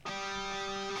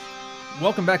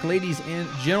Welcome back, ladies and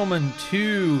gentlemen,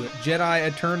 to Jedi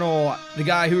Eternal, the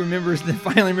guy who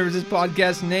finally remembers his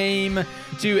podcast name,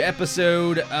 to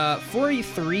episode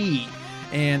 43.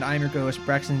 And I'm your co-host,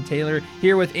 Braxton Taylor,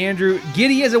 here with Andrew,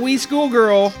 giddy as a wee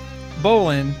schoolgirl,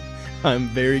 Bolin. I'm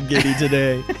very giddy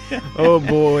today. Oh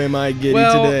boy, am I giddy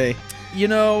today. You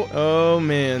know... Oh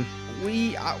man.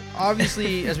 We,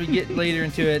 obviously, as we get later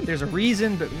into it, there's a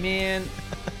reason, but man...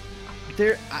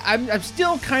 I'm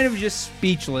still kind of just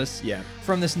speechless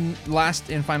from this last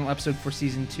and final episode for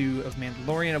season 2 of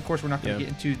Mandalorian. Of course, we're not going to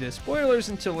get into the spoilers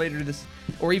until later this,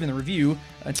 or even the review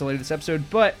until later this episode.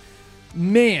 But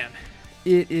man,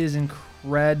 it is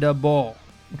incredible.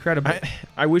 Incredible.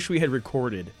 I wish we had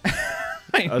recorded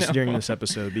us during this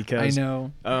episode because I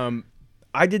know.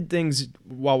 I did things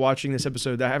while watching this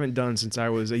episode that I haven't done since I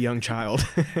was a young child.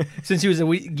 Since he was a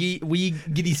wee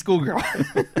giddy schoolgirl.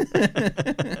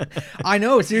 I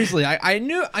know, seriously. I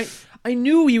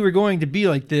knew we were going to be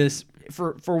like this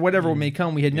for whatever may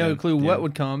come. We had no clue what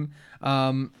would come.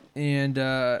 But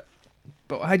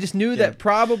I just knew that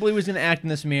probably was going to act in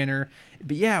this manner.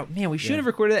 But yeah, man, we should have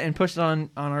recorded that and pushed it on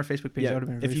our Facebook page. That would have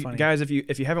been really funny. Guys, if you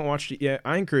haven't watched it yet,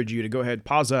 I encourage you to go ahead,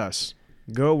 pause us.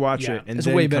 Go watch it and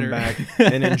then come back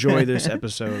and enjoy this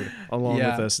episode along with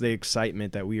us. The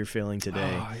excitement that we are feeling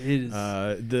today,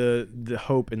 the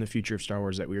hope in the future of Star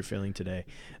Wars that we are feeling today.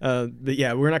 But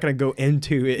yeah, we're not going to go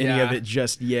into any of it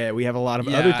just yet. We have a lot of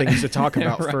other things to talk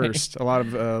about first. A lot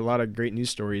of great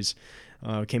news stories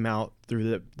came out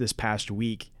through this past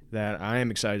week that I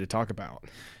am excited to talk about.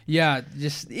 Yeah,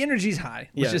 just the energy's high.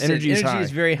 Energy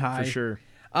is very high for sure.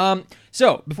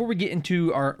 So before we get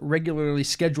into our regularly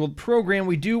scheduled program,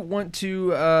 we do want to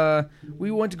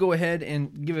go ahead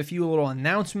and give a few little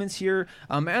announcements here.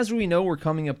 As we know, we're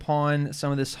coming upon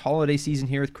some of this holiday season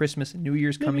here with Christmas and New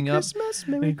Year's coming up.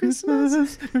 Merry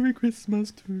Christmas, Merry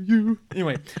Christmas to you.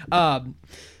 Anyway, we'll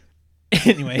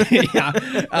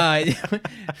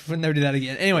never do that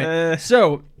again. Anyway,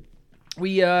 so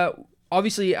we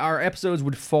obviously our episodes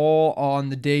would fall on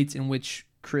the dates in which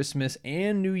Christmas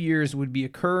and New Year's would be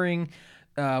occurring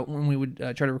when we would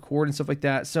try to record and stuff like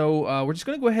that. So we're just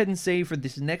going to go ahead and say for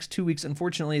this next 2 weeks,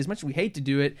 unfortunately, as much as we hate to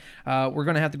do it, we're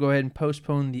going to have to go ahead and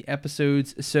postpone the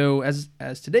episodes. So as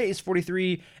today is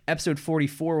 43, episode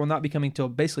 44 will not be coming till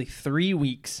basically 3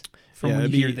 weeks from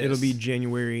when you hear this. It'll be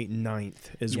January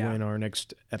 9th is when our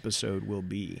next episode will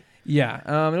be.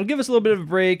 Yeah, it'll give us a little bit of a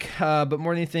break, but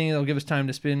more than anything, it'll give us time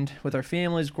to spend with our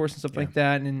families, of course, and stuff like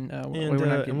that. And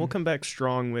we'll come back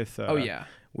strong with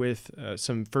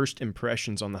some first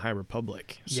impressions on the High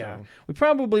Republic. So. Yeah, we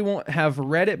probably won't have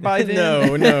read it by then.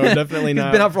 No, definitely not.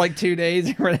 It's been up for like 2 days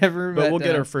or whatever. But we'll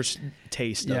get our first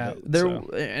taste of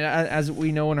it. As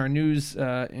we know in our news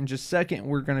in just a second,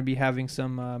 we're going to be having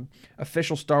some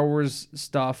official Star Wars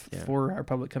stuff for our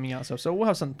public coming out. So we'll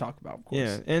have something to talk about, of course.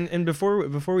 Yeah, and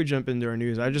before we jump into our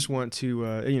news, I just want to,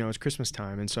 it's Christmas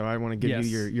time, and so I want to give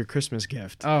you your Christmas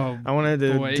gift. Oh, I wanted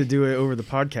to do it over the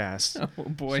podcast. Oh,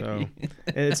 boy. So,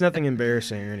 it's nothing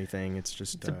embarrassing or anything. It's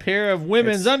just... It's a pair of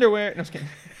women's underwear. No, I'm just kidding.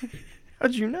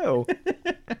 How'd you know?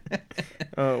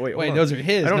 Wait, those are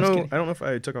his. I don't know if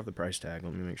I took off the price tag.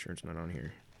 Let me make sure it's not on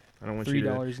here. I don't want you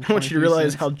to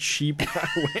realize how cheap I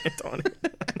went on it.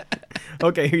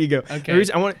 Okay, here you go. Okay.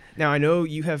 I know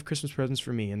you have Christmas presents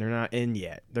for me, and they're not in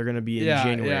yet. They're gonna be in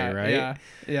January, right?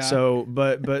 Yeah. So,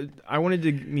 but I wanted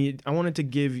to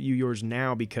give you yours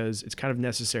now because it's kind of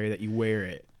necessary that you wear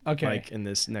it. Okay. Like in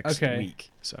this next week.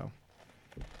 So.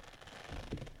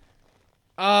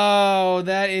 Oh,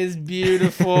 that is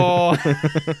beautiful.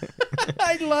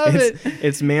 I love it.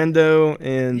 It's Mando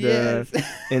and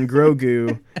and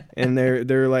Grogu, and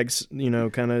they're like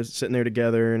kind of sitting there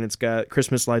together, and it's got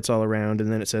Christmas lights all around,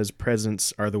 and then it says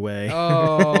 "Presents are the way."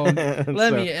 Oh,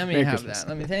 let me have that.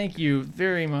 Let me thank you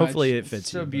very much. Hopefully it fits.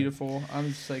 So beautiful. I'm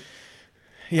just like.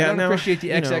 Yeah, I don't appreciate the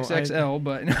XXXL,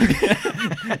 but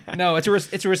no, it's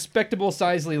a respectable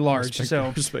sizely large.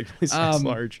 Respectably sized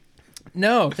large.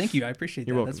 No, thank you. I appreciate that.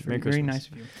 You're welcome. That's very nice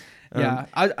of you. Yeah,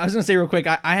 I was gonna say real quick.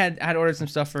 I had ordered some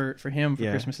stuff for him for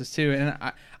Christmases too, and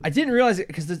I didn't realize it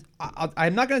because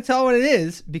I'm not gonna tell what it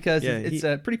is because it's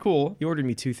pretty cool. He ordered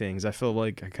me 2 things. I feel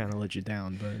like I kind of let you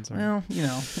down, but it's well,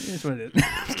 it's what it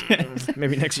is.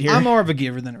 Maybe next year. I'm more of a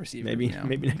giver than a receiver. Maybe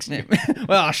next year.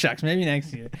 Well, shucks, maybe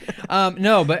next year.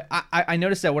 No, but I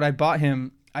noticed that what I bought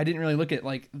him, I didn't really look at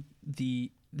like the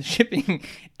the shipping,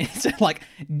 it's like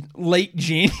late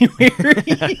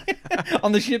January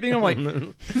on the shipping. I'm like,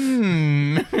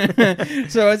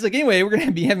 So it's like, anyway, we're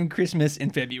gonna be having Christmas in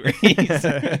February.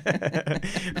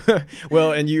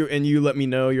 Well, and you let me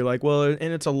know. You're like, well, and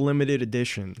it's a limited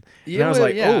edition. And I was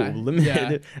like, oh, limited. Yeah.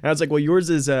 And I was like, well, yours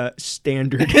is a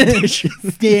standard edition.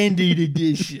 Standard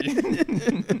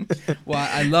edition. Well,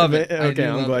 I love it. Okay,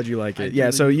 I'm glad you like it.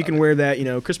 Yeah, so you can wear that,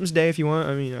 Christmas Day if you want.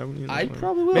 I mean, I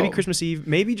probably will. Maybe Christmas Eve.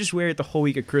 Maybe just wear it the whole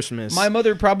week of Christmas. My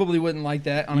mother probably wouldn't like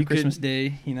that on a Christmas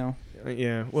Day,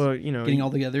 Yeah, well, getting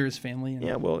all together as family.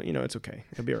 Yeah, well, it's okay.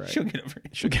 It'll be all right. She'll get over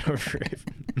it. She'll get over it.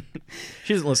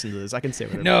 She doesn't listen to this. I can say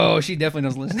whatever. No, she definitely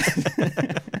doesn't listen.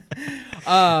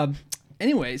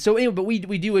 Anyway, but we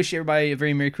do wish everybody a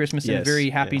very Merry Christmas and a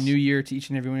very Happy New Year to each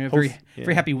and everyone. A very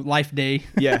happy Life Day.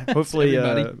 Yeah, hopefully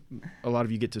a lot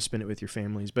of you get to spend it with your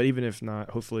families. But even if not,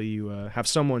 hopefully you have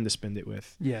someone to spend it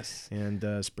with. Yes.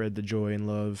 And spread the joy and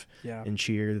love and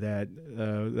cheer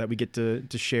that we get to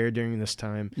share during this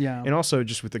time. Yeah. And also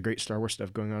just with the great Star Wars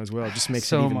stuff going on as well. It just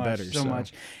makes it even better. So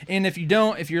much. And if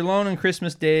you're alone on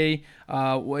Christmas Day,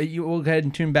 we'll go ahead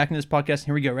and tune back into this podcast.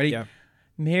 Here we go. Ready? Yeah.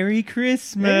 Merry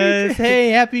Christmas. Hey,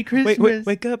 happy Christmas.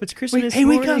 Wake up. It's Christmas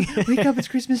morning. Hey, wake up. It's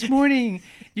Christmas morning.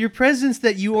 Your presents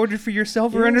that you ordered for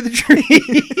yourself are under the tree.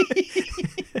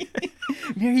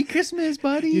 Merry Christmas,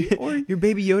 buddy. Your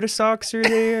baby Yoda socks are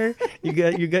there. You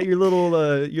got your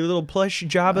little plush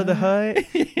Jabba the Hutt.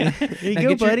 There you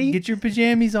go, buddy. Get your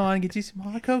pajamas on. Get you some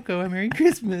hot cocoa. Merry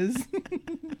Christmas.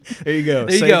 There you go.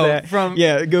 There you go. That. From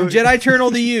Jedi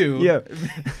Eternal to you. Yeah.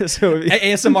 So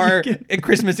ASMR and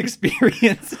Christmas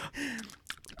experience.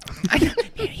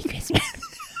 Merry Christmas.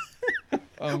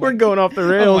 We're going off the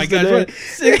rails. Oh my gosh.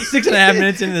 6.5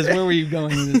 minutes into this. Where were you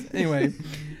going with this? Anyway.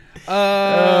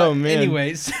 Oh man.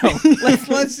 Anyway, so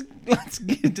let's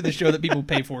get to the show that people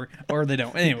pay for, or they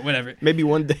don't. Anyway, whatever. Maybe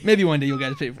one day you'll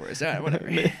guys pay for us. All right,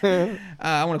 whatever.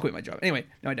 I want to quit my job. Anyway,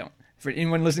 no, I don't. For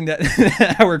anyone listening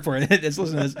that I work for that's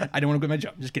listening to this, I don't want to quit my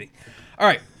job. Just kidding. All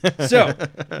right. So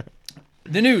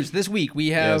the news this week, we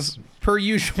have per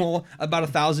usual about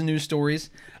 1,000 news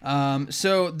stories.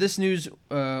 So this news,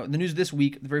 the news this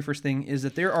week, the very first thing is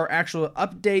that there are actual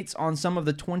updates on some of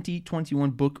the 2021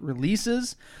 book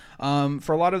releases.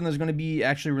 For a lot of them, there's going to be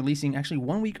releasing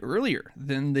 1 week earlier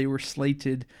than they were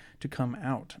slated to come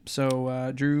out.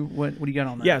 So, Drew, what do you got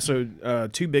on that? Yeah, so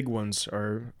two big ones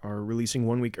are releasing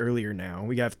 1 week earlier now.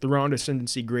 We have Thrawn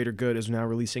Ascendancy Greater Good is now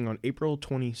releasing on April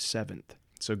 27th.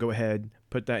 So go ahead,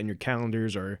 put that in your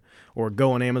calendars or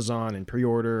go on Amazon and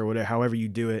pre-order or whatever, however you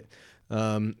do it.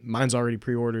 Mine's already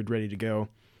pre-ordered, ready to go.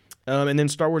 And then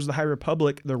Star Wars The High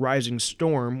Republic, The Rising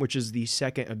Storm, which is the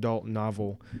second adult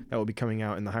novel that will be coming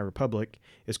out in The High Republic,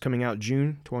 is coming out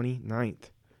June 29th.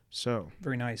 So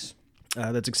very nice.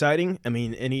 That's exciting. I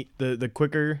mean, the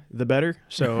quicker, the better.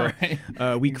 So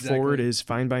week forward is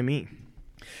fine by me.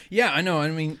 Yeah, I know. I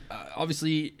mean,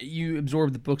 obviously, you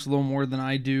absorb the books a little more than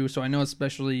I do, so I know it's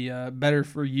especially better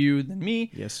for you than me.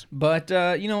 Yes. But,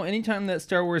 anytime that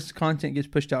Star Wars content gets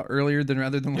pushed out earlier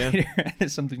rather than later,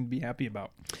 it's something to be happy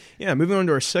about. Yeah, moving on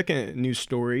to our second news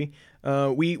story.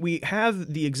 We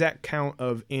have the exact count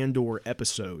of Andor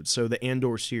episodes. So the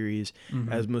Andor series,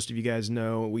 as most of you guys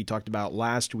know, we talked about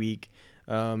last week,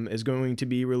 is going to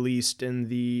be released in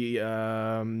the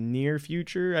near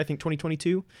future, I think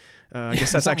 2022. I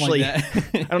guess that's actually, like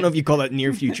that. I don't know if you call that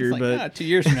near future, but 2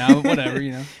 years from now, but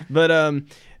whatever, But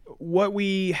what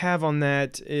we have on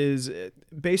that is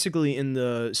basically in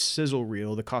the sizzle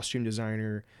reel, the costume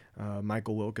designer,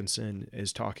 Michael Wilkinson,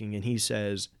 is talking, and he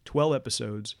says 12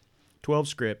 episodes, 12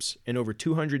 scripts, and over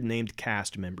 200 named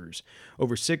cast members,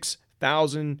 over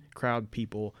 6,000 crowd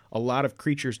people, a lot of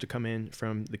creatures to come in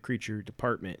from the creature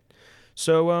department.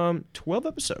 So 12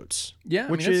 episodes. Yeah,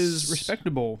 which is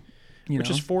respectable.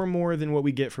 Which is 4 more than what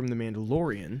we get from The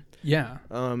Mandalorian. Yeah.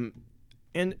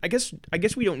 And I guess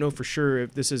we don't know for sure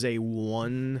if this is a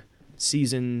 1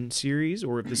 season series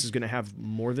or if this is going to have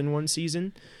more than 1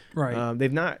 season. Right.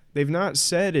 They've not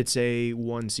said it's a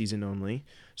 1 season only.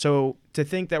 So to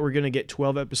think that we're going to get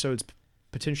 12 episodes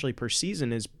potentially per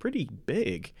season is pretty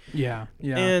big. Yeah.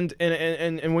 Yeah.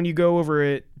 And when you go over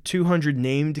it, 200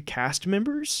 named cast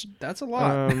members, that's a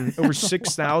lot. Over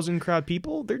 6,000 crowd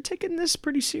people, they're taking this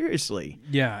pretty seriously.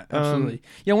 Yeah, absolutely.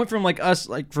 It went from us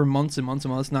for months and months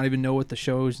and months not even know what the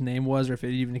show's name was or if it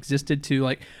even existed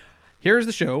to here's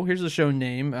the show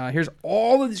name, here's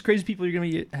all of these crazy people you're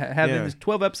going to have in this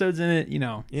 12 episodes in it,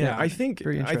 Yeah, I think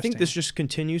this just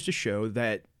continues to show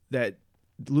that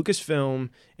Lucasfilm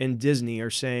and Disney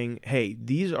are saying, hey,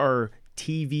 these are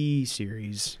TV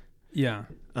series. Yeah.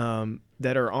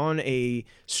 That are on a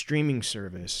streaming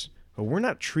service but we're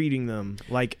not treating them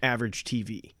like average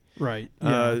TV. Right.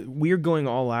 We are going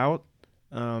all out.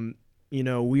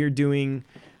 We are doing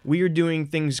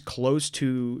things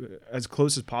as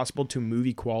close as possible to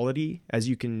movie quality as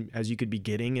you could be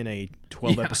getting in a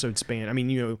 12 episode span. I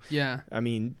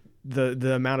mean,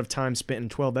 the amount of time spent in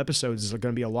 12 episodes is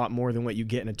going to be a lot more than what you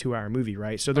get in a 2-hour movie,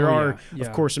 right? So there are,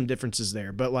 of course, some differences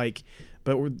there, but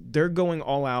they're going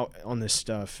all out on this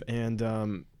stuff,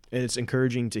 and it's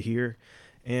encouraging to hear.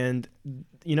 And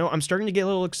I'm starting to get a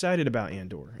little excited about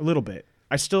Andor, a little bit.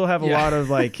 I still have a lot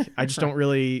of I just don't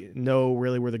really know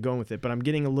where they're going with it, but I'm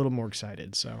getting a little more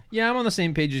excited. So yeah, I'm on the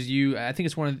same page as you. I think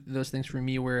it's one of those things for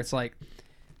me where it's like,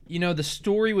 the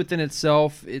story within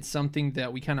itself, it's something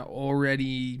that we kind of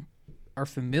already are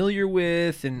familiar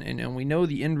with, and we know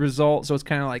the end result, so it's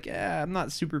kind of like, I'm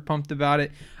not super pumped about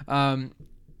it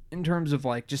in terms of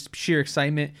just sheer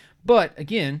excitement. But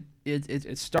again,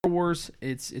 it's Star Wars,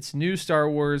 it's new Star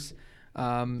Wars.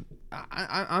 I'm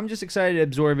just excited to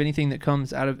absorb anything that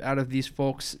comes out of these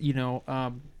folks,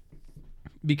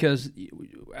 because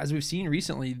as we've seen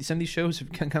recently, some of these shows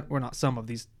have come, or not some of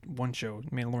these, one show,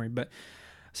 Mandalorian, but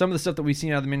some of the stuff that we've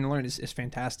seen out of the Mandalorian is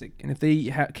fantastic. And if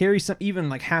they carry even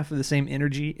half of the same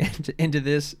energy into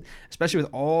this, especially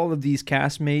with all of these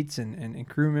castmates and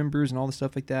crew members and all the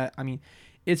stuff like that, I mean,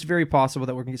 it's very possible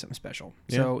that we're gonna get something special.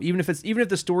 Yeah. So even if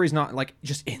the story's not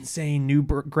just insane new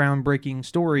groundbreaking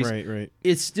stories, right,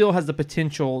 it still has the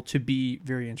potential to be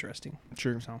very interesting.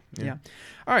 Sure. So yeah.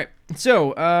 All right.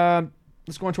 So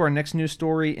let's go on to our next news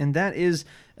story, and that is,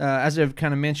 as I've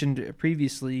kind of mentioned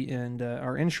previously in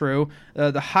our intro,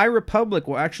 the High Republic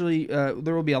will actually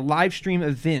there will be a live stream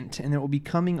event, and it will be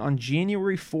coming on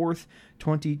January 4th,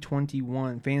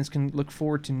 2021. Fans can look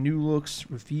forward to new looks,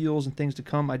 reveals, and things to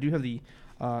come. I do have the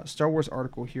Star Wars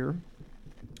article here,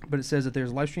 but it says that there's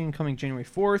a live stream coming January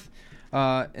 4th,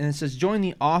 and it says, join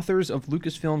the authors of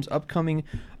Lucasfilm's upcoming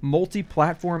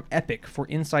multi-platform epic for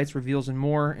insights, reveals, and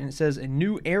more. And it says, a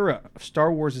new era of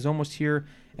Star Wars is almost here,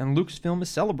 and Lucasfilm is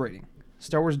celebrating.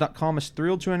 StarWars.com is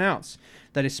thrilled to announce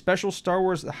that a special Star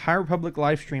Wars The High Republic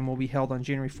live stream will be held on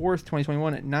January 4th,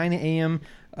 2021 at 9 a.m.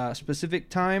 Pacific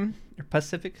time. Or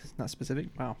Pacific? Not specific.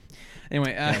 Wow.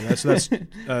 Anyway.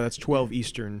 That's 12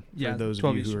 Eastern for those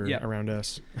of you who are around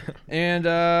us. And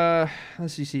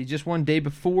let's see. Just one day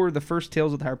before the first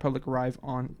Tales of the High Republic arrive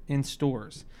in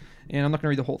stores. And I'm not going to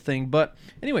read the whole thing. But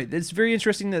anyway, it's very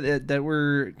interesting that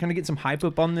we're kind of getting some hype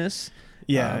up on this.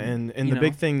 Yeah, and the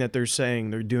big thing that they're saying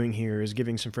they're doing here is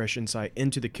giving some fresh insight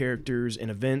into the characters and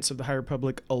events of the High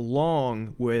Republic,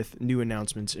 along with new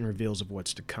announcements and reveals of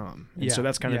what's to come. And so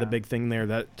that's kind of the big thing there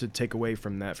that to take away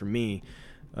from that for me.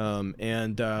 I'm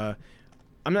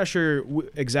not sure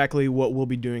exactly what we'll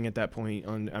be doing at that point.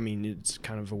 It's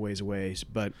kind of a ways away,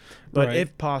 but right.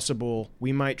 If possible,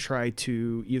 we might try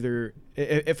to either,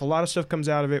 if a lot of stuff comes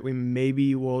out of it,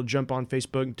 maybe we'll jump on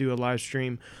Facebook and do a live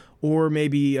stream. Or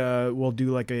maybe we'll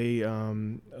do like a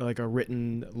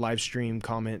written live stream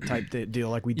comment type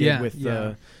deal like we did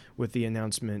with the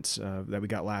announcements that we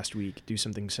got last week. Do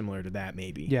something similar to that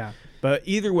maybe. Yeah. But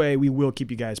either way, we will keep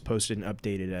you guys posted and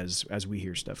updated as we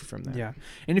hear stuff from that. Yeah.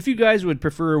 And if you guys would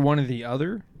prefer one or the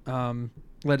other,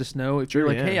 let us know. If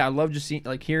you're hey, I love just seeing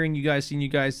seeing you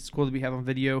guys. It's cool to be having on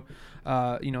video.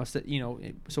 So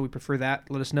we prefer that.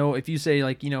 Let us know if you say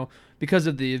because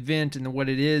of the event and what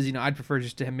it is. I'd prefer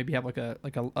just to maybe have like a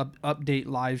update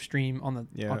live stream on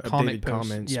comic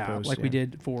posts. Comments we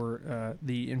did for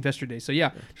the Investor Day. So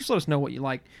just let us know what you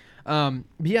like. But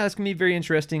it's gonna be very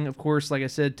interesting. Of course, like I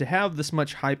said, to have this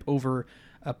much hype over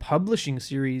a publishing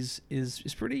series is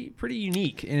pretty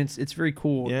unique, and it's very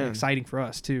cool and exciting for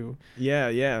us too. Yeah.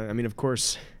 Of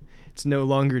course, it's no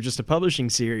longer just a publishing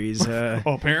series.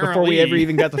 Apparently, before we ever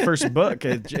even got the first book,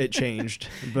 it changed.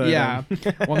 But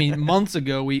months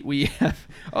ago we have.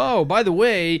 Oh, by the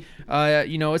way,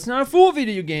 it's not a full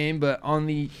video game, but on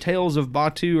the Tales of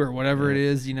Batuu or whatever it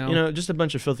is, just a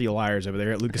bunch of filthy liars over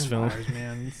there at Lucasfilm. Liars,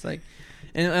 man. It's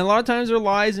and a lot of times their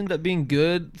lies end up being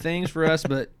good things for us,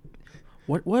 but.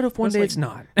 What if one day it's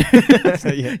not?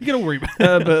 You gotta worry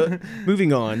about it. But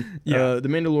moving on, The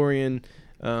Mandalorian,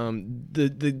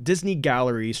 the Disney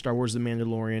Gallery, Star Wars: The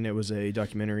Mandalorian. It was a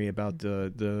documentary about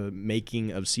the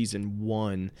making of season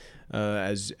 1,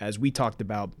 as we talked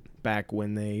about back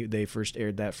when they first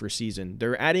aired that first season.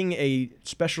 They're adding a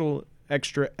special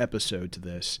extra episode to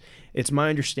this. It's my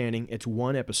understanding it's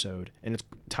one episode, and it's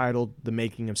titled The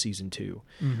Making of Season 2.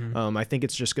 Mm-hmm. I think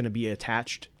it's just going to be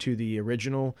attached to the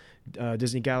original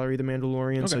Disney Gallery, The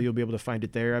Mandalorian, so you'll be able to find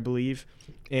it there, I believe.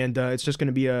 And it's just going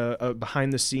to be a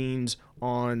behind the scenes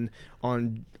on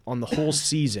the whole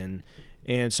season.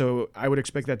 And so I would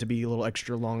expect that to be a little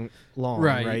extra long,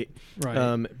 right?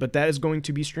 But that is going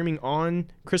to be streaming on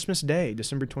Christmas Day,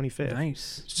 December 25th.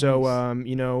 Nice. So,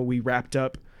 we wrapped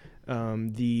up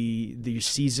the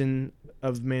season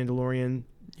of Mandalorian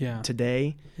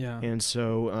today. Yeah. And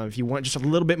so if you want just a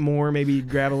little bit more, maybe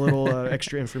grab a little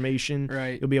extra information,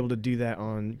 right, you'll be able to do that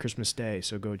on Christmas Day.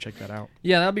 So go check that out.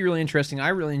 Yeah, that'll be really interesting. I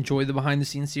really enjoyed the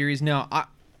behind-the-scenes series. Now,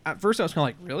 at first I was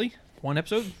kind of like, really? One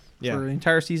episode? For the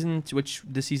entire season, which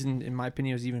this season, in my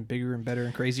opinion, was even bigger and better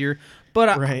and crazier. But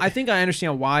I think I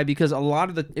understand why, because a lot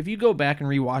of if you go back and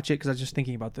rewatch it, because I was just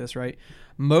thinking about this, right?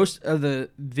 Most of the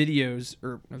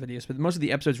most of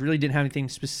the episodes really didn't have anything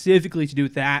specifically to do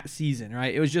with that season,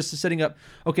 right? It was just setting up,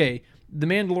 okay, The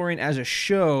Mandalorian as a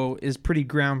show is pretty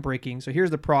groundbreaking. So here's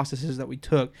the processes that we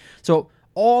took. So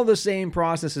all the same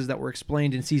processes that were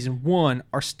explained in season 1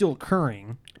 are still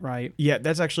occurring, right? Yeah,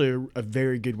 that's actually a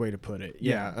very good way to put it.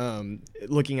 Yeah.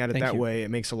 Looking at it that way,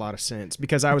 it makes a lot of sense,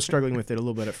 because I was struggling with it a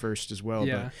little bit at first as well.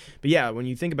 Yeah. But yeah, when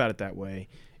you think about it that way,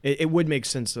 it would make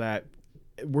sense that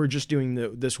we're just doing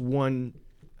this one.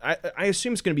 I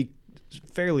assume it's going to be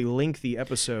fairly lengthy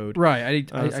episode, right?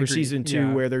 I for agree. season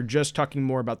 2, where they're just talking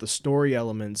more about the story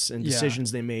elements and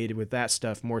decisions they made with that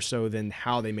stuff, more so than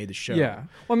how they made the show. Yeah.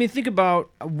 Well, I mean, think about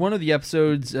one of the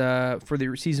episodes for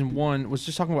the season 1 was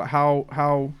just talking about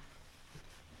how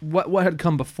what had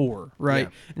come before, right?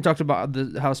 Yeah. And talked about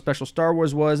how special Star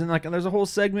Wars was, and there's a whole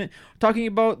segment talking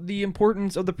about the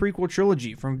importance of the prequel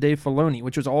trilogy from Dave Filoni,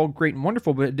 which was all great and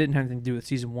wonderful, but it didn't have anything to do with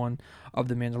season 1 of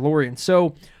The Mandalorian.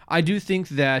 So I do think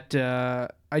that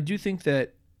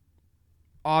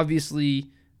obviously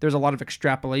there's a lot of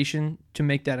extrapolation to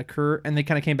make that occur, and they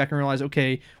kind of came back and realized,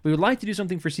 okay, we would like to do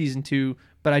something for season 2,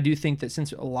 but I do think that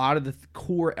since a lot of the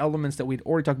core elements that we'd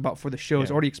already talked about for the show is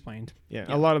already explained. Yeah,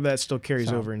 a lot of that still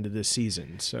carries over into this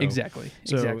season. So Exactly.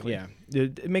 Yeah,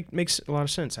 it makes a lot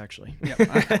of sense, actually. Yeah,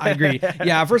 I agree.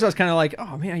 Yeah, at first I was kind of like,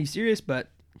 oh man, are you serious? But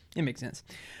it makes sense.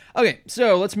 Okay,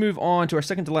 so let's move on to our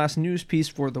second to last news piece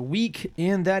for the week,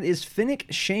 and that is Fennec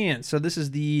Shand. So this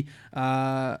is the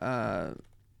kind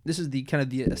of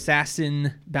the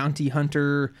assassin bounty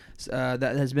hunter that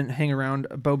has been hanging around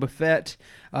Boba Fett.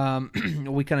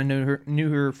 We kind of knew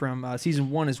her from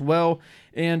season 1 as well.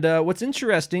 And what's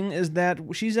interesting is that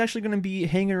she's actually going to be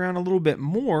hanging around a little bit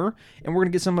more, and we're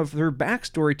going to get some of her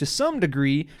backstory to some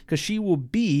degree, because she will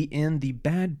be in the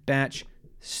Bad Batch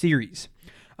series.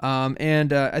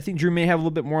 And I think Drew may have a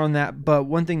little bit more on that, but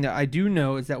one thing that I do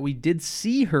know is that we did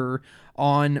see her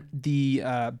on the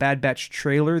Bad Batch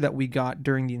trailer that we got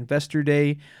during the Investor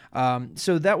Day.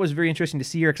 So that was very interesting to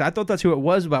see her, because I thought that's who it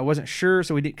was, but I wasn't sure,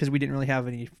 so we didn't really have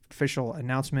any official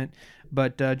announcement.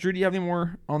 But Drew, do you have any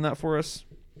more on that for us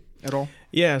at all?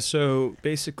 Yeah, so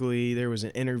basically there was an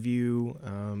interview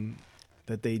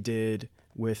that they did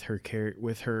with her,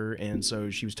 and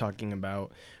so she was talking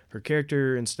about her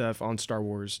character and stuff on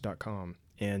StarWars.com,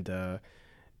 and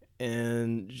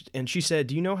she said,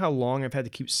 "Do you know how long I've had to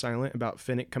keep silent about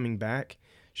Fennec coming back?"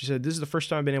 She said, "This is the first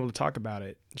time I've been able to talk about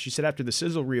it." She said, "After the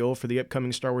sizzle reel for the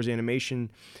upcoming Star Wars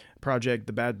animation project,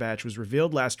 The Bad Batch, was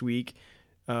revealed last week,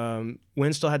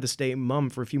 Wen still had to stay mum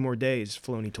for a few more days,"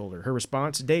 Filoni told her. Her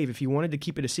response, "Dave, if you wanted to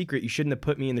keep it a secret, you shouldn't have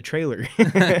put me in the trailer."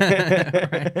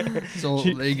 Right. So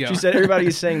there you go. She said everybody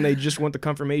is saying they just want the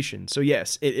confirmation. So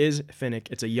yes, it is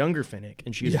Fennec. It's a younger Fennec,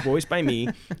 and she is voiced by me,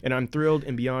 and I'm thrilled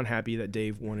and beyond happy that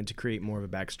Dave wanted to create more of a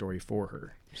backstory for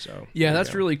her. So yeah,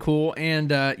 that's really cool.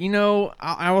 And I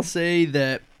will say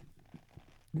that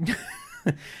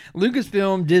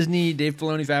Lucasfilm, Disney, Dave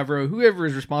Filoni, Favreau, whoever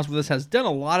is responsible for this has done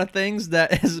a lot of things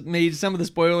that has made some of the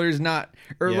spoilers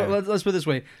let's put it this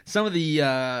way, some of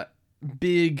the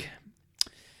big,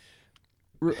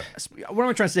 what am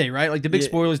I trying to say, right? Like the big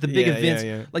spoilers, the big events.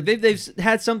 Yeah. Like they've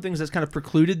had some things that's kind of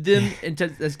precluded them and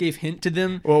that gave hint to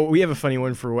them. Well, we have a funny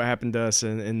one for what happened to us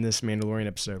in this Mandalorian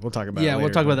episode. We'll talk about it later. Yeah, we'll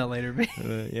talk about that later.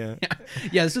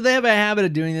 Yeah, so they have a habit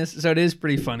of doing this, so it is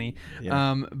pretty funny.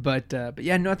 Yeah. But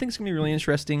yeah, no, I think it's going to be really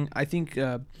interesting. I think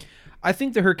that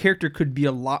her character could be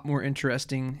a lot more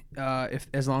interesting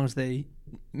as long as they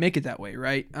make it that way,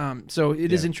 right? So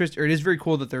it is interesting, or it is very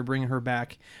cool that they're bringing her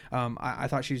back. I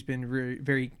thought she's been very,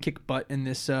 very kick butt in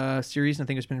this series, and I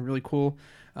think it's been really cool.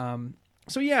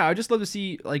 So yeah, I just love to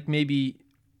see, like, maybe,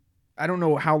 I don't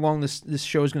know how long this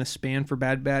show is going to span for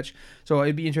Bad Batch, so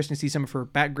it'd be interesting to see some of her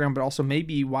background, but also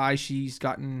maybe why she's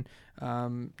gotten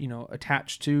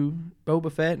attached to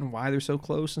Boba Fett and why they're so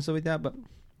close and stuff like that. But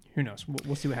who knows?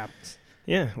 We'll see what happens.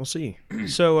 Yeah, we'll see.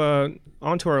 So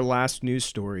on to our last news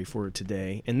story for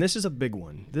today, and this is a big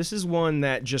one. This is one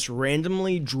that just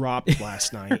randomly dropped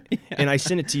last night, and I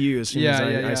sent it to you as soon as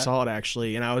I saw it,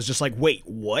 actually, and I was just like, wait,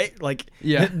 what? Like,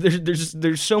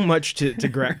 there's so much to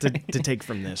take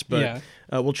from this, but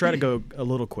we'll try to go a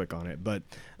little quick on it, but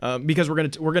because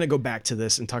we're gonna go back to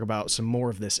this and talk about some more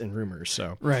of this in rumors.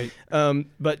 So right,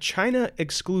 but China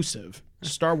exclusive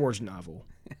Star Wars novel,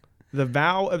 The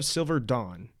Vow of Silver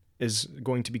Dawn, is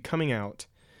going to be coming out.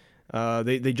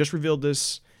 They just revealed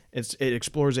this. It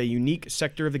explores a unique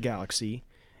sector of the galaxy,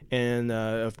 and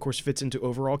of course fits into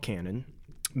overall canon.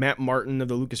 Matt Martin of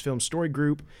the Lucasfilm Story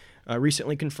Group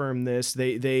recently confirmed this.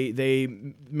 They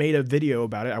made a video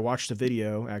about it. I watched the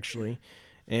video actually,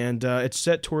 and it's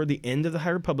set toward the end of the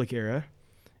High Republic era.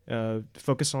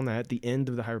 Focus on that, the end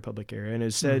of the High Republic era, and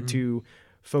is said to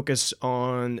focus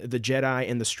on the Jedi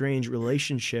and the strange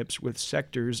relationships with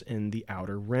sectors in the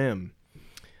Outer Rim.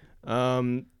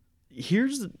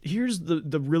 Here's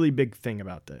the really big thing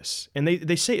about this, and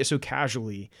they say it so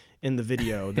casually in the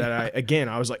video that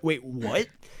I was like, wait, what?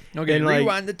 Okay, and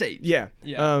rewind the tape. Yeah.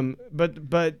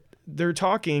 But they're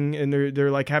talking and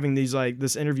they're like having these like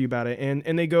this interview about it,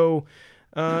 and they go,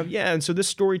 and so this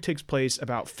story takes place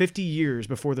about 50 years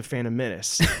before the Phantom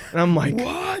Menace, and I'm like,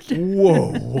 what?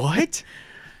 Whoa, what?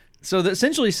 So they're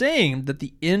essentially saying that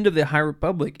the end of the High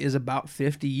Republic is about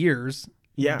 50 years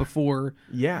before.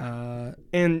 Yeah.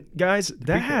 And guys,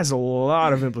 that has a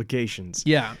lot of implications.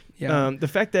 Yeah. The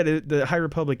fact that the High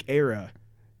Republic era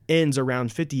ends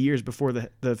around 50 years before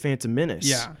the Phantom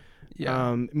Menace.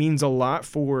 Means a lot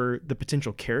for the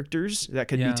potential characters that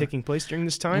could be taking place during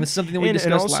this time. And it's something that we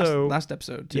discussed last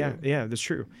episode, too. Yeah, that's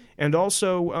true. And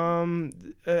also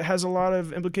it has a lot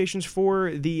of implications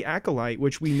for the Acolyte,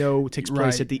 which we know takes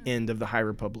place at the end of the High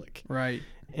Republic. Right.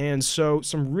 And so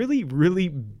some really, really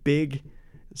big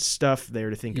stuff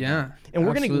there to think about. And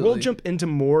we'll jump into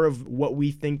more of what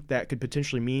we think that could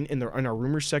potentially mean in our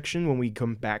rumors section when we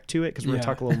come back to it, because we're going to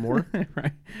talk a little more.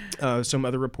 Right. Some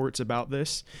other reports about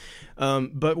this.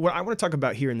 But what I want to talk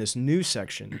about here in this news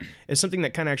section is something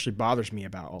that kind of actually bothers me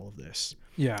about all of this.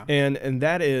 Yeah. And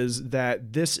that is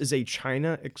that this is a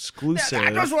China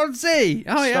exclusive That's what I was say.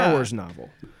 Star Wars novel.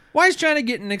 Why is China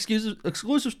getting an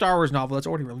exclusive Star Wars novel that's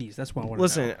already released? That's what I want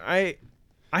to know. Listen,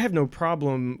 I have no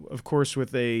problem, of course,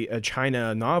 with a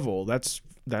China novel. That's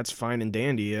fine and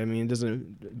dandy. I mean, it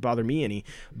doesn't bother me any.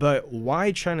 But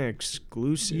why China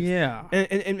exclusive? Yeah.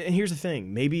 And here's the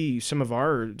thing. Maybe some of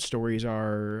our stories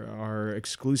are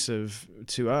exclusive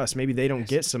to us. Maybe they don't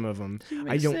get some of them.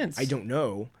 I don't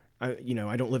know. I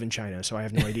don't live in China, so I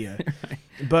have no idea. Right.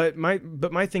 But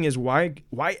my thing is, why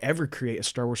ever create a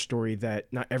Star Wars story that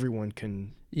not everyone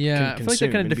can? Yeah, I feel like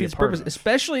that kind of defeats purpose,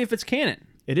 especially if it's canon.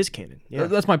 It is canon. Yeah,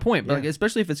 that's my point. But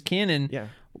especially if it's canon,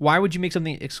 why would you make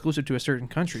something exclusive to a certain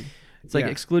country? It's like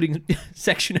excluding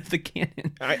section of the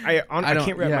canon. I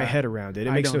can't wrap my head around it.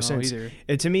 It makes no sense.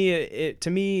 To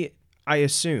me, I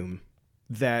assume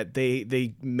that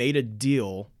they made a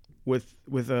deal with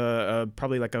a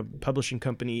probably like a publishing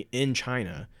company in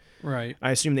China. Right. I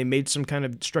assume they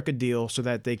struck a deal so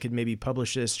that they could maybe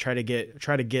publish this, try to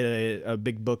get a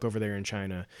big book over there in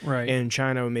China. Right. And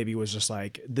China maybe was just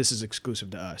like, this is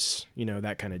exclusive to us,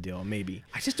 that kind of deal. Maybe.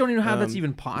 I just don't even know how that's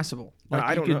even possible. Like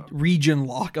I don't know. Region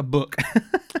lock a book.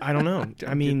 I don't know.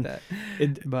 I mean,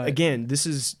 again,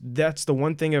 that's the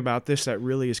one thing about this that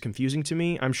really is confusing to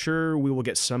me. I'm sure we will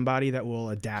get somebody that will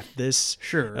adapt this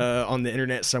on the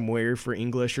internet somewhere for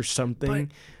English or something.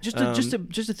 But just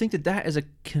to think that is a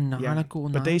canonical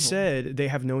novel. But they said they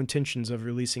have no intentions of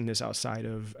releasing this outside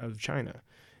of China.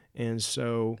 And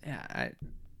so I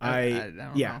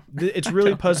don't know. It's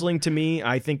really puzzling to me.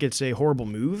 I think it's a horrible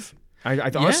move.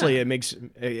 Honestly,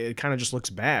 it kind of just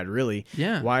looks bad, really.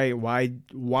 Yeah.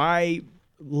 Why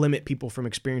limit people from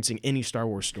experiencing any Star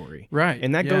Wars story? Right.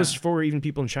 And that goes for even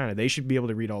people in China. They should be able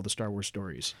to read all the Star Wars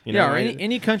stories. Or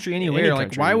any country anywhere.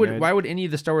 Why would any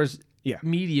of the Star Wars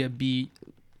media be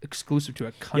exclusive to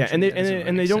a country? Yeah,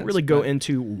 and they don't really go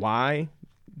into why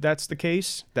that's the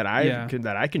case that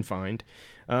I can find.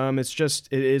 It's just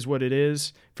it is what it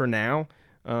is for now.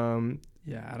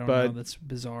 I don't know. That's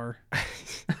bizarre.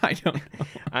 I don't know.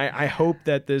 I hope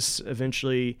that this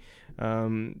eventually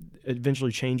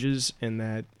changes and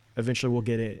that eventually we'll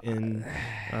get it in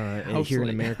here in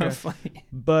America. Hopefully.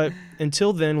 But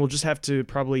until then, we'll just have to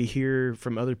probably hear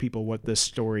from other people what this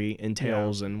story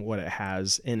entails and what it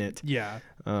has in it. Yeah.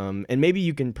 And maybe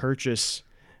you can purchase.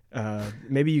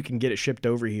 Maybe you can get it shipped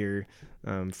over here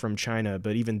from China,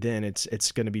 but even then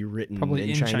it's going to be written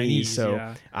probably in Chinese,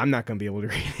 so I'm not going to be able to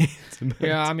read it.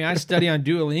 I mean, I study on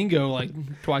Duolingo like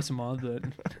twice a month. But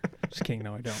Just kidding.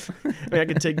 No, I don't. I mean, I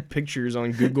could take pictures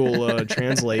on Google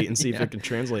Translate and see if it can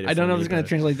translate it. I don't know if it's going to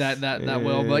translate that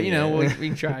well, but you know, we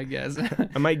can try, I guess.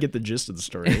 I might get the gist of the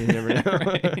story. You never know.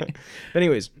 Right.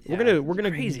 Anyways, we're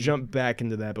gonna jump back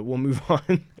into that, but we'll move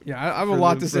on. Yeah, I have a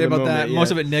lot to say about that.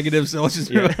 Most of it negative, so let's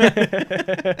just move on.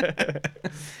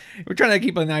 We're trying to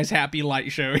keep a nice, happy,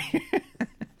 light show here.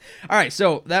 All right,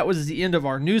 so that was the end of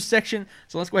our news section.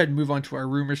 So let's go ahead and move on to our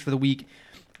rumors for the week.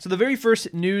 So the very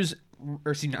first news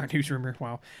rumor.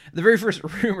 Wow. The very first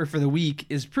rumor for the week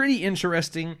is pretty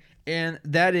interesting, and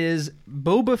that is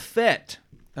Boba Fett,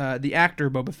 the actor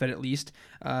Boba Fett at least,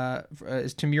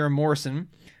 is Temuera Morrison,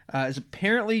 is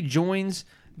apparently joins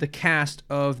the cast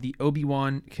of the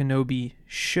Obi-Wan Kenobi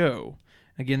show.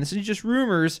 Again, this is just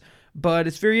rumors, but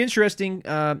it's very interesting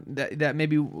that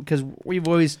maybe, because we've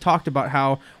always talked about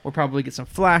how we'll probably get some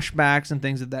flashbacks and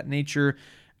things of that nature.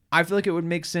 I feel like it would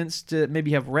make sense to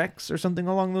maybe have Rex or something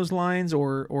along those lines,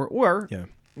 or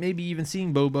maybe even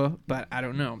seeing Boba, but I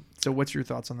don't know. So what's your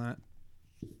thoughts on that?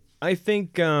 I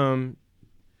think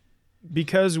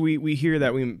because we hear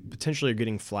that we potentially are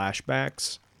getting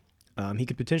flashbacks, he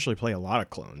could potentially play a lot of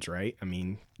clones, right? I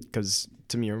mean, because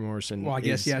Temuera Morrison, well, I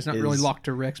guess it's not really locked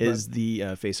to Rex, is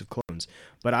the face of clones.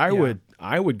 But I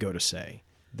would go to say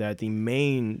that the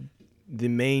main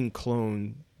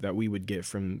clone that we would get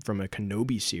from a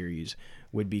Kenobi series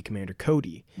would be Commander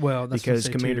Cody. Well, that's because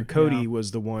Commander Cody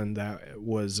was the one that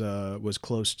was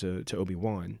close to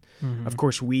Obi-Wan. Mm-hmm. Of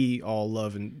course, we all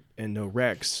love and know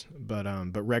Rex, but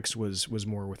Rex was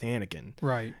more with Anakin,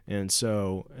 right? And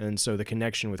so the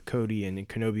connection with Cody and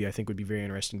Kenobi, I think, would be very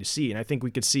interesting to see, and I think we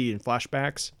could see in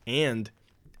flashbacks and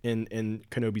in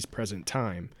Kenobi's present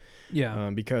time.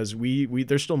 Yeah, because we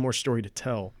there's still more story to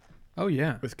tell. Oh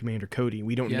yeah, with Commander Cody,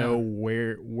 we don't know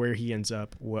where he ends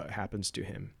up, what happens to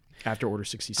him after Order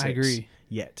 66. I agree.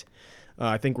 Yet,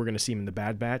 I think we're going to see him in the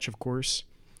Bad Batch, of course.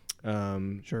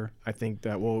 Sure. I think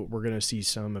that we're going to see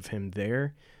some of him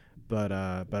there, but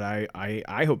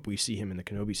I hope we see him in the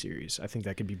Kenobi series. I think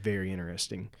that could be very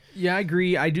interesting. Yeah, I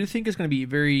agree. I do think it's going to be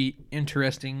very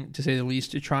interesting, to say the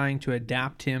least, trying to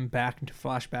adapt him back into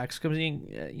flashbacks. Because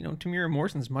Temuera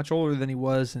Morrison's much older than he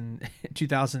was in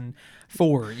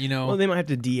 2004. Well, they might have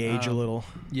to de-age a little.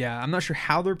 Yeah, I'm not sure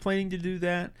how they're planning to do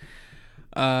that.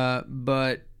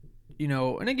 But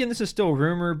and again, this is still a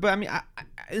rumor, but I mean,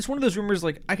 it's one of those rumors,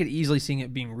 like, I could easily see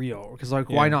it being real, because, like,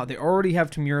 why not? They already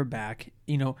have Temuera back.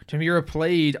 Temuera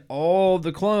played all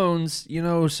the clones,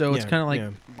 so it's kind of like,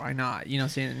 why not?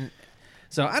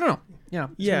 So I don't know. Yeah,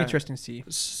 it's gonna be interesting to see.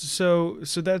 So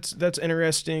that's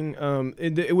interesting.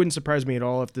 It wouldn't surprise me at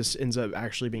all if this ends up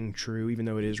actually being true, even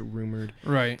though it is rumored.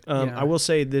 Right. I will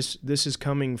say this is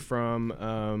coming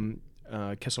from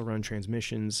Kessel Run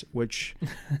Transmissions, which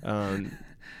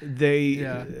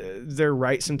they're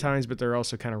right sometimes, but they're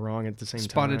also kind of wrong at the same time.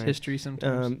 Spotted history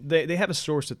sometimes. They have a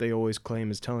source that they always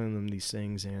claim is telling them these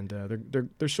things, and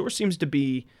their source seems to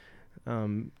be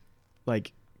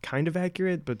like kind of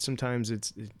accurate, but sometimes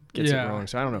it gets it wrong.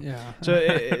 So I don't know. Yeah.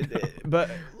 So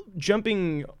but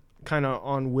jumping kind of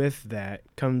on with that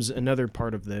comes another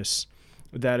part of this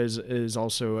that is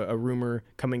also a rumor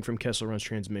coming from Kessel Run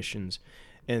Transmissions.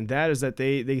 And that is that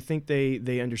they think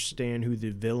they understand who the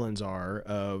villains are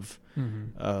of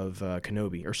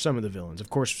Kenobi, or some of the villains.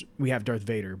 Of course, we have Darth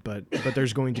Vader, but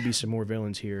there's going to be some more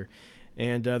villains here,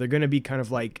 and they're going to be kind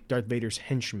of like Darth Vader's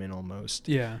henchmen almost.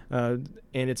 Yeah. And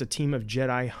it's a team of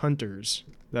Jedi hunters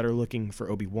that are looking for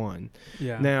Obi-Wan.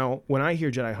 Yeah. Now, when I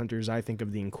hear Jedi hunters, I think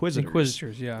of the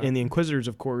Inquisitors. Yeah. And the Inquisitors,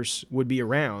 of course, would be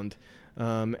around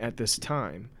at this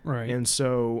time. Right. And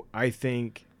so I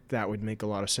think that would make a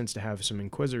lot of sense to have some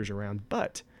Inquisitors around,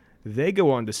 but they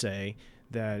go on to say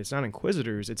that it's not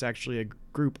Inquisitors, it's actually a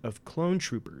group of clone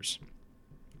troopers,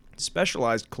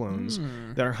 specialized clones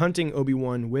that are hunting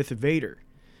Obi-Wan with Vader,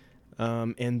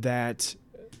 and that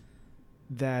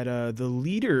the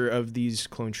leader of these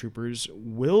clone troopers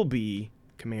will be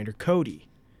Commander Cody.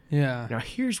 Yeah. Now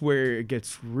here's where it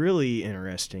gets really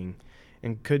interesting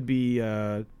and could be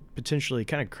potentially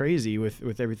kind of crazy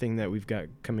with everything that we've got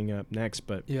coming up next,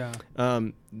 but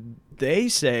they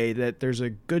say that there's a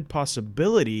good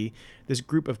possibility this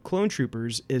group of clone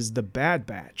troopers is the Bad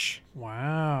Batch.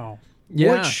 Wow.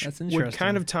 Yeah, which that's interesting. Would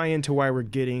kind of tie into why we're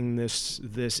getting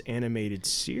this animated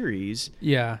series.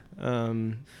 Yeah.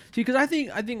 See, because I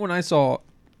think when I saw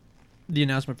the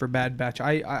announcement for Bad Batch,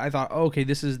 I thought, okay,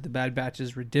 this is the Bad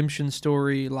Batch's redemption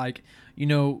story. Like,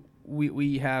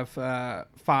 we have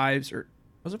Fives, or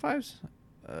was it Fives?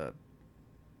 I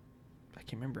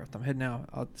can't remember off the top of my head now.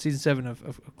 Season 7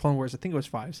 of Clone Wars, I think it was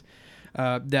Fives.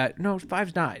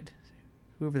 Fives died.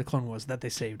 whoever the clone was that they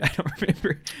saved. I don't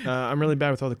remember. I'm really bad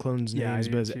with all the clones' names,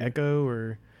 but is it Echo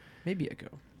or maybe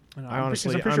Echo? I'm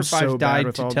pretty sure Five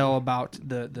died to tell about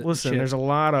the Listen, chip. There's a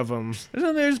lot of them.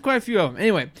 There's quite a few of them.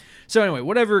 Anyway,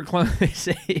 whatever clone they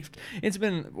saved. It's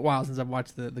been a while since I've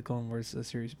watched the Clone Wars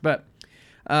series, but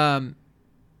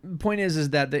the point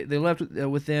is that they left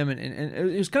with them, and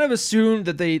it was kind of assumed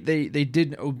that they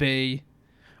didn't obey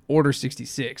Order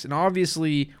 66, and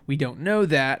obviously we don't know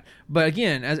that. But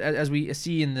again, as we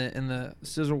see in the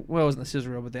sizzle, well, it wasn't the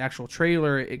sizzle reel, but the actual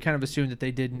trailer, it kind of assumed that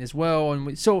they didn't as well.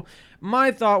 And so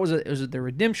my thought was that it was their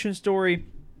redemption story.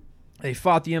 They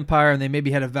fought the Empire, and they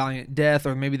maybe had a valiant death,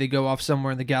 or maybe they go off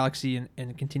somewhere in the galaxy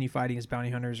and continue fighting as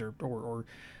bounty hunters,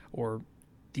 or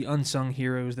the unsung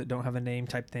heroes that don't have a name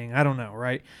type thing. I don't know,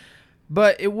 right?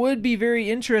 But it would be very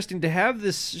interesting to have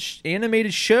this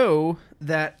animated show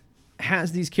that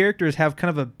has these characters have kind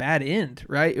of a bad end,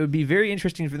 right? It would be very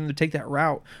interesting for them to take that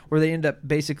route where they end up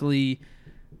basically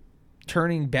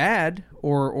turning bad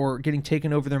or getting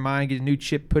taken over their mind, get a new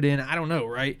chip put in. I don't know,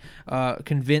 right?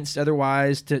 Convinced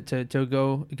otherwise to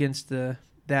go against their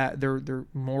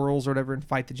morals or whatever and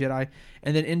fight the Jedi,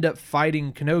 and then end up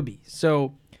fighting Kenobi.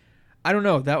 So I don't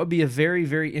know. That would be a very,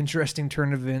 very interesting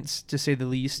turn of events, to say the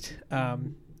least.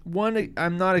 One,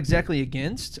 I'm not exactly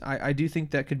against. I do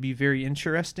think that could be very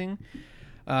interesting.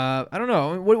 I don't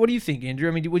know. What do you think, Andrew?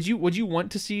 I mean, would you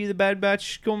want to see the Bad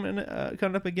Batch coming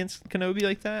up against Kenobi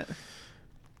like that?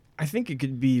 I think it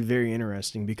could be very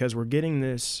interesting because we're getting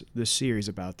this series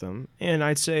about them, and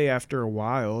I'd say after a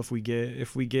while, if we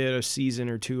get a season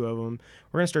or two of them,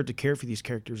 we're gonna start to care for these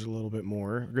characters a little bit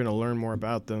more. We're gonna learn more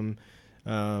about them,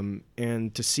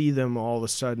 and to see them all of a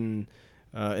sudden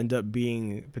end up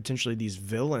being potentially these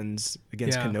villains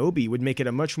against Kenobi would make it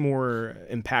a much more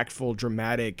impactful,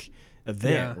 dramatic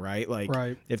event, right? Like,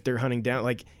 if they're hunting down,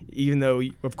 like, even though,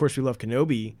 of course, we love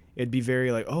Kenobi, it'd be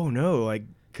very like, oh no, like,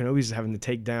 Kenobi's having to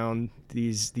take down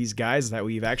these guys that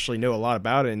we've actually know a lot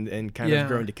about and kind of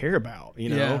grown to care about, you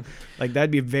know? Yeah. Like,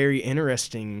 that'd be very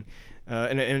interesting.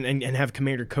 And have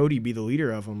Commander Cody be the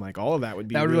leader of them. Like, all of that would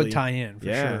be really tie in,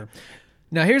 for sure.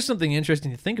 Now, here's something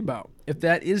interesting to think about. If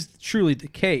that is truly the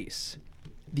case,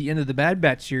 the end of the Bad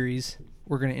Batch series,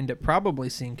 we're going to end up probably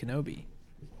seeing Kenobi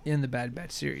in the Bad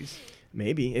Batch series.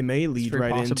 Maybe. It may lead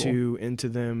right into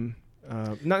them,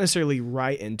 not necessarily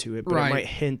right into it, but it might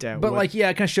hint at But, it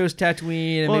kind of shows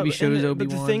Tatooine and maybe shows Obi-Wan. But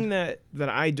the thing that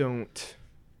I don't...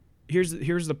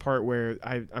 Here's the part where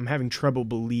I'm having trouble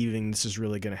believing this is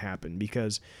really going to happen,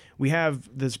 because we have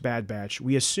this Bad Batch.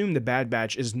 We assume the Bad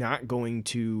Batch is not going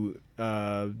to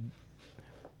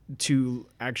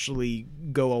actually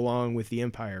go along with the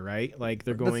Empire, right? Like,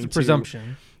 they're going That's the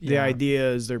presumption. The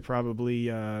idea is they're probably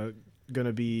going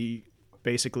to be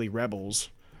basically rebels.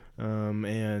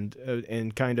 And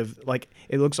kind of like,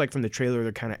 it looks like from the trailer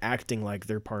they're kind of acting like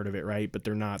they're part of it, right? But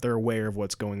they're not. They're aware of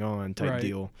what's going on, type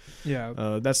deal.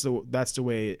 Yeah. That's the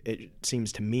way it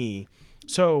seems to me.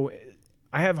 So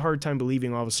I have a hard time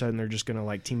believing all of a sudden they're just gonna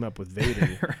like team up with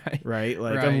Vader, right?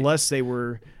 Like, unless they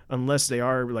are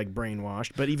like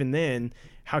brainwashed. But even then,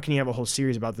 how can you have a whole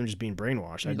series about them just being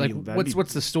brainwashed?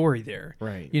 What's the story there?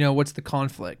 Right. You know, what's the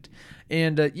conflict?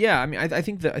 And I mean, I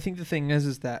think the thing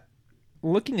is that,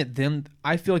 looking at them,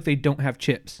 I feel like they don't have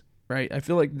chips, right? I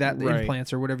feel like that the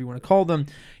implants, or whatever you want to call them,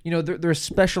 you know, they're a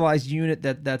specialized unit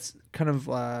that's kind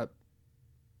of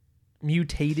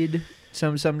mutated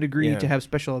to some degree to have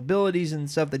special abilities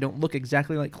and stuff. They don't look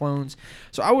exactly like clones,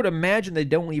 so I would imagine they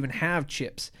don't even have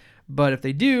chips. But if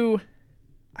they do,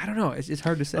 I don't know. It's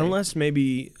hard to say. Unless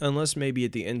maybe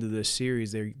at the end of this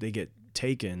series they get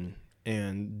taken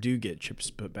and do get chips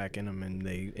put back in them, and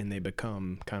they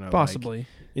become kind of possibly, like,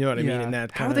 you know what I mean? And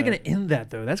that how are they going to end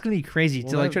that though? That's going to be crazy to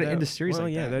try to end a series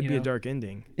like that. That'd be a dark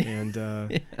ending, and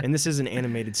and this is an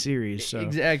animated series, so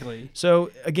exactly. So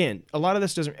again, a lot of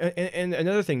this doesn't. And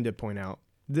another thing to point out,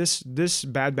 this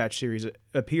Bad Batch series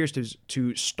appears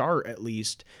to start at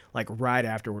least like right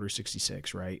after Order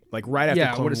 66, right? Like right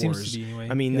after Clone Wars. Seems to be anyway.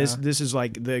 I mean, this is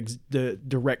like the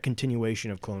direct continuation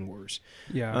of Clone Wars.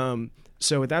 Yeah.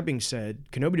 So with that being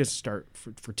said, Kenobi doesn't start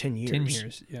for 10 years. 10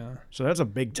 years, yeah. So that's a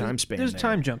big time span. There's a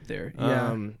time jump there,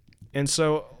 yeah. And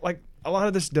so, like, a lot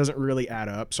of this doesn't really add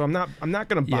up. So I'm not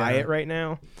going to buy it right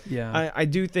now. Yeah. I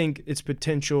do think it's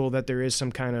potential that there is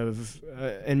some kind of,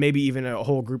 and maybe even a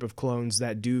whole group of clones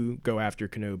that do go after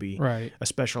Kenobi. Right. A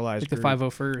specialized group. The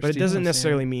 501st. But it doesn't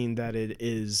necessarily mean that it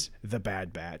is the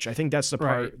Bad Batch. I think that's the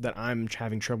part that I'm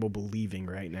having trouble believing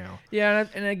right now. Yeah,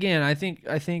 and again, I think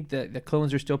that the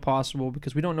clones are still possible,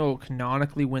 because we don't know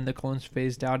canonically when the clones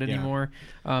phased out anymore.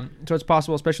 So it's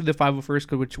possible, especially the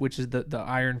 501st, which is the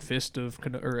Iron Fist of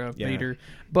Vader. Vader.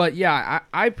 But yeah,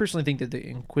 I personally think that the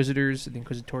Inquisitors, the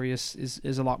Inquisitorius,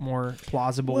 is a lot more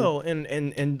plausible. Well,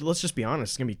 and let's just be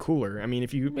honest, it's gonna be cooler. I mean,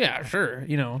 if you sure,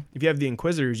 if you have the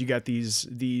Inquisitors, you got these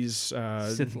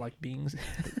Sith-like beings,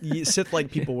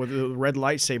 Sith-like people with red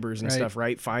lightsabers and stuff,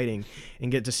 right? Fighting,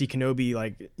 and get to see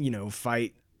Kenobi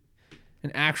fight.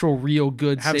 An actual, real,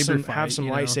 good saber fight. Have some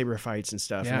lightsaber fights and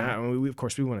stuff. Yeah. And of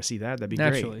course, we want to see that. That'd be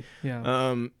Naturally, great.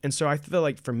 Yeah. And so I feel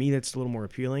like for me, that's a little more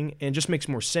appealing and just makes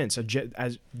more sense.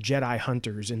 As Jedi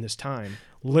hunters in this time,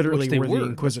 literally were the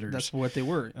Inquisitors. That's what they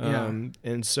were. Yeah.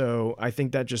 And so I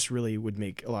think that just really would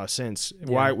make a lot of sense.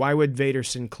 Yeah. Why would Vader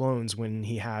send clones when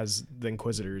he has the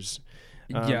Inquisitors?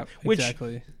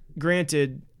 Exactly.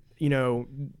 Granted,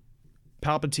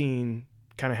 Palpatine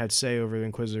kind of had say over the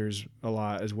Inquisitors a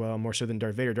lot as well, more so than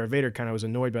Darth Vader. Darth Vader kind of was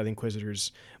annoyed by the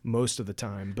Inquisitors most of the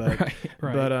time, but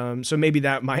right. So maybe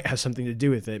that might have something to do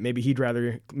with it.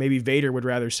 Maybe Vader would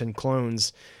rather send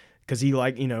clones because he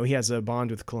he has a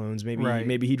bond with clones.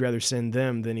 Maybe he'd rather send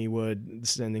them than he would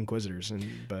send Inquisitors.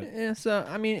 So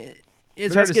I mean.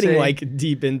 It's hard to getting say.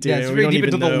 Deep into it. It's very deep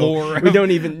into the lore. We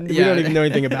don't even know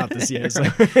anything about this yet. So,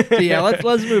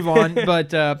 let's move on.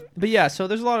 But yeah, so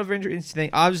there's a lot of interesting things.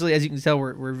 Obviously, as you can tell,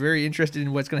 we're very interested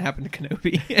in what's going to happen to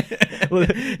Kenobi.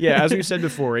 As we said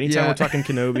before, anytime we're talking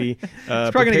Kenobi, it's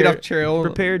probably going to get off trail.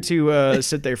 Prepare to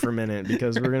sit there for a minute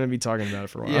because we're going to be talking about it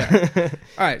for a while. Yeah.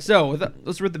 All right, so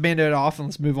let's rip the Band-Aid off and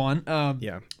let's move on.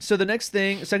 So the next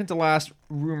thing, second to last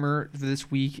rumor for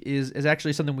this week is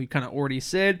actually something we kind of already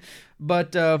said.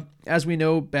 But as we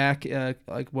know, back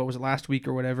what was it, last week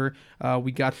or whatever,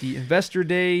 we got the Investor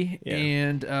Day,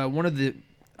 and one of the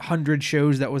 100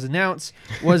 shows that was announced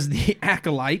was the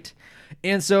Acolyte.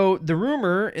 And so the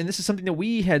rumor, and this is something that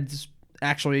we had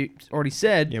actually already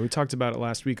said. Yeah, we talked about it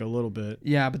last week a little bit.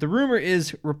 Yeah, but the rumor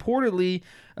is reportedly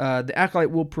the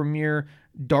Acolyte will premiere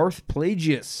Darth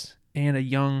Plagueis and a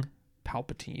young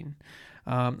Palpatine.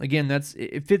 Again,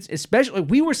 it fits, especially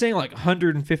we were saying like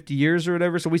 150 years or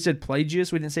whatever, so we said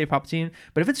Plagueis, we didn't say Palpatine,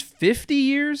 but if it's 50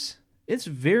 years, it's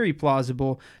very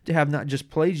plausible to have not just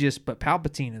Plagueis but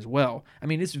Palpatine as well. I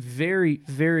mean, it's very,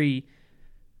 very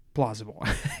plausible.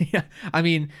 Yeah, I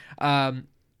mean, I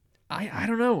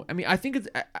don't know. I mean, I think it's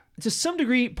to some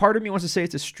degree, part of me wants to say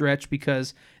it's a stretch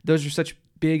because those are such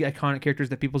big iconic characters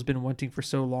that people's been wanting for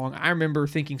so long. I remember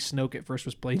thinking Snoke at first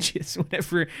was Plagueis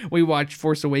whenever we watched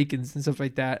Force Awakens and stuff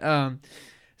like that.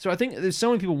 So I think there's so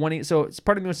many people wanting it. So it's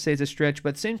part of me wants to say it's a stretch, but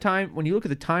at the same time, when you look at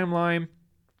the timeline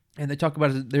and they talk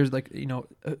about it, there's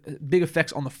big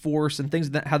effects on the Force and things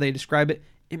how they describe it.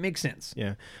 It makes sense.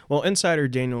 Yeah. Well, insider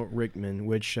Daniel Rickman,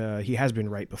 which he has been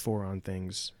right before on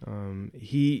things,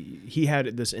 he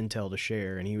had this intel to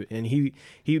share, and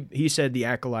he said the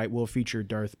Acolyte will feature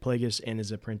Darth Plagueis and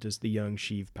his apprentice, the young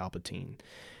Sheev Palpatine,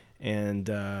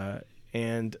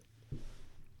 and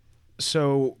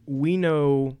so we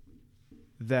know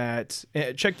that.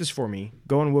 Check this for me.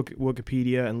 Go on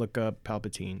Wikipedia and look up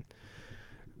Palpatine.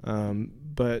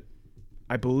 But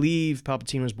I believe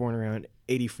Palpatine was born around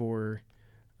 84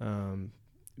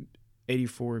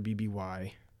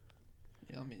 BBY.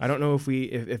 I don't know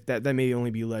if that may only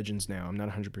be legends now. I'm not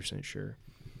 100% sure.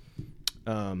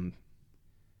 Okay,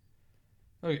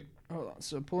 hold on.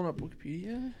 So pulling up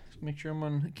Wikipedia. Let's make sure I'm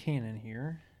on canon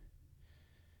here.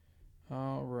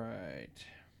 All right.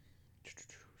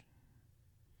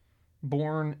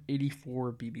 Born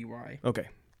 84 BBY. Okay.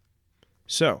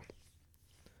 So,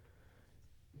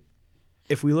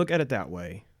 if we look at it that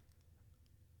way,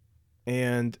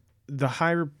 and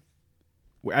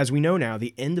as we know now,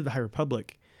 the end of the High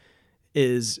Republic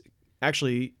is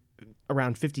actually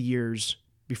around 50 years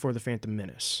before the Phantom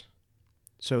Menace.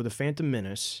 So the Phantom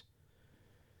Menace,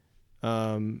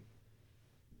 so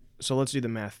let's do the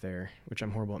math there, which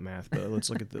I'm horrible at math, but let's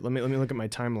look at let me look at my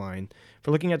timeline.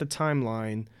 For looking at the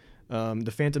timeline,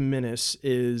 the Phantom Menace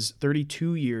is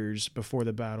 32 years before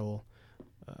the Battle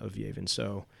of Yavin.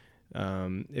 So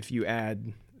if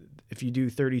you do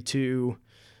 32,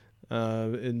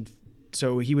 and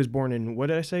so he was born in, what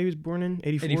did I say he was born in?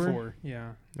 84? 84,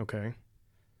 yeah. Okay.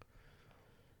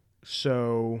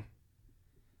 So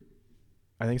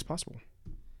I think it's possible.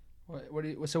 What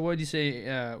did you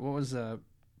say? What was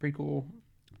prequel?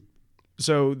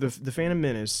 So the Phantom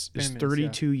Menace is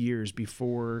 32 years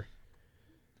before.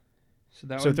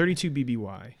 So 32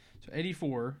 BBY. So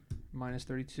 84 minus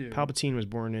 32. Palpatine was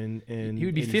born in he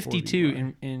would be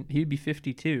 52 in he would be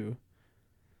 52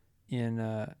 in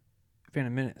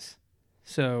Phantom Menace.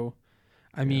 So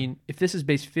I mean, if this is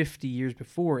based 50 years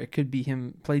before, it could be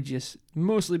him Plagueis,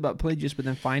 mostly about Plagueis, but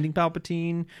then finding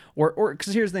Palpatine, or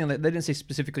because here's the thing, they didn't say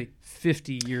specifically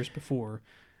 50 years before.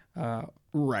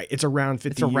 Right, it's around 50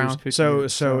 it's years. Around 50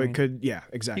 years. So it could, yeah,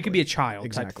 exactly. It could be a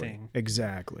child type thing.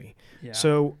 Exactly. Yeah.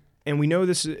 So, and we know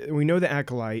this. We know the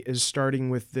Acolyte is starting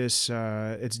with this.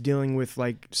 It's dealing with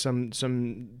like some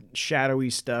shadowy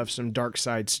stuff, some dark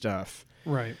side stuff.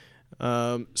 Right.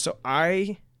 So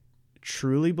I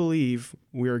truly believe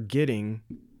we're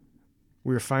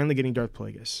finally getting Darth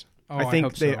Plagueis. Oh, I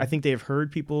hope so. I think they have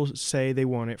heard people say they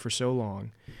want it for so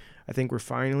long. I think we're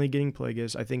finally getting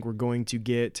Plagueis. I think we're going to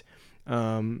get.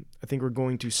 I think we're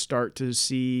going to start to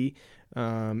see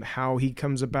how he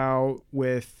comes about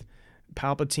with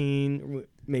Palpatine.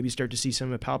 Maybe start to see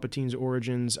some of Palpatine's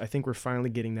origins. I think we're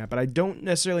finally getting that, but I don't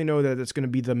necessarily know that it's going to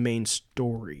be the main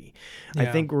story. Yeah.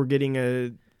 I think we're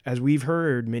getting as we've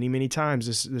heard many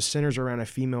times, this centers around a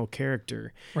female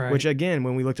character, right. Which again,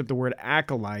 when we looked up the word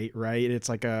acolyte, right, it's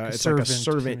like a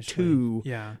servant to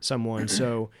someone.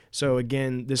 So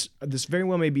again, this very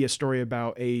well may be a story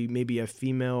about maybe a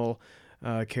female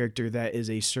character that is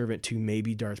a servant to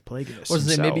maybe Darth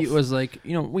Plagueis. Maybe it was like,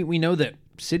 we know that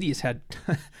Sidious had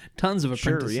tons of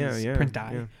apprentices,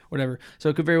 whatever. So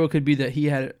it very well could be that he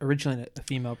had originally a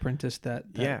female apprentice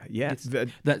that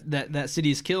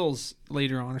Sidious kills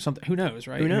later on or something. Who knows,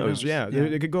 right? Who knows? Yeah.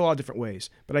 It could go a lot of different ways.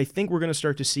 But I think we're going to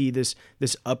start to see this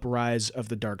uprise of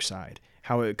the dark side,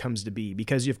 how it comes to be,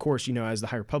 because of course, as the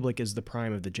High Republic is the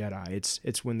prime of the Jedi,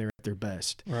 it's when they're at their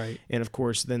best, right? And of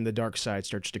course, then the dark side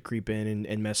starts to creep in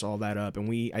and mess all that up,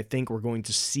 and I think we're going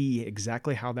to see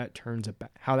exactly how that comes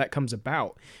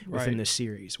about within this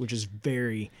series, which is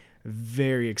very,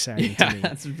 very exciting to me.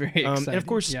 That's very exciting. And of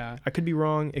course, I could be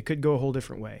wrong; it could go a whole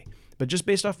different way. But just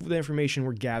based off of the information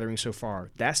we're gathering so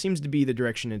far, that seems to be the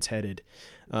direction it's headed.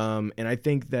 And I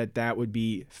think that would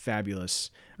be fabulous.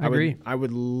 I agree. I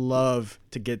would love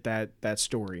to get that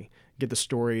story, get the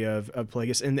story of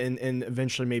Plagueis, and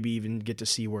eventually maybe even get to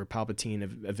see where Palpatine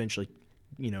eventually,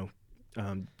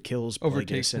 kills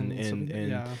Plagueis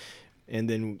and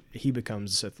then he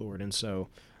becomes the Sith Lord. And so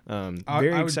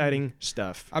very exciting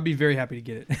stuff. I'd be very happy to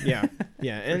get it. Yeah.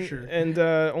 And, sure. And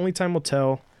only time will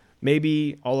tell.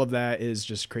 Maybe all of that is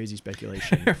just crazy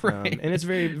speculation, right. And it's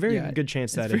very, very good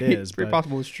chance that it is. It's very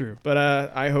possible it's true. But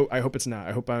I hope it's not.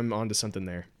 I hope I'm onto something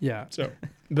there. Yeah. So,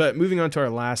 but moving on to our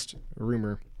last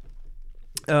rumor,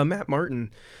 Matt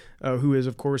Martin, who is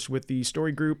of course with the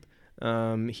Story Group.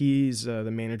 He's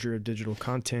the manager of digital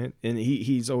content, and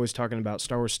he's always talking about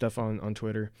Star Wars stuff on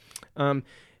Twitter.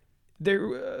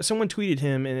 Someone tweeted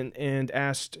him and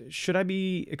asked, should I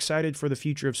be excited for the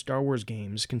future of Star Wars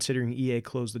games, considering EA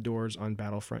closed the doors on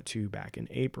Battlefront 2 back in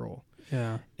April?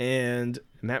 Yeah. And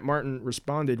Matt Martin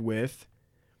responded with,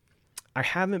 I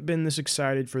haven't been this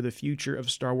excited for the future of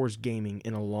Star Wars gaming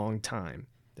in a long time.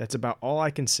 That's about all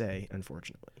I can say,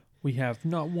 unfortunately. We have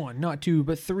not one, not two,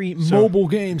 but three mobile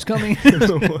games coming.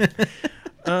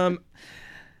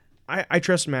 I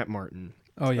trust Matt Martin.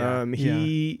 Oh, yeah.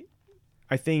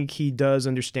 I think he does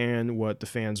understand what the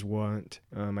fans want.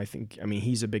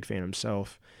 He's a big fan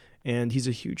himself, and he's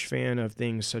a huge fan of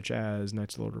things such as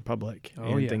Knights of the Old Republic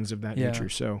and things of that nature.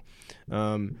 So,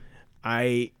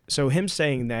 so him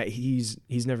saying that he's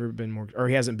never been more, or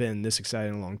he hasn't been this excited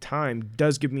in a long time,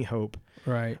 does give me hope.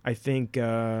 Right. I think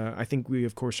we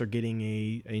of course are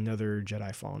getting another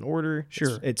Jedi Fallen Order.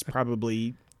 Sure.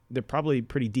 They're probably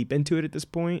pretty deep into it at this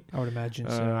point. I would imagine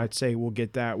so. I'd say we'll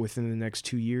get that within the next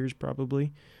 2 years,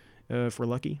 probably, if we're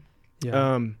lucky.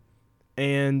 Yeah.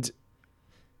 And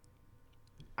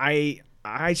I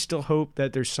still hope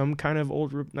that there's some kind of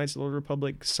Knights of the Old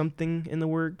Republic, something in the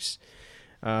works.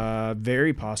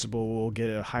 Very possible we'll get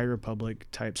a High Republic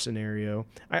type scenario.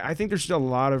 I think there's still a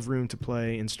lot of room to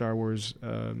play in Star Wars,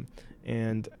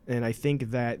 and I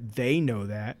think that they know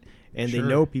that, and they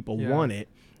know people want it.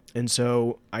 And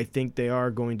so I think they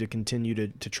are going to continue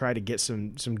to try to get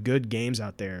some good games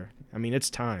out there. I mean, it's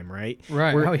time, right?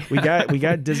 Right. We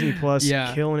got Disney Plus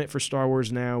killing it for Star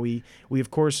Wars now. We of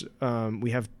course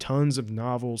we have tons of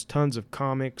novels, tons of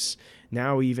comics.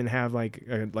 Now we even have like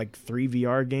 3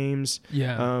 VR games.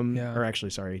 Or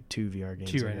actually, sorry, 2 VR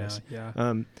games. 2 right now.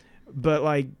 Yeah.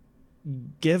 But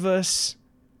give us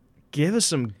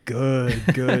some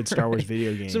good Star Wars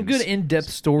video games. Some good in-depth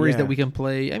stories that we can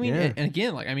play. I mean, and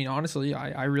again, honestly,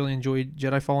 I really enjoyed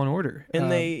Jedi Fallen Order. And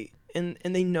they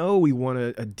know we want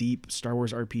a deep Star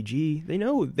Wars RPG. They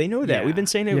know that. We've been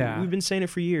saying it. We've been saying it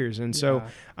for years. And so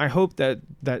I hope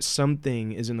that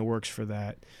something is in the works for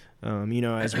that.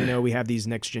 As we know, we have these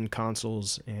next gen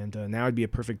consoles, and now would be a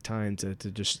perfect time to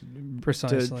just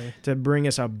precisely to bring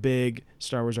us a big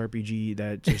Star Wars RPG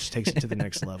that just takes it to the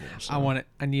next level. So. I want it.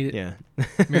 I need it. Yeah.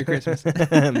 Merry Christmas.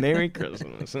 Merry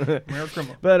Christmas. Merry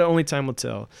Christmas. But only time will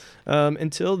tell.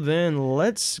 Until then,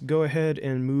 let's go ahead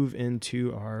and move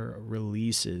into our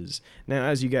releases. Now,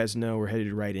 as you guys know, we're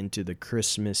headed right into the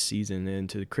Christmas season,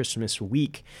 into the Christmas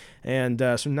week, and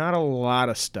so not a lot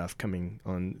of stuff coming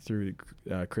on through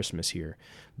Christmas here,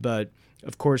 but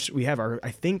of course we have our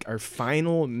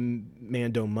final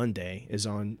Mando Monday is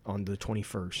on the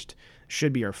 21st.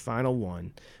 Should be our final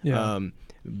one. Yeah.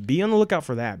 Be on the lookout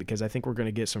for that, because I think we're going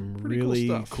to get some really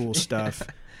cool stuff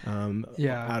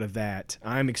out of that.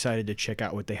 I'm excited to check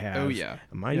out what they have. Oh yeah,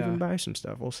 I might even buy some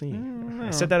stuff. We'll see.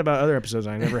 I said that about other episodes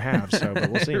I never have,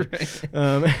 but we'll see.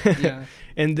 Yeah.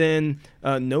 And then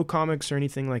no comics or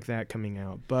anything like that coming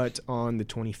out. But on the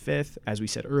 25th, as we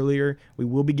said earlier, we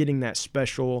will be getting that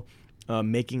special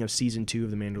making of season 2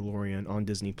 of The Mandalorian on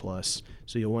Disney Plus.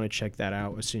 So you'll want to check that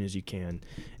out as soon as you can.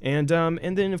 And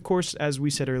then, of course, as we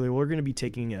said earlier, we're going to be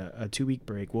taking a 2-week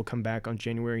break. We'll come back on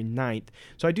January 9th.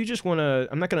 So I do just want to,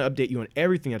 I'm not going to update you on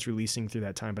everything that's releasing through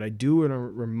that time, but I do want to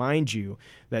remind you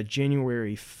that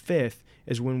January 5th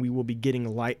is when we will be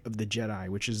getting Light of the Jedi,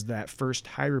 which is that first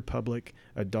High Republic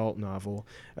adult novel,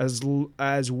 as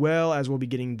well as we'll be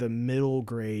getting the middle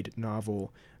grade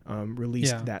novel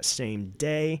released that same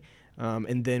day.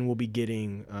 And then we'll be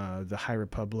getting the High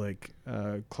Republic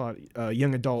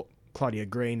young adult Claudia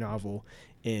Gray novel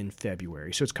in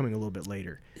February. So it's coming a little bit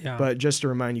later. Yeah. But just to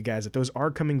remind you guys that those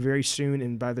are coming very soon.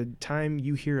 And by the time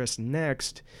you hear us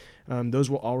next, those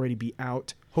will already be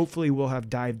out. Hopefully we'll have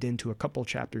dived into a couple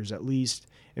chapters at least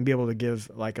and be able to give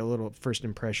like a little first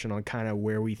impression on kind of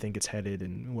where we think it's headed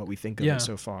and what we think of it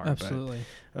so far. Absolutely.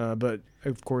 But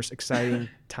of course, exciting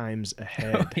times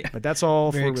ahead. But that's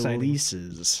all very for exciting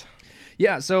releases.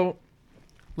 Yeah, so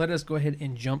let us go ahead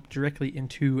and jump directly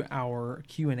into our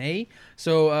Q&A.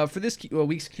 So for this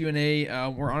week's Q&A,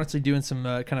 we're honestly doing some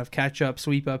kind of catch-up,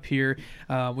 sweep-up here.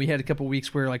 We had a couple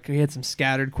weeks where we had some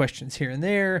scattered questions here and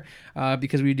there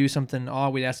because we do something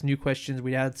odd. We'd ask new questions.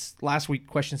 We had last week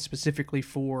questions specifically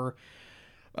for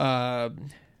the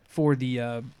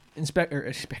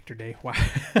Inspector Day. Wow.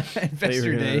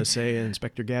 Investor Day. Say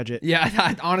Inspector Gadget.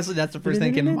 Yeah, honestly, that's the first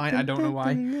thing that came to mind. I don't know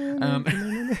why.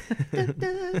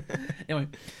 Anyway.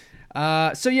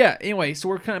 So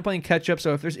we're kind of playing catch up.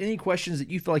 So if there's any questions that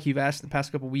you feel like you've asked the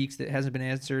past couple weeks that hasn't been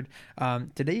answered,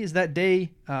 today is that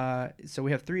day. So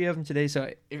we have 3 of them today.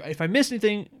 So if I missed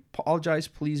anything, apologize.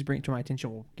 Please bring it to my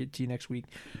attention. We'll get to you next week.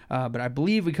 But I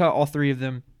believe we caught all 3 of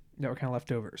them that were kind of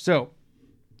left over. So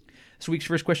this week's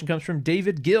first question comes from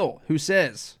David Gill, who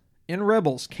says, in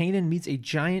Rebels, Kanan meets a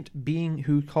giant being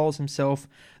who calls himself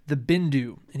the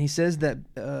Bendu, and he says that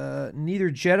neither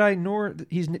Jedi nor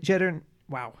he's Jedi.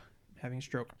 Wow, having a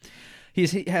stroke.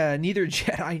 He's neither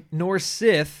Jedi nor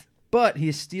Sith, but he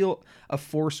is still a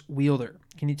Force wielder.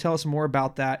 Can you tell us more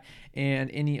about that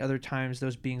and any other times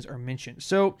those beings are mentioned?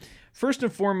 So, first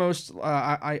and foremost,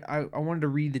 I wanted to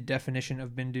read the definition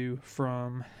of Bendu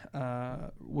from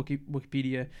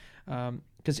Wikipedia.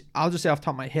 Because I'll just say off the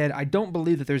top of my head, I don't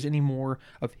believe that there's any more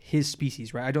of his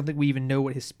species, right? I don't think we even know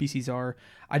what his species are.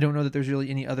 I don't know that there's really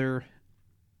any other,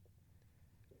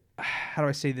 how do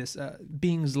I say this,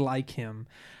 beings like him.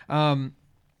 I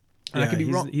could be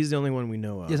wrong. He's the only one we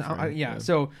know of. Yes, right?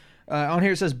 So on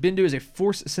here it says, Bendu is a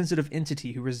force-sensitive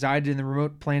entity who resided in the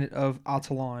remote planet of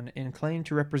Altalon and claimed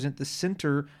to represent the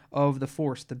center of the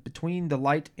Force, between the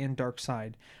light and dark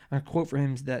side. And a quote from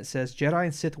him that says, Jedi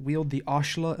and Sith wield the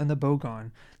Ashla and the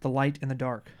Bogon, the light and the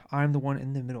dark. I am the one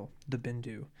in the middle, the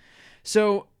Bendu.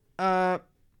 So I'll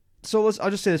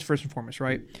just say this first and foremost,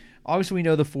 right? Obviously, we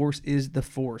know the Force is the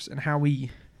Force, and how we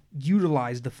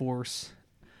utilize the Force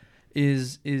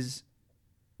is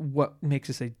what makes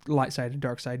us a light side and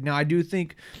dark side. Now, I do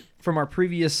think from our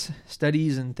previous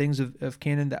studies and things of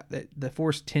canon that the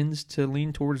Force tends to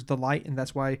lean towards the light, and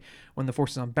that's why when the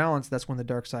Force is on balance, that's when the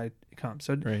dark side comes.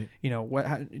 So, right.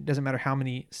 It doesn't matter how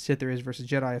many Sith there is versus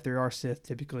Jedi. If there are Sith,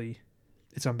 typically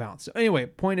it's unbalanced. So anyway,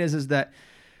 point is that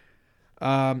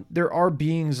there are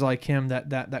beings like him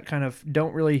that kind of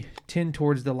don't really tend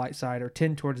towards the light side or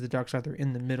tend towards the dark side. They're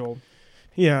in the middle.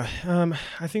 Yeah,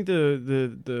 I think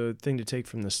the thing to take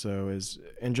from this though is,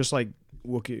 and just like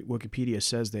Wikipedia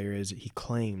says there, is he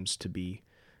claims to be,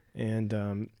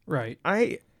 and right.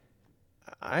 I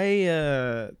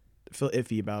feel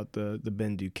iffy about the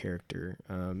Bendu character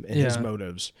and his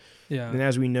motives. Yeah, and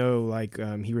as we know,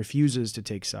 he refuses to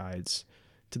take sides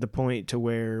to the point to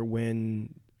where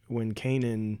when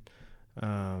Kanan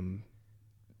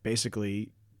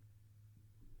basically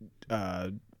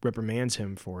reprimands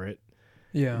him for it,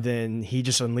 then he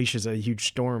just unleashes a huge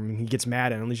storm, and he gets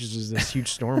mad and unleashes this huge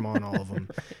storm on all of them.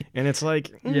 Right. And it's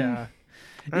like,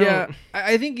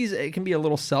 I think it can be a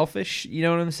little selfish. You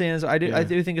know what I'm saying? So I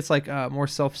do think it's like more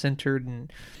self-centered,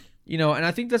 and and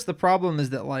I think that's the problem,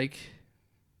 is that like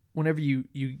whenever you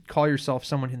call yourself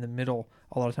someone in the middle,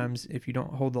 a lot of times if you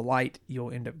don't hold the light,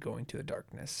 you'll end up going to the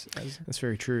darkness. That's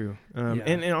very true.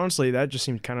 And honestly, that just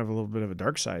seemed kind of a little bit of a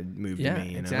dark side move to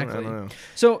me. Exactly. I don't know.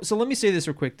 So let me say this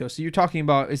real quick though. So you're talking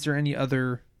about, is there any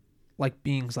other like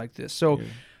beings like this? So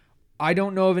I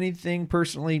don't know of anything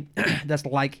personally that's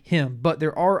like him, but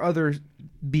there are other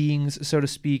beings, so to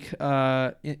speak,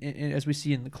 as we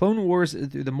see in the Clone Wars,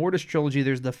 the Mortis trilogy.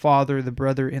 There's the father, the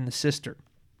brother, and the sister,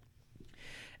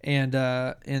 and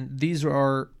these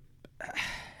are,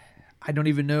 I don't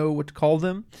even know what to call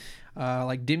them,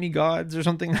 like demigods or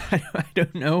something. I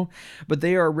don't know, but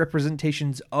they are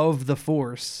representations of the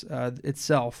Force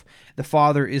itself. The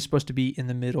father is supposed to be in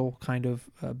the middle, kind of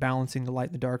balancing the light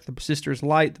and the dark. The sister's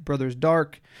light, the brother's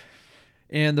dark,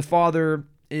 and the father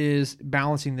is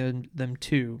balancing them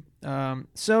too.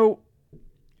 So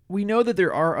we know that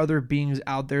there are other beings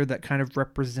out there that kind of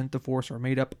represent the Force or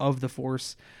made up of the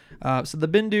Force. So the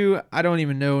Bendu, I don't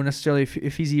even know necessarily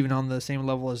if he's even on the same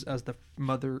level as the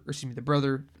the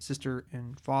brother, sister,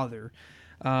 and father.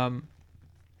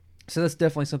 So that's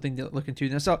definitely something to look into.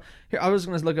 Now, so here, I was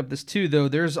going to look up this too, though.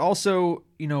 There's also,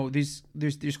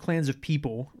 there's clans of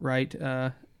people, right,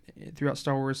 throughout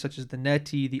Star Wars, such as the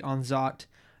Neti, the Anzat,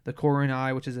 the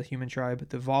Koronai, which is a human tribe,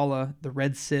 the Vala, the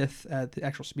Red Sith, the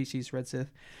actual species Red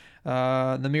Sith, the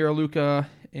Miraluka,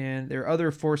 and there are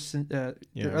other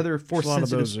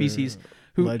force-sensitive species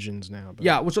who legends now. But.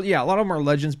 Yeah, a lot of them are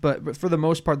legends, but for the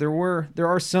most part, there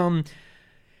are some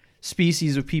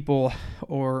species of people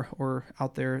or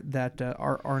out there that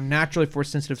are naturally force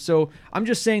sensitive. So I'm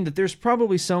just saying that there's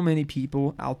probably so many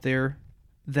people out there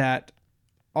that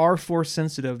are force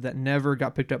sensitive that never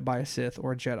got picked up by a Sith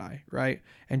or a Jedi, right?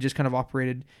 And just kind of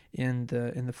operated in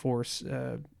the Force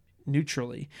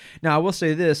neutrally. Now, I will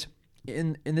say this,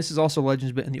 and this is also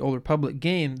Legends, but in the Old Republic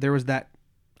game, there was that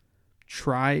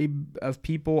tribe of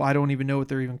people. I don't even know what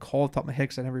they're even called off the top of my head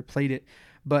because I never played it,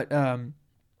 but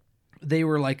they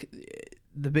were like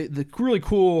the really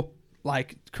cool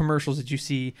like commercials that you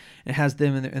see. It has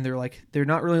them and they're like, they're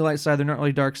not really light side, they're not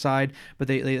really dark side, but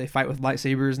they fight with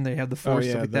lightsabers and they have the Force,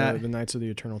 stuff like that. The Knights of the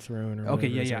Eternal Throne. Or okay,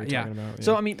 yeah.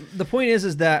 So I mean, the point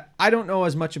is that I don't know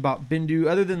as much about Bendu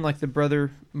other than like the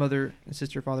brother, mother,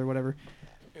 sister, father, whatever.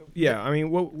 Yeah, I mean,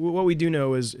 what we do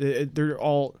know is they're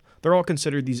all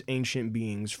considered these ancient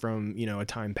beings from a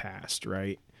time past,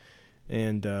 right?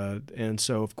 And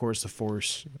so of course the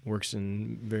Force works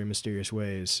in very mysterious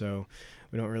ways. So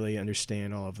we don't really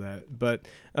understand all of that, but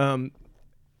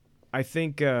I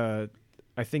think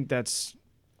that's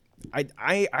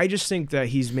I just think that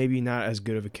he's maybe not as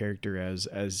good of a character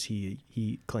as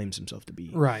he claims himself to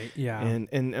be. Right. Yeah.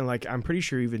 And like I'm pretty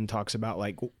sure he even talks about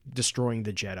like destroying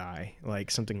the Jedi, like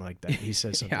something like that. He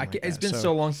says something like that. It's been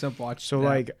so long since I've watched. So that.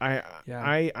 Like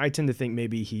I tend to think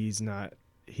maybe he's not.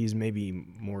 He's maybe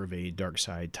more of a dark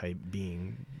side type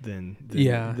being than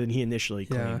he initially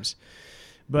claims. Yeah.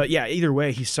 But yeah, either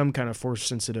way, he's some kind of force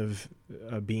sensitive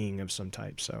being of some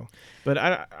type. So, but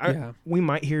we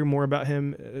might hear more about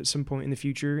him at some point in the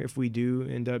future if we do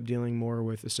end up dealing more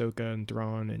with Ahsoka and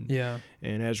Thrawn and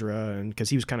Ezra, and because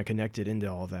he was kind of connected into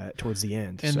all that towards the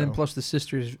end. And then plus the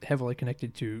sister is heavily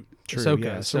connected to Ahsoka.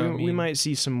 Yeah. So we might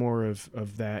see some more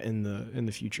of that in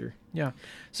the future. Yeah.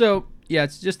 So yeah,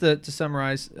 it's just to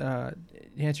summarize, to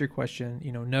answer your question.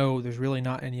 No, there's really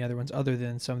not any other ones other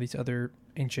than some of these other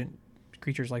ancient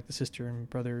creatures like the sister and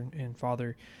brother and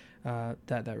father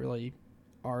that really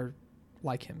are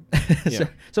like him.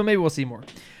 So maybe we'll see more.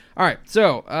 All right,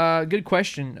 so good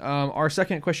question. Our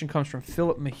second question comes from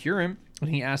Philip Mahurin, and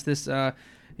he asked this.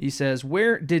 He says,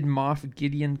 where did Moff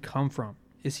Gideon come from?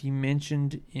 Is he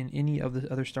mentioned in any of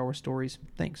the other Star Wars stories?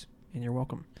 Thanks, and you're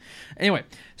welcome. Anyway,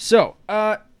 so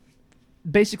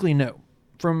basically no.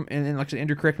 And like I said,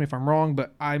 Andrew, correct me if I'm wrong,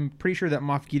 but I'm pretty sure that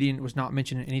Moff Gideon was not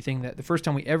mentioned in anything. That the first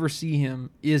time we ever see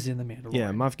him is in The Mandalorian. Yeah,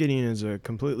 Moff Gideon is a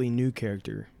completely new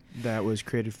character that was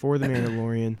created for The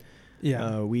Mandalorian.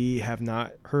 We have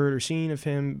not heard or seen of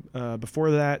him before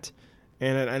that.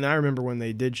 And I remember when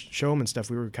they did show him and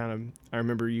stuff, we were I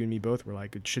remember you and me both were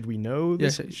like, should we know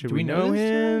this? Yes, should we know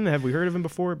him? Have we heard of him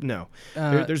before? No.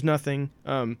 There's nothing.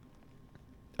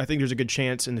 I think there's a good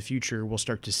chance in the future we'll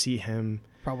start to see him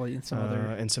probably in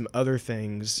some other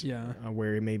things. Yeah.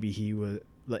 Where maybe he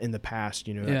in the past,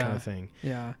 that kind of thing.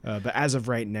 Yeah. But as of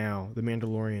right now, the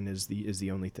Mandalorian is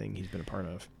the only thing he's been a part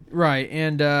of. Right,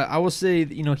 and I will say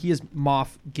that, he is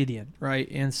Moff Gideon, right?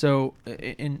 And so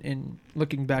in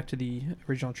looking back to the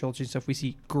original trilogy and stuff, we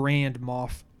see Grand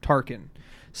Moff Tarkin.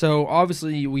 So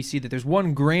obviously we see that there's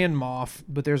one Grand Moff,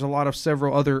 but there's a lot of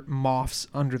several other Moffs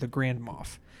under the Grand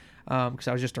Moff, because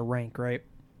that was just a rank, right?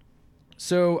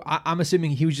 So I'm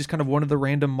assuming he was just kind of one of the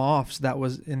random Moffs that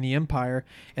was in the Empire.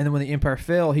 And then when the Empire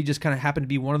fell, he just kind of happened to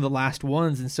be one of the last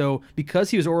ones. And so because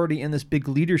he was already in this big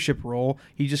leadership role,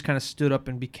 he just kind of stood up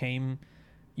and became,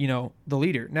 the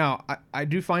leader. Now, I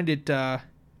do find it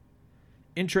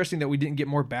interesting that we didn't get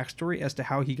more backstory as to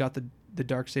how he got the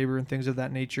Darksaber and things of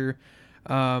that nature.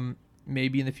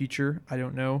 Maybe in the future. I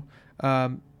don't know.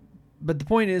 But the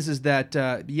point is that,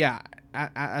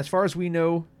 as far as we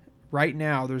know, right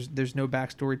now, there's no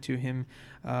backstory to him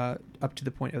up to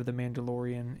the point of the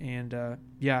Mandalorian, and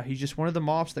he's just one of the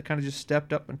Moffs that kind of just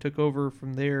stepped up and took over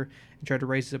from there and tried to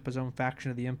raise up his own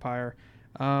faction of the Empire.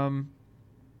 And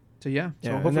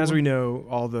as we know,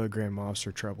 all the Grand Moffs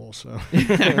are trouble. So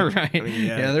right,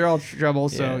 they're all trouble.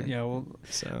 So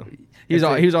he was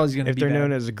always going to be. If they're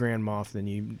known as a Grand Moff, then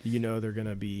you know they're going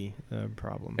to be a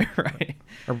problem, right?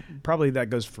 Or probably that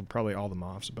goes for probably all the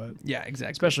Moffs, but yeah,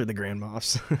 exactly, especially the Grand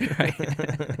Moffs.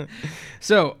 Right.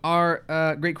 So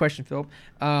our great question, Philip.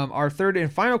 Our third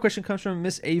and final question comes from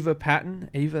Miss Ava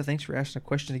Patton. Ava, thanks for asking a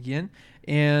question again.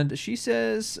 And she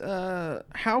says,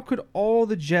 how could all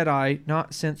the Jedi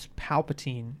not sense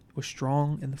Palpatine was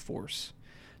strong in the Force?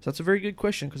 So that's a very good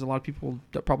question, because a lot of people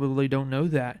probably don't know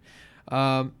that.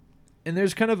 And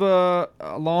there's kind of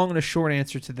a long and a short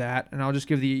answer to that. And I'll just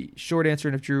give the short answer.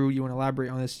 And if Drew, you want to elaborate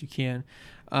on this, you can.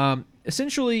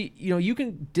 Essentially, you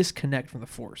can disconnect from the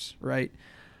Force, right?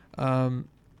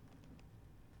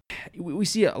 We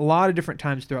see a lot of different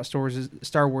times throughout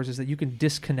Star Wars is that you can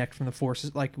disconnect from the Force,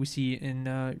 like we see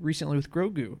in recently with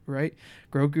Grogu, right?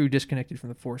 Grogu disconnected from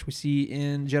the Force. We see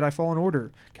in Jedi Fallen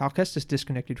Order, Cal Kestis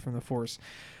disconnected from the Force.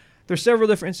 There's several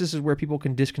different instances where people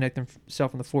can disconnect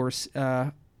themselves from the Force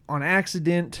on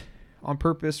accident, on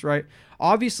purpose, right?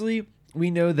 Obviously, we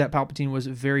know that Palpatine was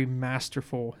very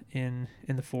masterful in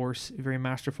the Force, very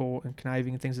masterful in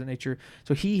conniving and things of that nature.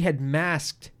 So he had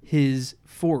masked his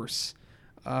Force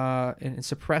and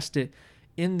suppressed it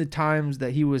in the times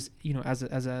that he was, as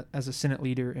a Senate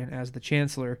leader and as the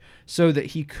Chancellor, so that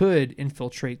he could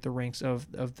infiltrate the ranks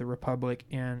of the Republic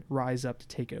and rise up to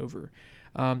take over.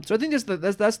 So I think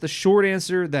that's the short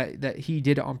answer, that he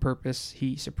did it on purpose.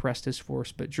 He suppressed his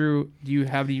Force. But Drew, do you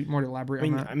have any more to elaborate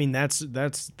on that? I mean, that's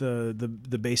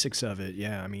the basics of it.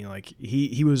 Yeah. I mean, like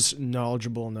he was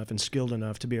knowledgeable enough and skilled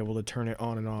enough to be able to turn it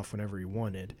on and off whenever he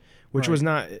wanted, which was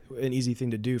not an easy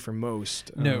thing to do for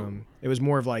most. No. It was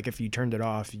more of like, if you turned it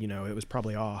off, it was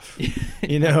probably off,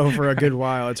 for a good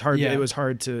while. It's hard. Yeah. It was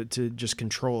hard to just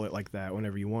control it like that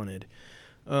whenever you wanted.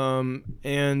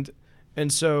 And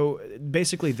so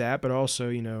basically that, but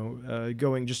also,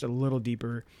 going just a little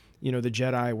deeper, the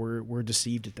Jedi were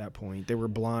deceived at that point. They were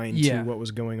blind to what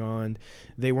was going on.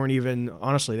 They weren't even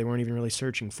really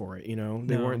searching for it.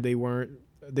 They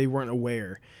weren't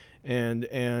aware.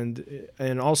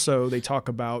 And also they talk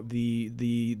about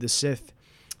the Sith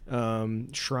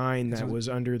shrine that was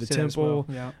under the temple.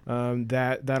 Well.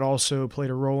 Yeah. That also played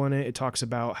a role in it. It talks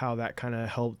about how that kind of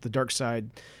helped the dark side.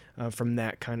 From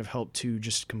that kind of helped to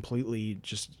just completely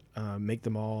make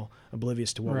them all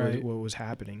oblivious to what was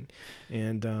happening,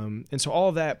 and so all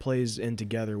of that plays in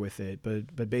together with it.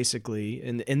 But basically,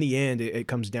 in the end, it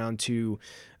comes down to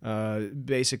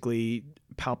basically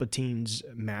Palpatine's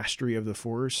mastery of the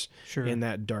Force and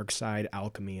that dark side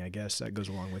alchemy, I guess, that goes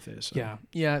along with it. So.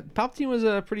 Yeah. Palpatine was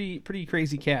a pretty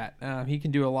crazy cat. He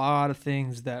can do a lot of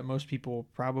things that most people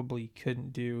probably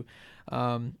couldn't do.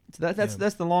 So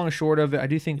that's the long and short of it. I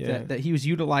do think that he was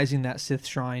utilizing that Sith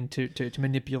shrine to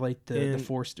manipulate the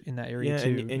Force in that area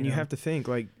too. And you have to think,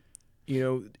 like,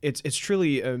 it's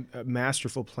truly a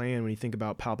masterful plan when you think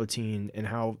about Palpatine and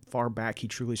how far back he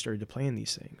truly started to plan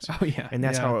these things. Oh yeah, and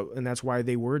that's why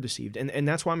they were deceived, and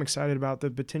that's why I'm excited about the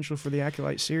potential for the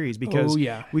Acolyte series, because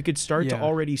we could start to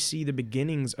already see the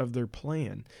beginnings of their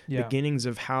plan, beginnings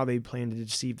of how they plan to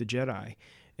deceive the Jedi.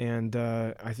 And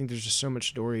I think there's just so much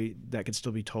story that could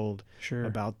still be told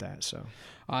about that. So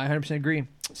I 100% agree.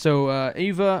 So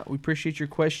Ava, we appreciate your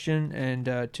question, and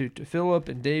to Philip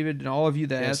and David and all of you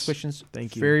that asked questions,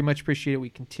 thank you. Very much appreciate it.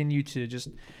 We continue to just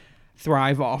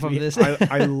thrive off of this.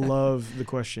 I love the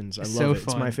questions. I love so it. Fun.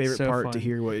 It's my favorite part fun. To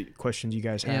hear what questions you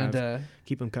guys have. And,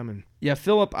 keep them coming. Yeah,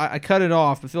 Philip, I cut it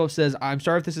off, but Philip says, I'm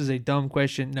sorry if this is a dumb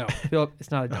question. No, Philip,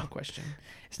 it's not a dumb question.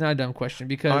 It's not a dumb question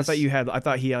because I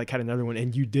thought he had another one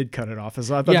and you did cut it off.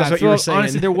 So I thought that's what Philip, you were saying.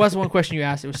 Honestly, there was one question you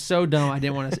asked. It was so dumb I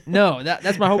didn't want to. No,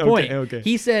 that's my whole point. Okay.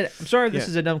 He said, "I'm sorry if this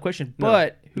is a dumb question,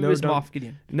 but who is Moff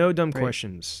Gideon?" No dumb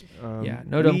questions.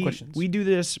 No dumb questions. We do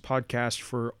this podcast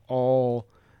for all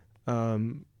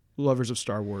lovers of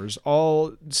Star Wars,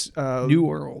 all new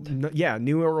or old.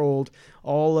 New or old,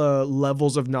 all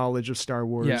levels of knowledge of Star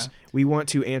Wars. Yeah. We want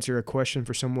to answer a question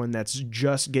for someone that's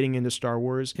just getting into Star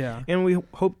Wars. Yeah. And we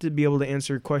hope to be able to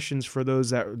answer questions for those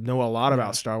that know a lot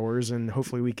about Star Wars, and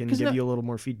hopefully we can give you a little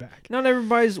more feedback. Not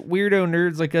everybody's weirdo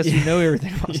nerds like us who know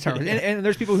everything about Star Wars. And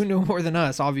there's people who know more than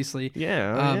us, obviously.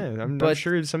 I'm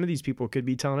sure some of these people could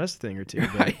be telling us a thing or two.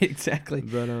 But, right, exactly.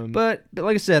 But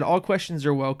like I said, all questions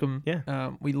are welcome.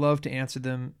 Yeah. We love to answer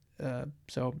them.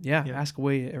 Ask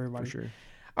away, everybody. For sure.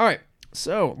 All right.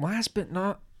 So, last but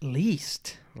not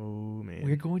least, oh man,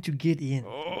 we're going to get in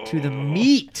to the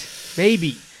meat,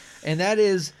 baby, and that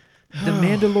is the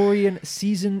Mandalorian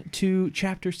Season 2,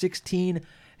 Chapter 16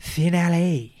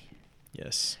 finale.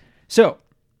 Yes. So,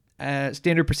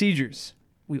 standard procedures.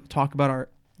 We'll talk about our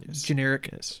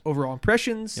generic overall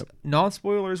impressions,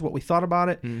 non-spoilers, what we thought about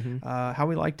it, how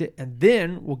we liked it, and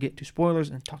then we'll get to spoilers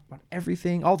and talk about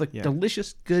everything, all the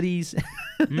delicious goodies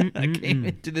that came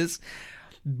into this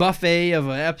buffet of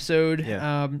an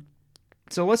episode.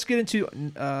 So let's get into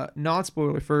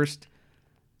non-spoiler first.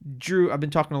 Drew, I've been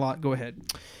talking a lot. Go ahead.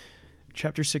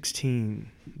 Chapter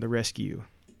 16, The Rescue.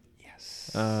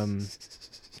 Yes.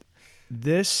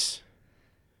 This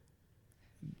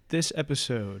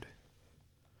episode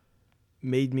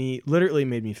literally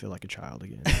made me feel like a child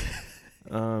again.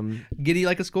 Giddy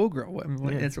like a schoolgirl.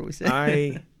 That's what we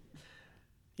say.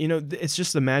 It's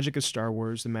just the magic of Star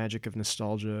Wars, the magic of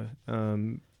nostalgia.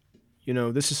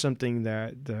 This is something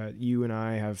that you and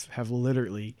I have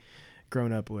literally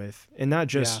grown up with, and not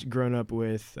just grown up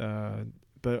with,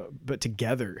 but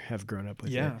together have grown up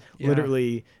with it.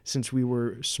 Literally, since we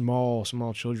were small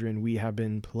children, we have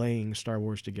been playing Star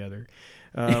Wars together,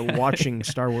 watching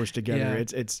Star Wars together.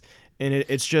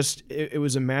 It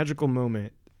was a magical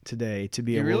moment today to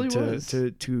be able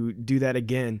to do that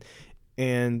again.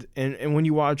 And when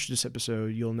you watch this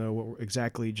episode, you'll know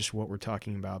exactly what we're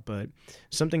talking about. But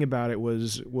something about it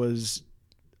was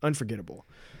unforgettable.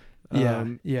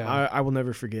 I will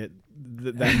never forget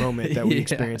that moment that we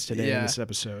experienced today in this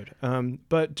episode.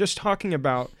 But just talking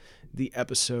about the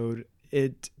episode,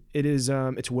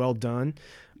 it's well done.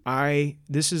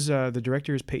 The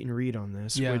director is Peyton Reed on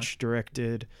this, which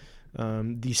directed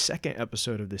the second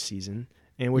episode of this season.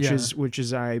 And which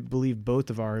is I believe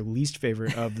both of our least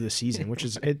favorite of the season,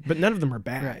 but none of them are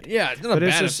bad. Right. Yeah, it's not a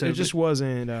bad episode. It just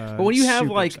wasn't. But when you have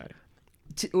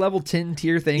level 10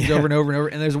 tier things over and over and over,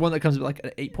 and there's one that comes with like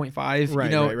an 8.5,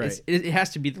 right. It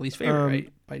has to be the least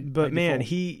favorite, right? But man,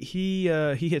 he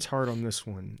hits hard on this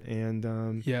one, and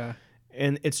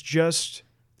and it's just.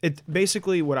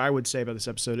 Basically what I would say about this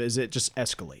episode is it just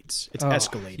escalates. It's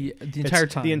escalating. The entire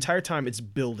time. The entire time it's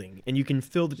building, and you can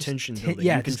feel the tension building.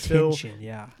 Yeah, you can feel tension.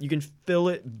 Yeah, you can feel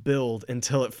it build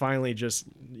until it finally just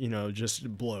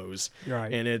blows.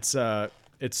 Right, and it's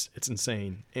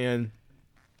insane and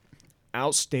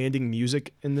outstanding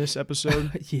music in this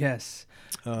episode. Yes.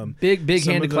 Big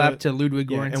hand clap to Ludwig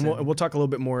Göransson. And we'll talk a little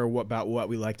bit more about what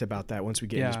we liked about that once we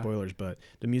get into spoilers. But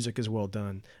the music is well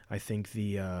done. I think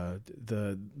the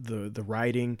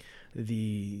writing,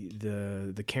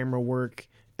 the camera work,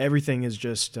 everything is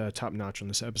just top notch on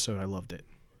this episode. I loved it.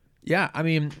 Yeah, I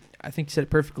mean, I think you said it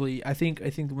perfectly. I think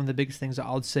one of the biggest things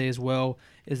I would say as well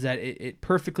is that it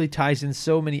perfectly ties in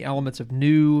so many elements of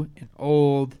new and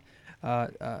old.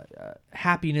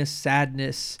 Happiness,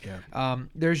 sadness.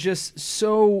 There's just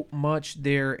so much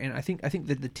there, and I think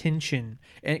that the tension,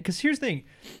 and because here's the thing,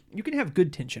 you can have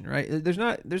good tension, right? There's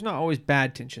not always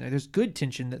bad tension. There's good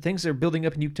tension that things are building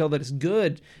up, and you can tell that it's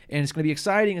good, and it's going to be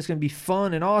exciting, it's going to be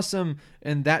fun and awesome,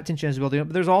 and that tension is building up.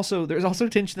 But there's also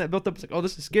tension that built up. It's like, oh,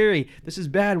 this is scary, this is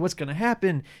bad, what's going to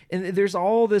happen? And there's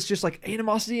all this just like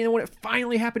animosity, and when it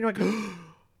finally happened, you're like.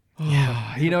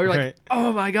 Yeah, you're like,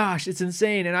 oh my gosh, it's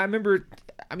insane. And I remember,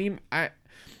 I'm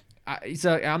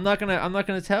not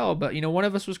gonna tell, but one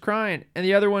of us was crying, and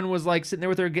the other one was like sitting there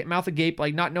with her mouth agape,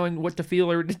 like not knowing what to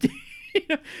feel or to do.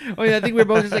 I think we were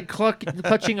both just like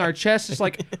clutching our chests, just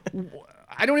like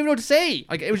I don't even know what to say.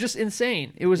 Like it was just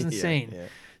insane. It was insane. Yeah.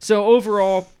 So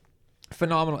overall,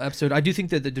 phenomenal episode. I do think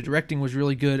that the directing was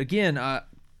really good. Again,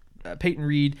 Peyton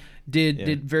Reed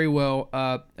did very well.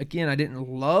 Again, I didn't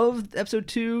love episode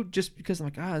 2 just because I'm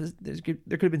like, there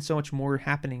could have been so much more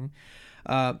happening.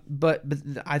 But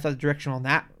I thought the direction on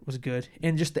that was good,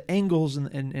 and just the angles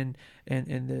and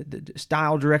the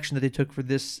style direction that they took for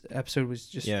this episode was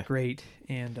just great.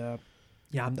 And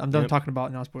I'm done talking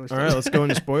about now spoilers. All right, let's go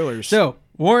into spoilers. So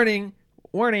warning,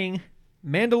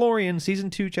 Mandalorian season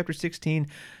 2, chapter 16.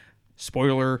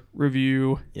 Spoiler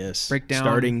review. Yes. Breakdown.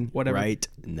 Starting whatever. right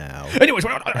now. Anyways.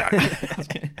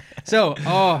 So,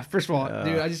 first of all,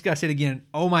 dude, I just got to say it again.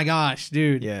 Oh my gosh,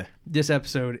 dude. Yeah. This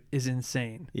episode is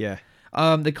insane. Yeah.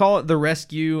 They call it The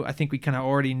Rescue. I think we kind of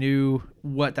already knew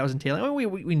what that was entailing. I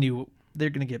mean, we knew they're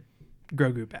going to get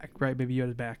Grogu back, right? Baby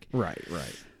Yoda's back. Right.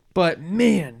 But,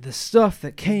 man, the stuff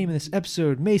that came in this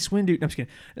episode, Mace Windu... No, I'm just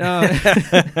kidding.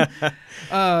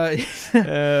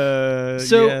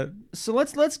 So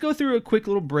let's go through a quick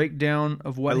little breakdown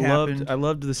of what happened. I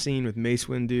loved the scene with Mace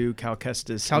Windu, Cal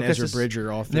Kestis, and Ezra Bridger.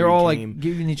 All three. They're all like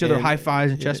giving each other high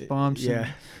fives and chest bumps. Yeah.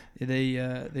 And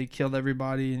they killed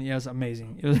everybody, and it was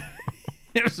amazing.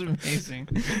 It was amazing.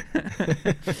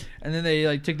 And then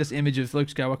they took this image of Luke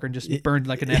Skywalker and just burned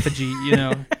like an effigy,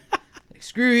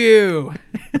 Screw you.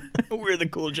 We're the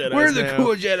cool Jedis.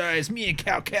 Cool Jedis. Me and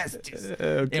Cal Kestis.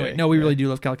 Okay. Anyway, no, we really do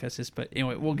love Cal Kestis, but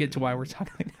anyway, we'll get to why we're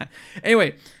talking like that.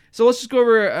 Anyway, so let's just go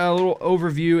over a little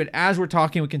overview, and as we're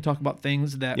talking, we can talk about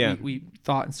things that we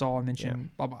thought and saw and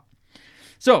mentioned, blah, blah.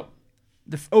 So,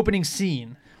 the opening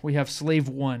scene, we have Slave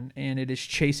One, and it is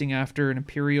chasing after an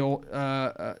Imperial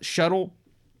shuttle,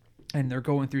 and they're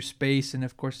going through space, and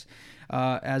of course...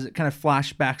 as it kind of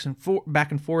flashbacks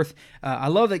back and forth, I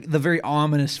love the very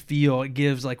ominous feel it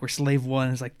gives, like where Slave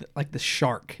One is like the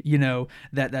shark,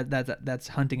 that's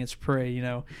hunting its prey,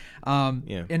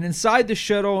 And inside the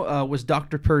shuttle was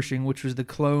Dr. Pershing, which was the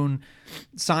clone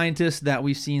scientist that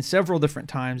we've seen several different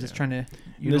times. It's trying to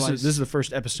utilize. This is the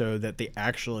first episode that they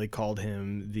actually called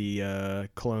him the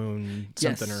clone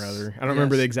something or other. I don't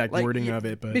remember the exact wording of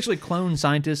it, but basically clone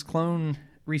scientist, clone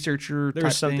researcher. There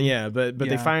was something, thing. But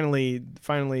they finally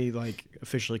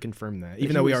officially confirmed that,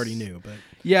 even though we already knew. But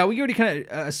we already kind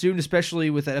of assumed,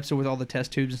 especially with that episode with all the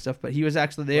test tubes and stuff. But he was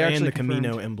actually and the confirmed.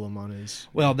 Camino emblem on his.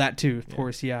 Well, that too, of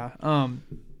course, yeah.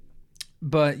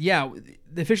 But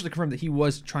they officially confirmed that he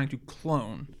was trying to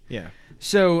clone. Yeah.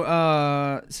 So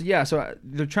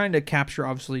they're trying to capture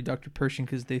obviously Dr. Pershing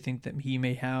because they think that he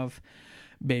may have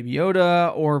Baby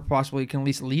Yoda, or possibly can at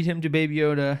least lead him to Baby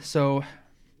Yoda. So.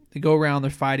 They go around, they're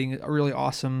fighting, a really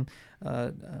awesome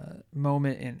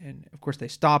moment, and of course they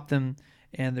stop them,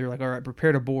 and they're like, all right,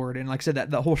 prepare to board. And like I said,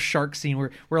 that whole shark scene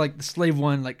where like the Slave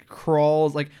One like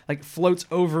crawls, like floats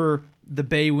over the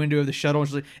bay window of the shuttle,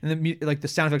 and the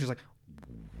sound effects is like,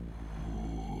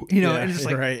 and it's just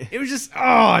like, right. It was just, it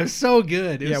was so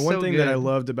good. One thing that I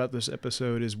loved about this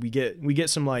episode is we get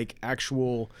some like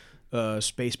actual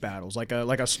space battles, like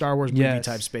a Star Wars movie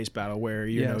type space battle where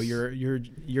you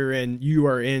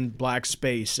are in black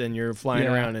space and you're flying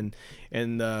around and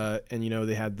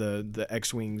they had the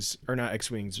X-wings, or not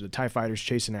X-wings, the TIE fighters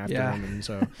chasing after them, and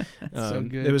so so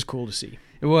good. It was cool to see.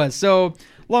 It was. So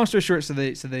long story short, so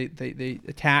they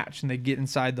attach and they get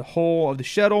inside the hull of the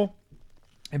shuttle.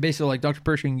 And basically, like, Dr.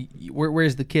 Pershing,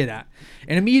 where's the kid at?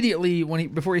 And immediately,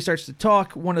 before he starts to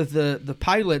talk, one of the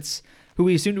pilots, who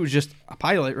we assumed was just a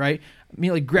pilot, right,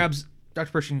 immediately grabs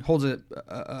Dr. Pershing, holds a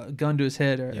gun to his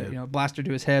head, or a blaster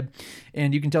to his head,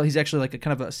 and you can tell he's actually like a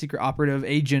kind of a secret operative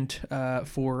agent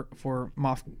for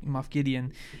Moff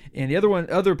Gideon. And the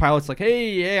other pilot's like,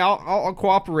 hey, I'll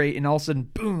cooperate, and all of a sudden,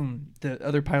 boom, the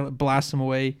other pilot blasts him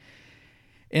away.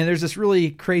 And there's this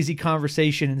really crazy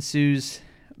conversation ensues,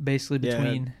 basically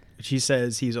between. He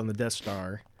says he's on the Death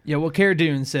Star. Yeah, well, Cara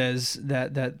Dune says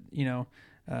that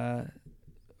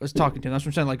was talking to him. That's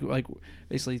what I'm saying. Like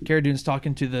basically, Cara Dune's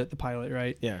talking to the pilot,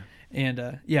 right? Yeah.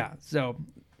 And so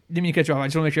didn't mean to cut you off. I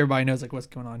just want to make sure everybody knows like what's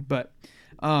going on. But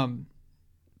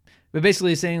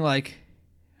basically saying like,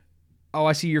 oh,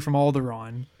 I see you're from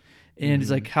Alderaan. And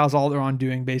he's like, "How's Alderaan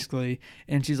doing?" Basically,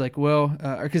 and she's like, "Well,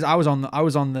 because I was on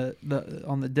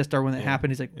the Death Star when that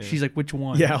happened." He's like, "She's like, which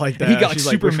one?" Yeah, like that. And he got like,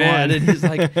 super mad, and he's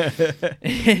like,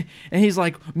 and he's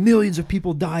like, "Millions of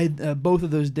people died both of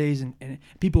those days, and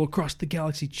people across the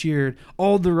galaxy cheered.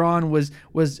 Alderaan was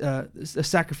a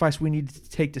sacrifice we needed to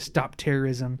take to stop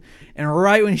terrorism." And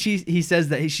right when he says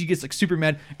that, she gets like super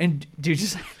mad, and dude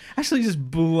just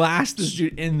blast this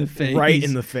dude in the face. Right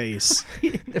in the face.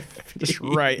 Just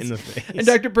right in the face. And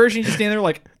Dr. Pershing just standing there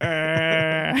like,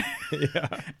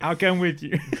 I'll come with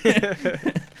you.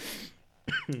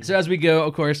 So as we go,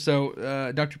 of course,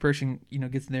 Dr. Pershing,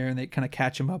 gets in there and they kind of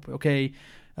catch him up. Okay,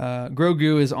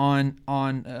 Grogu is on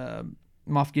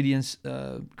Moff Gideon's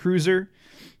cruiser,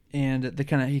 and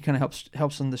he kind of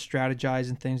helps them to strategize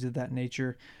and things of that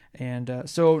nature. And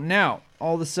so now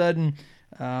all of a sudden,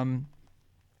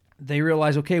 they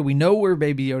realize, okay, we know where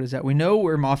Baby Yoda's at, we know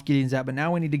where Moff Gideon's at, but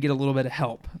now we need to get a little bit of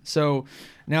help. So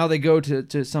now they go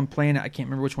to some planet, I can't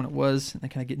remember which one it was, and they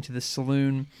kind of get into this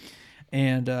saloon,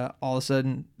 and all of a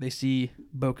sudden they see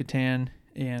Bo-Katan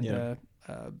and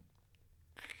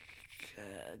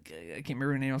I can't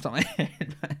remember her name off the top of my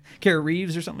head. Cara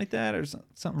Reeves or something like that, or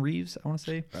something Reeves, I want to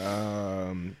say.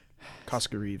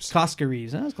 Casca Reeves. Casca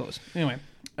Reeves. That was close. Anyway,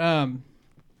 and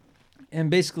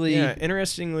basically, yeah.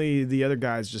 Interestingly, the other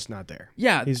guy's just not there.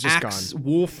 Yeah, he's just Axe gone.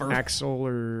 Wolf or Axel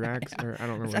or Axe, or I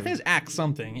don't remember. I think it's Axe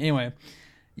something. Anyway,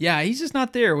 yeah, he's just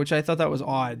not there, which I thought that was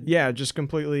odd. Yeah, just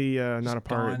completely not a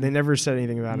part. Gone. They never said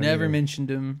anything about him. Never mentioned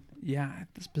him. Yeah,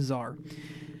 that's bizarre.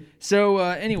 So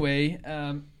anyway.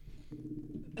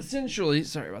 Essentially,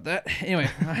 sorry about that. Anyway,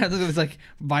 I had this like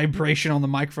vibration on the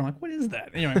microphone. Like, what is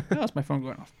that? Anyway, that's my phone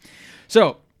going off.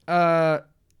 So,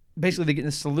 basically, they get in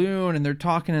the saloon and they're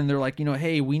talking and they're like,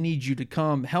 hey, we need you to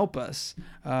come help us.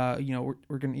 We're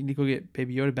gonna need to go get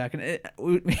Baby Yoda back. And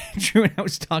Drew and I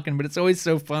was talking, but it's always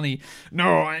so funny.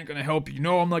 No, I ain't gonna help you.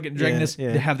 No, I'm not getting dragged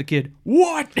to have the kid.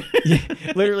 What? Yeah,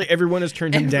 literally, everyone has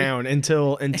turned him down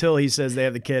until he says they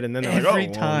have the kid, and then they're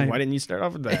like, well, why didn't you start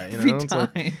off with that? Every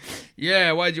time.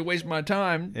 Yeah, why'd you waste my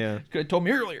time? Yeah, you could have told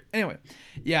me earlier. Anyway,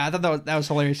 yeah, I thought that was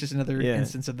hilarious. Just another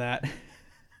instance of that.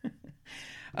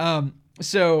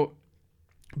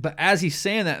 But as he's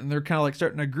saying that, and they're kind of like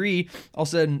starting to agree, all of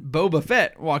a sudden Boba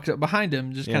Fett walks up behind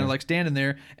him, just kind of like standing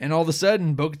there, and all of a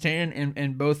sudden Bo-Katan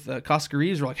and both Casca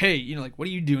Reeves are like, hey, like, what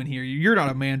are you doing here? You're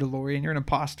not a Mandalorian, you're an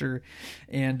imposter.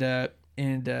 And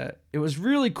it was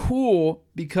really cool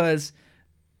because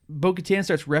Bo-Katan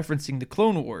starts referencing the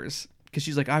Clone Wars, because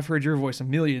she's like, I've heard your voice a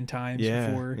million times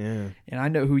before, and I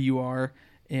know who you are.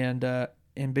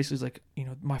 And basically it's like,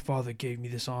 my father gave me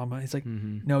this armor. It's like,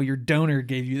 no, your donor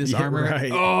gave you this armor.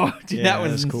 Right. Oh, dude, that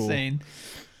was insane. Cool.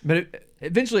 But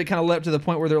eventually it kind of led up to the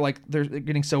point where they're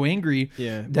getting so angry.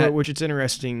 Yeah, which it's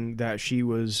interesting that she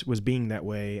was being that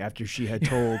way after she had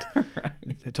told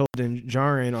Din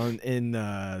Djarin in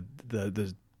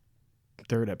the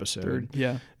third episode.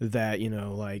 That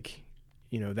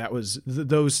that was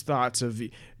those thoughts of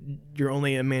you're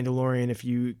only a Mandalorian if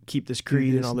you keep this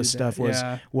creed and all this stuff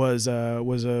was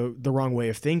the wrong way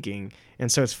of thinking. And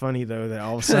so it's funny though that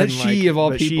all of a sudden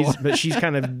she's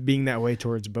kind of being that way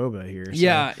towards Boba here. So.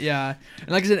 Yeah. And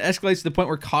like I said, it escalates to the point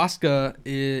where Casca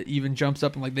even jumps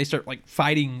up and like they start like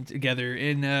fighting together.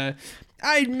 And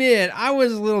I admit I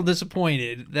was a little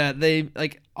disappointed that they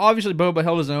obviously Boba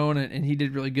held his own and he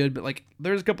did really good, but like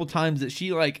there's a couple times that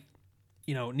she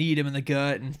kneed him in the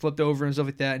gut and flipped over and stuff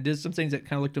like that, and did some things that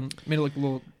kind of made it look a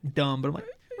little dumb. But I'm like,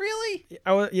 really?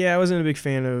 I wasn't a big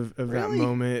fan of that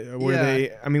moment where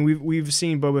we've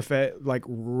seen Boba Fett like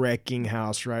wrecking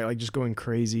house, right? Like just going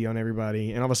crazy on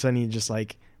everybody, and all of a sudden he just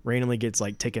like randomly gets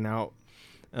like taken out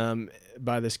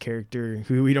by this character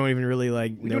who we don't even really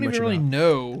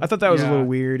know. I thought that was a little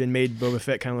weird and made Boba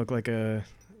Fett kind of look like a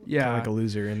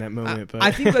loser in that moment. But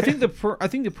I think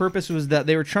the purpose was that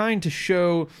they were trying to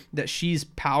show that she's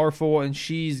powerful and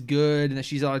she's good and that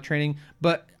she's out of training.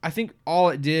 But I think all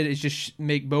it did is just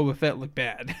make Boba Fett look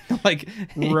bad.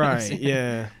 Right?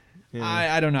 Yeah.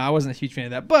 I don't know. I wasn't a huge fan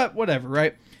of that, but whatever,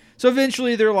 right? So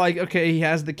eventually they're like, okay, he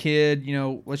has the kid.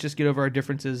 Let's just get over our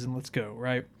differences and let's go,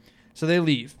 right? So they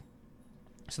leave.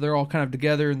 So they're all kind of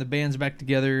together and the band's back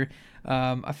together.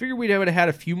 I figured we would have had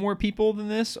a few more people than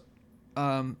this.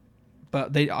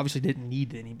 But they obviously didn't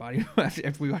need anybody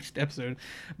after we watched the episode.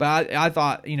 But I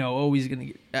thought, he's going to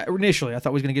get... Initially, I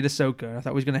thought he was going to get Ahsoka. I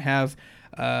thought he was going to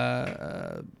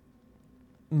have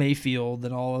Mayfield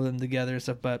and all of them together and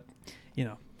stuff. But,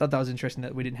 thought that was interesting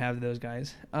that we didn't have those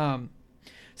guys.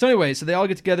 So anyway, so they all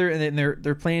get together and then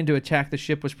they're planning to attack the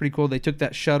ship. Was pretty cool. They took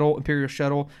that shuttle, Imperial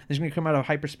shuttle. It's going to come out of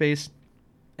hyperspace.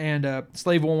 And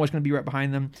Slave One was going to be right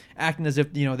behind them, acting as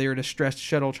if they were a distressed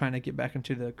shuttle trying to get back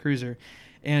into the cruiser.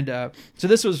 And so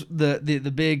this was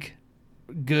the big,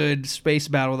 good space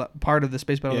battle, part of the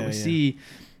space battle that we see.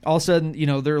 All of a sudden,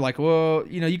 they're like, whoa,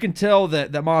 you can tell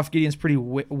that Moff Gideon's pretty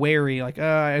wary. Like,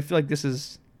 I feel like this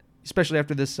is, especially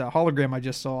after this hologram I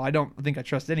just saw, I don't think I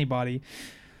trust anybody.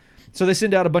 So they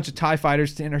send out a bunch of TIE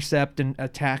fighters to intercept and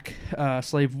attack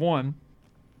Slave One.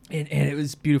 And it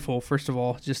was beautiful. First of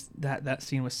all, just that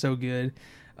scene was so good.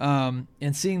 And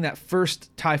seeing that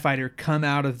first TIE fighter come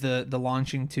out of the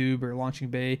launching tube or launching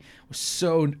bay was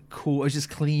so cool. It was just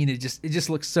clean. It just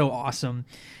looks so awesome.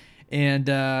 And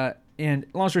And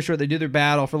long story short, they do their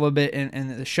battle for a little bit,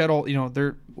 and the shuttle,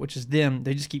 which is them,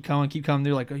 they just keep coming.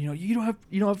 They're like, you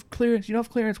don't have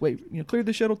clearance. Wait, clear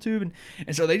the shuttle tube,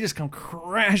 and so they just come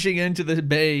crashing into the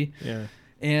bay. Yeah.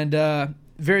 And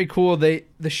very cool. The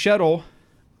shuttle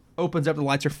opens up, the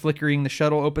lights are flickering, the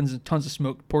shuttle opens and tons of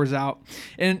smoke pours out,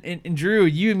 and Drew,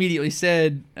 you immediately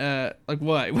said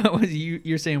what was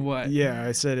you're saying what? Yeah,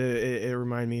 I said it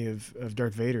reminded me of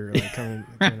Darth Vader, like coming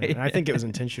and I think it was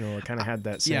intentional. It kind of had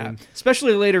that same,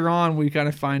 especially later on we kind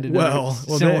of find it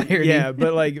similarity.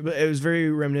 But it was very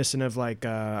reminiscent of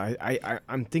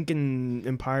I'm thinking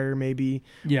Empire maybe,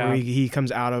 where he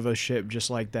comes out of a ship just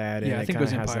like that, and it kind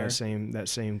of has that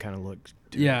same kind of look.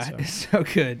 It's so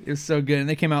good. It was so good. And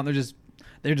they came out and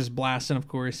they're just blasting, of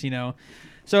course,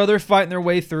 So they're fighting their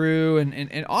way through,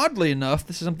 and oddly enough,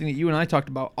 this is something that you and I talked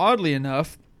about. Oddly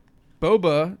enough,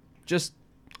 Boba just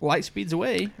light speeds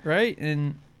away, right?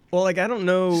 And I don't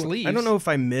know if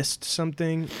I missed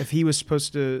something. If he was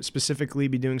supposed to specifically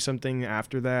be doing something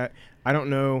after that, I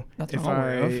don't know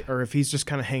if he's just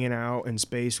kind of hanging out in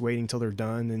space waiting till they're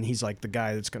done, and he's like the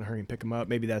guy that's going to hurry and pick him up.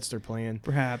 Maybe that's their plan.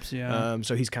 Perhaps, yeah.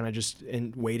 So he's kind of just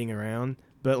waiting around.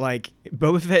 But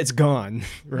Boba Fett's gone,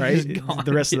 right?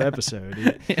 The rest of the episode.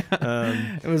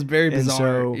 It was very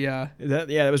bizarre. So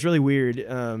that was really weird.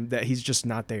 That he's just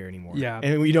not there anymore. Yeah,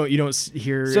 and you don't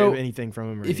hear anything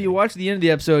from him. If you watch the end of the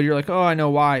episode, you're like, oh, I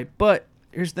know why. But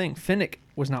here's the thing: Fennec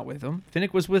was not with him.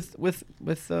 Fennec was with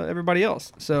everybody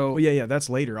else. So that's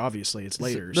later. Obviously, it's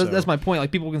later. So that's my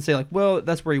point. People can say well,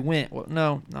 that's where he went. Well,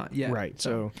 no, not yet. Right.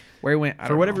 So where he went,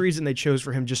 for whatever reason, they chose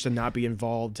for him just to not be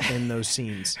involved in those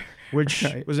scenes, which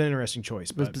was an interesting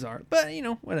choice. But it was bizarre. But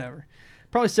whatever.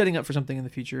 Probably setting up for something in the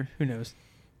future. Who knows?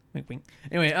 Wink, wink.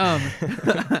 Anyway,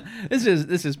 this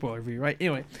is spoiler for you, right?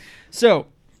 Anyway, so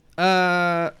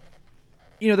they're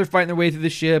fighting their way through the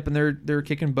ship, and they're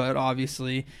kicking butt,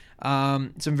 obviously.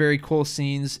 Some very cool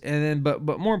scenes, and then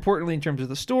but more importantly, in terms of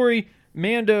the story,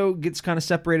 Mando gets kind of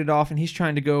separated off, and he's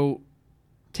trying to go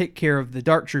take care of the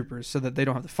Dark Troopers so that they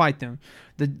don't have to fight them.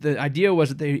 The idea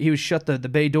was that he would shut the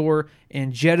bay door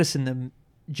and jettison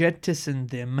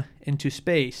them into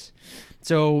space.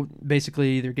 So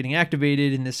basically, they're getting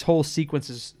activated, and this whole sequence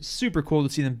is super cool to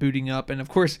see them booting up. And of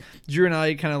course, Drew and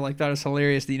I kind of thought it was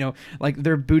hilarious that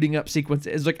their booting up sequence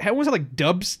is almost like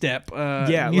dubstep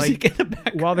music in the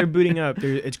background. While they're booting up,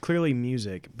 it's clearly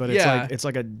music, but it's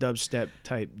like a dubstep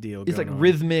type deal. It's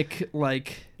rhythmic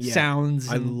sounds.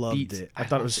 I and loved beats. it. I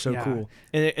thought it was so cool,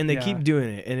 and they keep doing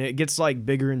it, and it gets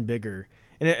bigger and bigger.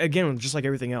 And again, just like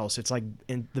everything else, it's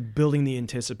building the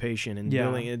anticipation and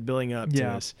building up to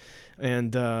this.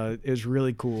 And it was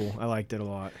really cool. I liked it a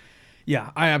lot. Yeah,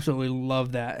 I absolutely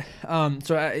love that.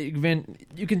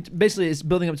 You can basically, it's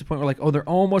building up to the point where they're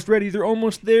almost ready. They're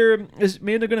almost there. Is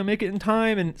Mando going to make it in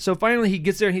time? And so finally he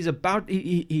gets there, and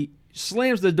he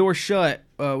slams the door shut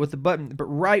with the button. But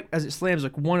right as it slams,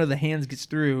 one of the hands gets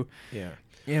through. Yeah.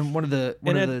 And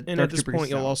at this point,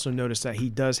 you'll also notice that he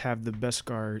does have the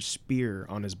Beskar spear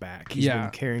on his back. He's been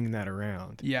carrying that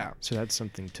around. Yeah. So that's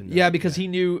something to know. Yeah, because he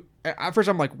knew. At first,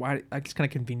 I'm like, why? It's kind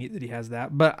of convenient that he has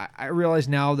that. But I realize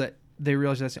now that they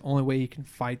realize that's the only way he can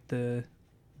fight the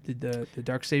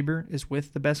Darksaber is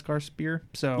with the Beskar spear.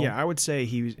 So yeah, I would say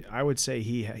he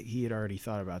had already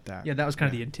thought about that. Yeah, that was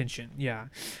kind of the intention. Yeah.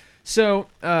 So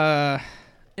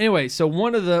anyway, so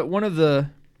one of the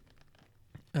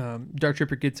Dark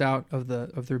Trooper gets out of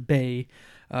their bay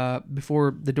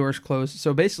before the doors close.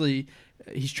 So basically,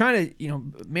 he's trying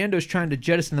to, Mando's trying to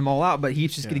jettison them all out, but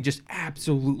he's just getting just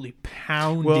absolutely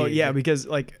pounded. Well, yeah, because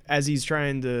as he's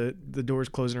trying the doors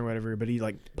closing or whatever, but he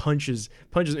punches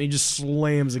and he just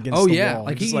slams against the wall.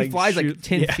 He flies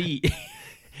 10 feet.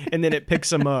 And then it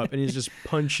picks him up, and he's just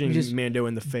punching Mando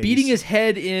in the face, beating his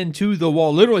head into the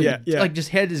wall. Literally, just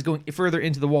head is going further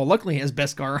into the wall. Luckily, he has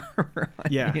Beskar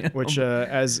armor. Which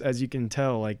as you can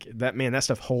tell, that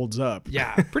stuff holds up.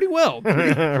 Yeah, pretty well,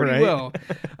 pretty well.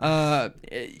 So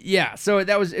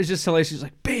it's just hilarious. He's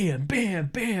like bam, bam,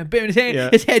 bam, bam.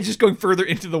 His head just going further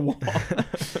into the wall.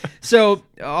 So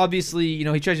obviously,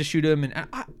 he tries to shoot him, and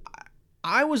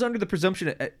I was under the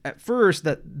presumption at first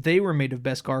that they were made of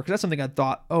Beskar, because that's something I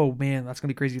thought, oh man, that's going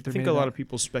to be crazy if they're made of that. I think a lot of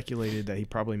people speculated that he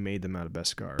probably made them out of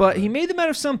Beskar. But he made them out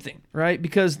of something, right?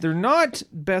 Because they're not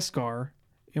Beskar,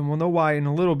 and we'll know why in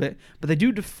a little bit, but they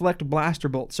do deflect blaster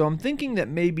bolts. So I'm thinking that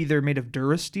maybe they're made of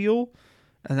Durasteel,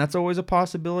 and that's always a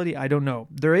possibility. I don't know.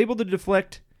 They're able to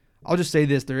deflect, I'll just say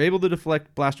this, they're able to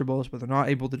deflect blaster bullets, but they're not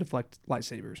able to deflect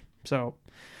lightsabers. So,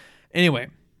 anyway.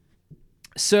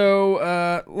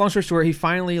 So, long story short, he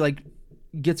finally,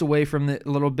 gets away from it a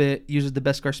little bit, uses the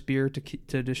Beskar spear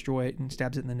to destroy it, and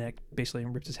stabs it in the neck, basically,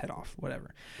 and rips his head off,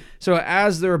 whatever. So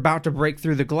as they're about to break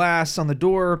through the glass on the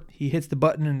door, he hits the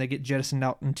button, and they get jettisoned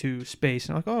out into space.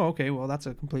 And I'm like, oh, okay, well, that's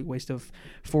a complete waste of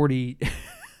 40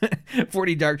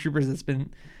 Dark Troopers that's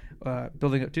been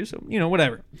building up to, so,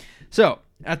 whatever. So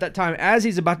at that time, as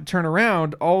he's about to turn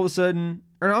around, all of a sudden,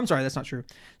 or no, I'm sorry, that's not true.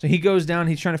 So he goes down,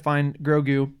 he's trying to find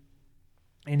Grogu,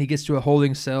 and he gets to a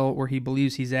holding cell where he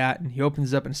believes he's at, and he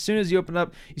opens it up. And as soon as he opens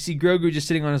up, you see Grogu just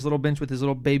sitting on his little bench with his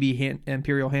little baby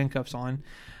Imperial handcuffs on.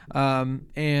 And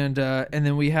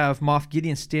then we have Moff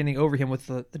Gideon standing over him with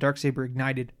the Darksaber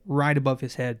ignited right above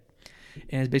his head.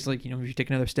 And it's basically like, if you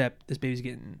take another step, this baby's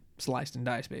getting sliced and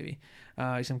diced, baby.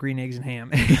 Some green eggs and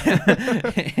ham.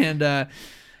 And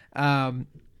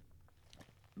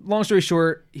long story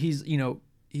short, he's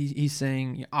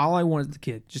saying, all I want is the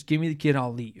kid. Just give me the kid,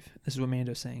 I'll leave. This is what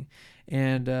Mando's saying.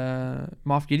 And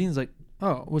Moff Gideon's like,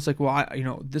 oh, it's like, well,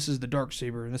 this is the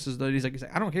Darksaber, and this is he's like,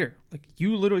 I don't care. Like,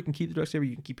 you literally can keep the Darksaber,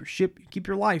 you can keep your ship, you can keep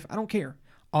your life. I don't care.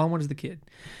 All I want is the kid.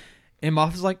 And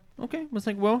Moff is like, okay. It's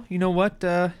like, well, you know what?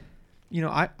 I've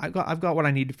got what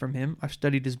I needed from him. I've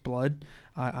studied his blood.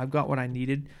 I've got what I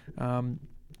needed.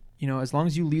 As long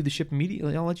as you leave the ship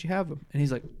immediately, I'll let you have him. And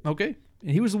he's like, okay.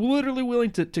 And he was literally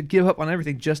willing to give up on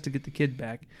everything just to get the kid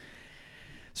back.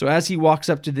 So as he walks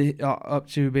up to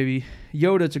baby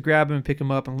Yoda to grab him and pick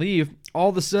him up and leave, all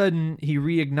of a sudden he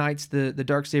reignites the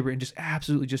Darksaber and just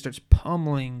absolutely just starts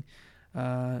pummeling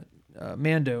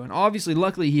Mando. And obviously,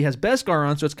 luckily, he has Beskar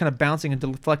on, so it's kind of bouncing and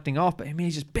deflecting off. But I mean,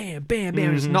 he's just bam, bam,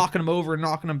 bam, just knocking him over and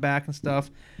knocking him back and stuff,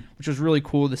 which was really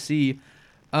cool to see.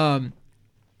 But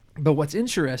what's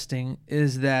interesting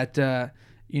is that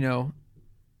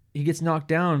he gets knocked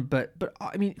down, but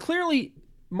I mean, clearly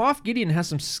Moff Gideon has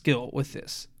some skill with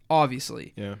this,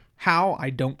 obviously. Yeah. How, I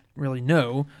don't really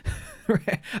know.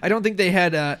 I don't think they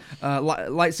had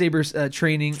lightsabers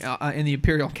training in the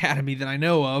Imperial Academy that I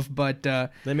know of, but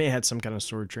they may have had some kind of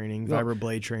sword training,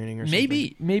 vibroblade training, or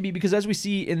something. Maybe because as we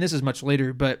see, and this is much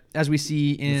later, but as we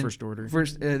see in the First Order,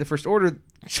 the First Order,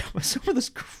 some of those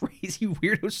crazy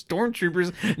weirdo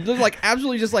stormtroopers look like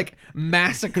absolutely just like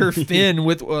massacre Finn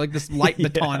with like this light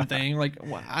baton thing. Like,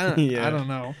 I don't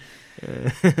know.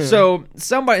 So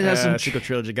somebody has some sequel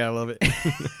trilogy, gotta love it.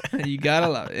 You gotta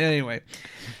love it. Anyway,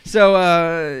 so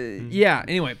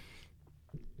anyway,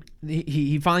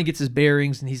 he finally gets his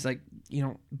bearings and he's like,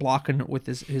 blocking with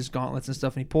his gauntlets and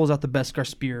stuff, and he pulls out the Beskar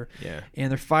spear. Yeah, and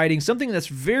they're fighting something that's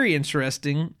very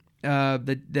interesting.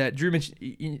 That Drew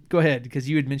mentioned. Go ahead, because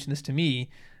you had mentioned this to me.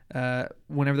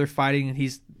 Whenever they're fighting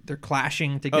and they're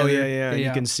clashing together. Oh yeah.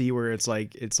 You can see where it's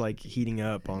like heating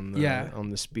up on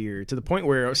the spear to the point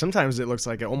where sometimes it looks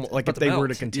like almost like if they were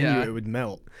to continue, it would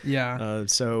melt. Yeah.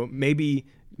 So maybe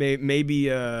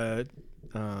the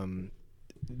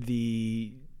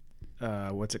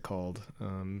what's it called?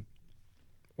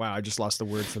 Wow, I just lost the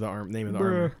word for the name of the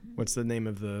armor. What's the name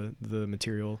of the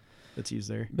material that's used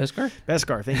there?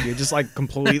 Beskar, thank you. It just like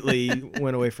completely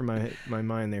went away from my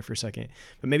mind there for a second.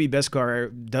 But maybe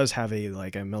Beskar does have a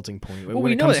melting point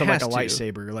when it comes to like a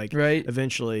lightsaber. Like, right?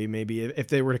 Eventually, maybe if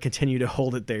they were to continue to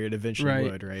hold it there, it eventually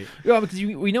would, right? Yeah, because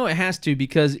we know it has to,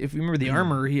 because if you remember the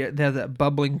armor, he had that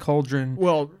bubbling cauldron.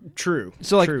 Well, true.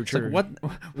 So true. Like,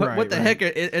 what the heck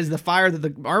is the fire that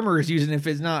the armor is using if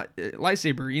it's not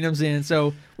lightsaber? You know what I'm saying?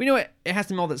 So we know it has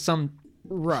to melt at some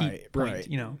heat point,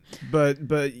 But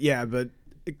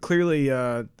clearly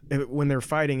when they're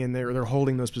fighting and they're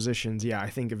holding those positions, I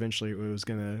think eventually it was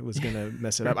gonna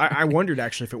mess it up. I wondered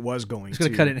actually if it was going to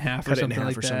cut it in half or something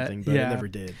like that. But it never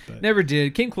did. Never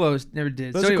did. Came close, never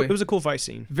did. So anyway, it was a cool fight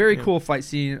scene. Very cool fight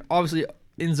scene. Obviously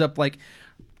ends up like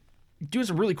doing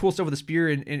some really cool stuff with the spear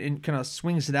and kind of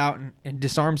swings it out and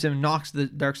disarms him, knocks the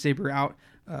Darksaber out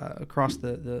across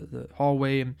the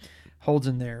hallway and holds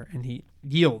him there, and he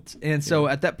yields. And so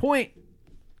at that point,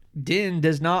 Din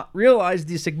does not realize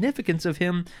the significance of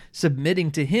him submitting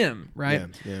to him, right?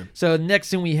 Yeah. So the next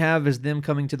thing we have is them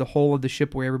coming to the hole of the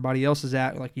ship where everybody else is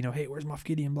at, like, hey, where's Moff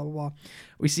Gideon, blah, blah, blah.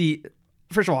 We see,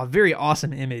 first of all, a very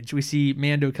awesome image. We see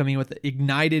Mando coming with the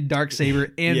ignited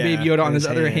Darksaber and Baby Yoda on his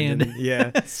other hand.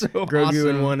 So Grogu awesome.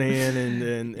 in one hand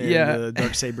and the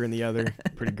Darksaber in the other.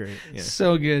 Pretty great. Yeah.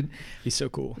 So good. He's so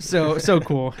cool. So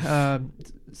cool.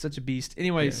 Such a beast.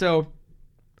 Anyway, so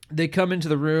they come into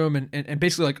the room and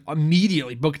basically like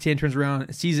immediately Bo-Katan turns around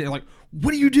and sees it and like,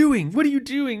 what are you doing? What are you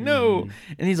doing? No.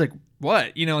 And he's like,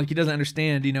 what? Like he doesn't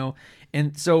understand,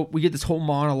 And so we get this whole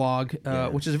monologue,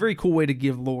 which is a very cool way to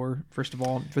give lore, first of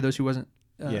all, for those who wasn't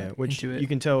which into it. You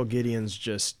can tell Gideon's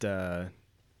just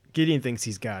Gideon thinks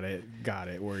he's got it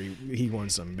where he won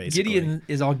some, basically. Gideon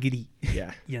is all giddy.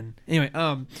 Yeah. Anyway,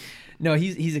 No,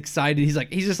 he's excited.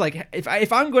 He's just like,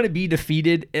 if I'm going to be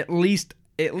defeated, at least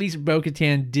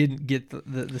Bo-Katan didn't get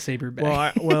the saber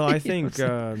back. I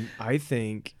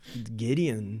think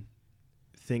Gideon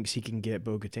thinks he can get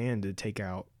Bo-Katan to take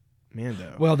out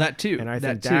Mando. Well, that too. And I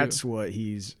think that's what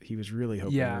he was really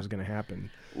hoping was going to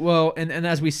happen. Well, and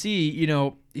as we see,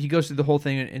 he goes through the whole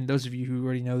thing, and those of you who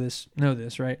already know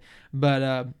this, right?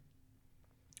 But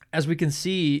as we can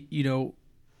see,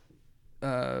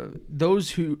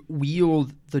 those who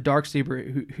wield the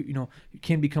Darksaber, who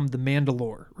can become the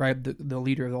Mandalore, right? The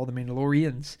leader of all the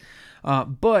Mandalorians.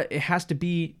 But it has to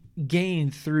be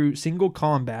gained through single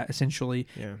combat, essentially.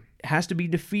 Yeah. He has to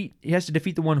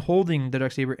defeat the one holding the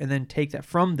Darksaber and then take that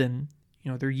from them.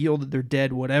 They're yielded, they're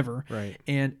dead, whatever. Right.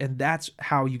 And that's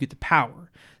how you get the power.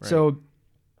 Right. So,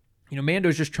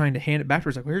 Mando's just trying to hand it back to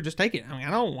her. He's like, well, here, just take it. I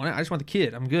don't want it. I just want the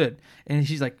kid. I'm good. And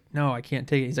she's like, no, I can't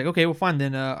take it. He's like, okay, well, fine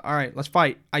then. All right, let's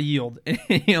fight. I yield.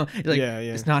 He's like,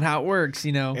 it's not how it works,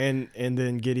 And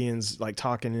then Gideon's like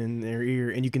talking in their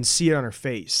ear, and you can see it on her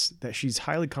face that she's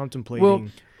highly contemplating. Well,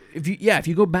 if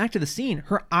you go back to the scene,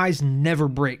 her eyes never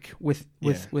break with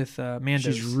Mando.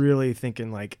 She's really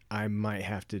thinking like, I might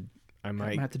have to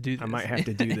do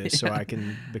this so I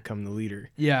can become the leader.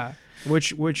 Yeah.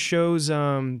 Which shows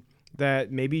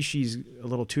that maybe she's a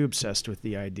little too obsessed with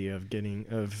the idea of getting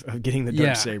the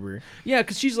Darksaber. Yeah,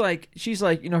 because she's like,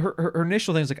 her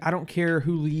initial thing is like, I don't care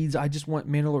who leads, I just want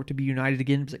Mandalore to be united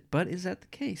again. It's like, but is that the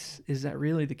case? Is that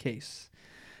really the case?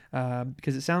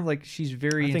 Because it sounds like she's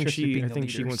very interested in being the leader. I think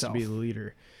she wants to be the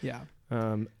leader. Yeah.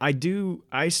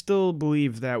 I still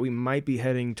believe that we might be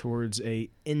heading towards a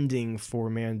ending for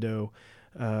Mando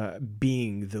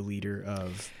being the leader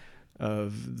of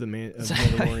the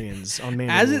Mandalorians on Mandalore.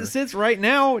 As it sits right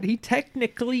now, he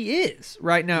technically is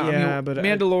right now. Yeah, but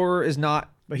Mandalore is not.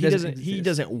 But he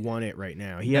doesn't want it right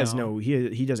now. He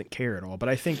doesn't care at all. But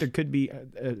I think there could be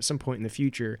at some point in the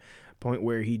future point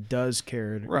where he does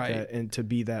care, right? And to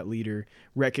be that leader,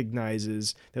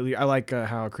 recognizes that leader. I like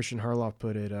how Christian Harloff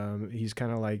put it. He's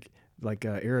kind of like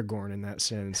Aragorn in that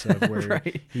sense of where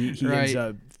right. he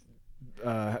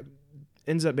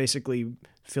ends up basically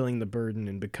filling the burden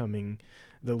and becoming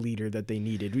the leader that they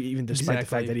needed, even despite the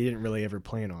fact that he didn't really ever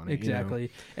plan on it.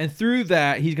 Exactly. And through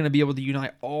that, he's going to be able to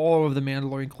unite all of the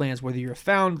Mandalorian clans, whether you're a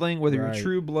foundling, whether you're a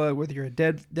true blood, whether you're a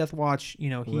Death Watch,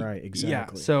 right, exactly. Yeah,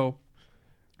 so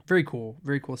very cool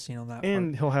scene on that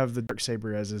and part. He'll have the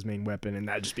Darksaber as his main weapon, and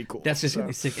that'd just be cool. That's just going to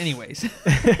be sick anyways.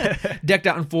 Decked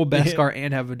out in full Beskar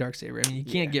and have a Darksaber. I mean, you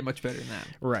can't get much better than that.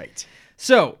 Right.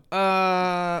 So,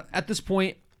 at this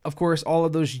point, of course, all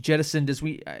of those jettisoned,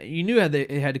 you knew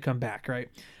it had to come back, right?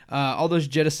 All those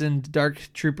jettisoned dark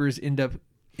troopers end up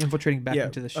infiltrating back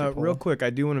into the ship. Real quick, I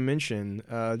do want to mention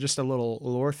just a little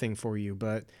lore thing for you,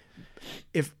 but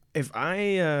if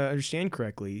I understand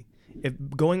correctly, if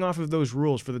going off of those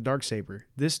rules for the Darksaber,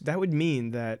 that would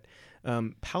mean that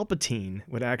Palpatine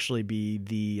would actually be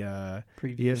the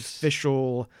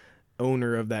official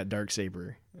owner of that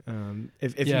Darksaber.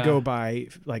 If you go by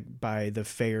the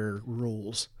fair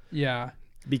rules. Yeah.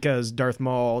 Because Darth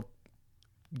Maul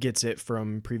gets it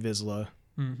from Pre Vizsla.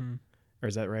 Mm-hmm. Or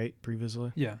is that right? Pre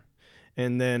Vizsla? Yeah.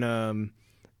 And then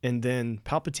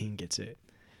Palpatine gets it.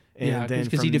 And then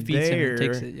because he defeats him and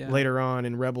takes it, later on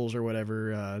in Rebels or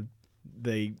whatever,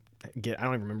 they get, I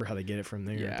don't even remember how they get it from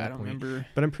there at that point. Remember.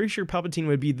 But I'm pretty sure Palpatine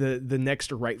would be the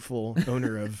next rightful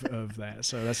owner of that.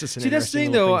 So that's just an that's the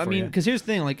thing, though. I mean, because here's the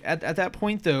thing. Like at that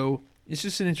point, though, it's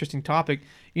just an interesting topic.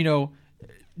 I'm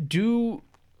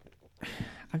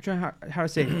trying how to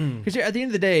say it. Because at the end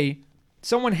of the day,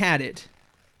 someone had it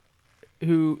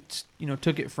who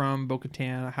took it from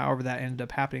Bo-Katan. However, that ended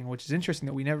up happening, which is interesting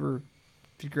that we never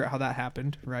figure out how that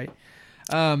happened, right?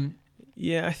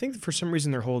 Yeah, I think for some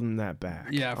reason they're holding that back.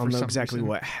 Yeah, I'll know exactly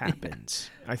what happens.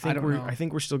 I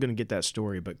think we're still going to get that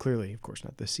story, but clearly, of course,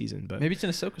 not this season. But maybe it's an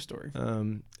Ahsoka story.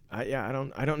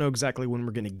 I don't know exactly when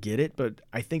we're going to get it, but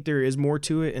I think there is more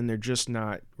to it, and they're just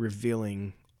not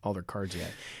revealing all their cards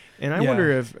yet. And I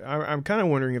wonder if I'm kind of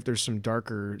wondering if there's some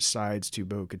darker sides to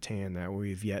Bo-Katan that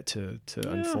we've yet to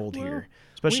unfold here,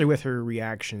 especially with her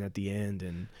reaction at the end.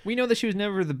 And we know that she was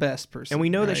never the best person, and we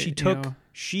know that she took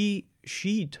she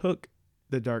took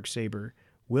the Darksaber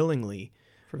willingly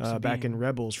back in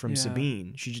Rebels from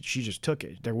Sabine. She just took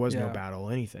it. There was no battle,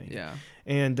 anything. Yeah.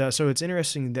 And so it's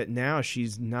interesting that now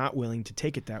she's not willing to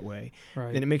take it that way.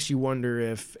 Right. And it makes you wonder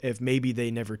if maybe they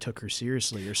never took her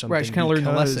seriously or something. Right, she kind of learned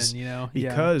the lesson,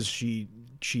 because she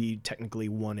technically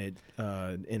won it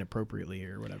inappropriately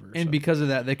or whatever. And because of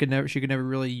that, she could never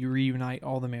really reunite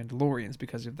all the Mandalorians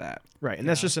because of that. Right, and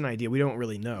that's just an idea. We don't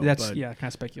really know. That's kind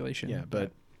of speculation. Yeah,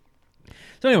 but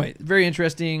So anyway, very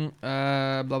interesting.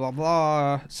 Blah blah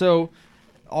blah. So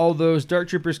all those Dark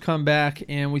Troopers come back,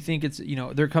 and we think it's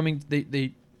they're coming.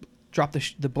 They drop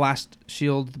the blast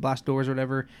shield, the blast doors, or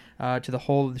whatever, to the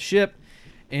hull of the ship,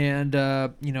 and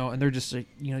and they're just like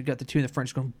got the two in the front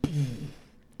just going,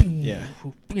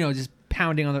 just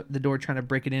pounding on the door trying to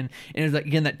break it in, and it's like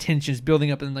again that tension is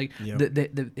building up, and like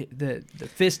the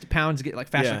fist pounds get like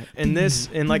faster. Yeah,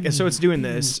 and so it's doing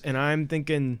this, and I'm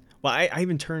thinking, well, I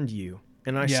even turned to you.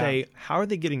 And I say, how are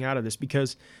they getting out of this?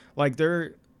 Because, like,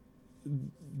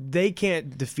 they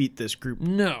can't defeat this group.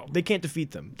 No, they can't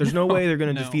defeat them. There's no way they're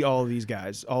going to defeat all of these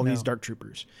guys, these Dark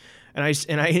Troopers. And I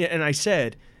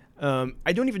said,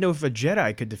 I don't even know if a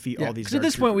Jedi could defeat all these. Dark at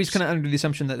this Troopers. point, we was kind of under the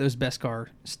assumption that those Beskar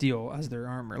steal as their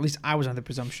armor. At least I was under the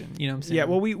presumption. You know what I'm saying? Yeah.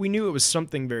 Well, we knew it was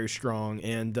something very strong,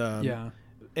 and and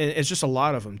it's just a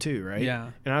lot of them too, right?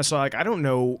 Yeah. And I was like, I don't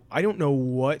know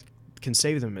what can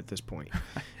save them at this point.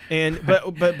 And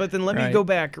but then let me go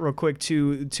back real quick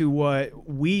to what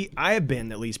I have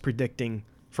been at least predicting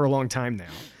for a long time now.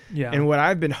 Yeah. And what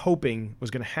I've been hoping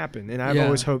was going to happen, and I've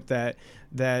always hoped that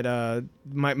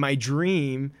my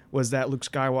dream was that Luke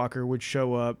Skywalker would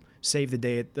show up, save the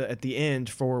day at the end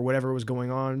for whatever was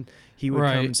going on. He would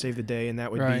come and save the day, and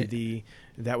that would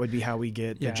be how we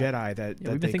get the Jedi that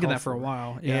we've been thinking that for a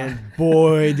while. Yeah. And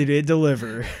boy, did it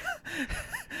deliver.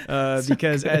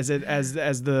 Because as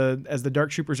the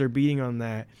Dark Troopers are beating on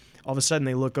that, all of a sudden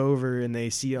they look over and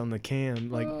they see on the cam,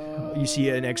 like, you see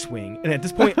an X-wing, and at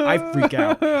this point I freak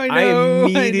out. I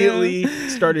immediately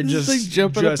started just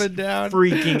jumping up and down,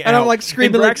 freaking out, and I'm like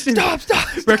screaming, Braxton, like, stop!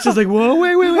 Braxton's like, whoa,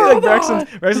 wait, like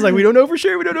Braxton's like, we don't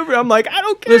overshare. I'm like, I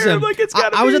don't care. Listen, I'm like, it's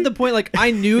gotta I was at the point like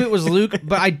I knew it was Luke,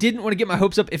 but I didn't want to get my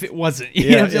hopes up if it wasn't. You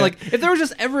know what I'm saying? Like, if there was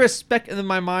just ever a speck in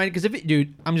my mind, because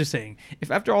I'm just saying, if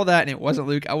after all that and it wasn't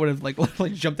Luke, I would have like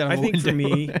jumped out of the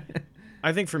window.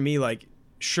 I think for me, like,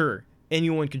 sure,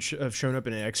 anyone could have shown up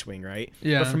in an X-Wing, right?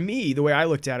 Yeah. But for me, the way I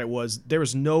looked at it was there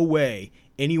was no way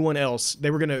anyone else, they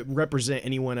were going to represent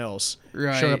anyone else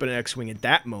showing up in an X-Wing at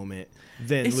that moment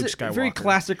than Luke Skywalker. It's very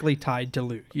classically tied to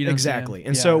Luke. You know exactly.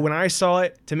 And so when I saw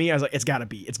it, to me, I was like, it's got to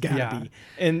be. be.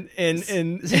 And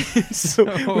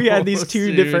so we had these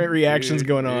two different reactions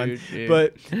going on.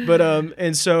 But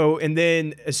and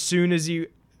then as soon as you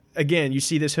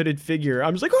see this hooded figure,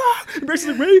 I'm just like, oh! And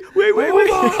Braxton's like, wait.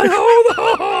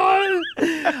 Hold on.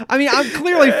 I mean, I'm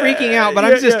clearly freaking out, but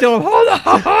I'm just still, hold on.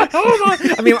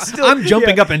 I mean, I'm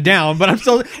jumping up and down, but I'm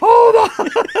still, hold on.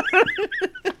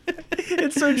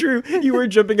 It's so true. You were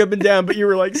jumping up and down, but you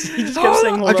were like, you just kept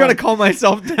saying, hold on. I'm trying to calm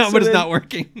myself down, but it's not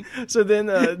working. So then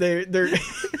they're...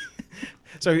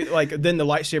 So then the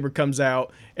lightsaber comes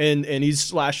out and he's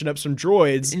slashing up some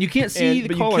droids, and you can't see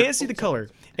the color. You can't see the color.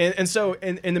 And so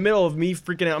in the middle of me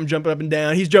freaking out, I'm jumping up and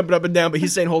down. He's jumping up and down, but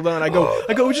he's saying, "Hold on." I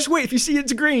go, just wait. If you see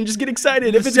it's green, just get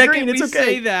excited. If it's green, it's okay.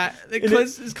 Say that the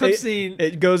clip scene.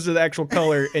 It goes to the actual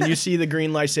color, and you see the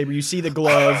green lightsaber. You see the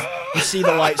glove. You see the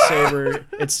lightsaber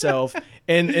itself.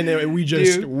 And then we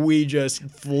just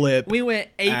flip. We went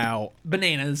out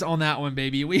bananas on that one,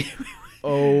 baby. We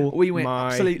went my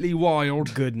absolutely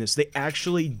wild. Goodness, they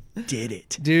actually did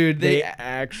it, dude. They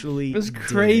actually. It was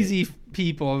crazy.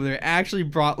 People over there actually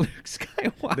brought Luke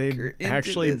Skywalker. They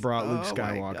actually brought Luke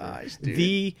Skywalker. My gosh,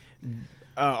 dude.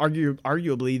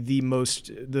 Arguably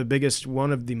the biggest,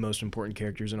 one of the most important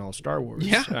characters in all Star Wars.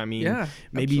 Yeah, I mean,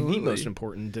 maybe absolutely. the most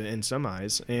important in some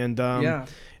eyes. And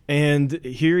and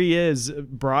here he is,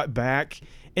 brought back.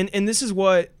 And this is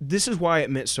why it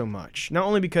meant so much. Not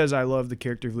only because I love the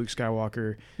character of Luke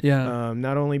Skywalker. Yeah.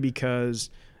 Not only because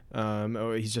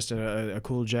he's just a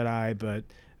cool Jedi, but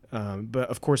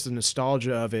of course the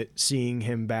nostalgia of it, seeing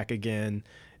him back again,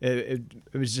 it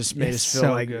was just made us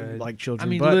feel like children. I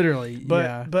mean, literally.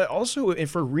 But also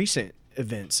for recent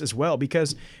events as well,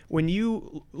 because when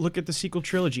you look at the sequel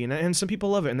trilogy, and some people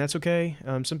love it, and that's okay.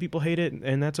 Some people hate it,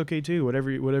 and that's okay too.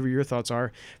 Whatever your thoughts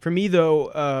are. For me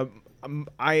though,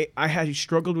 I had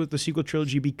struggled with the sequel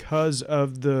trilogy because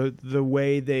of the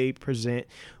way they present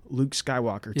Luke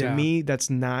Skywalker. To me, that's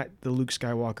not the Luke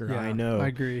Skywalker I know. I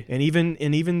agree. And even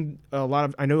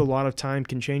I know a lot of time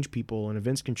can change people and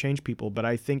events can change people, but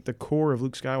I think the core of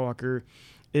Luke Skywalker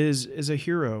is a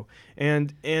hero.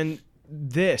 And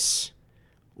this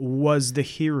was the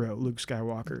hero, Luke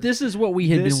Skywalker. This is what we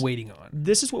had been waiting on.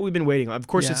 This is what we've been waiting on. Of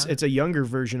course, it's a younger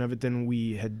version of it than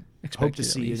we had hoped to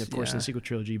see, of course, in the sequel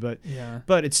trilogy. But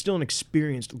it's still an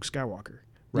experienced Luke Skywalker,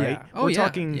 right?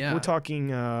 Yeah. We're talking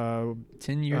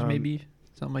 10 years, maybe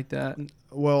something like that.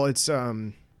 Well, it's I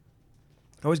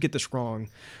always get this wrong.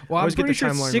 Well, I'm pretty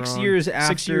sure 6 years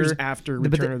after. 6 years after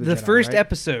Return of the Jedi, first right?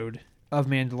 episode of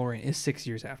Mandalorian is 6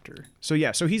 years after. So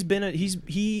yeah, so he's been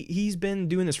he's been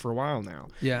doing this for a while now.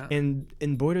 Yeah.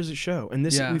 And boy does it show. And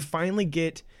this we finally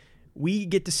get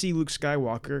to see Luke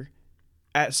Skywalker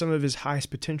at some of his highest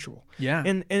potential. Yeah.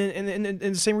 And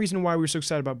the same reason why we were so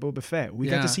excited about Boba Fett. We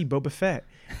got to see Boba Fett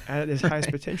at his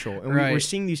highest potential. And we're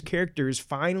seeing these characters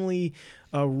finally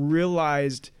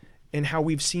realized and how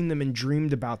we've seen them and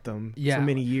dreamed about them for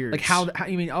many years. Like how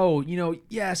you mean,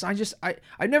 yes,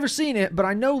 I've never seen it, but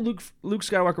I know Luke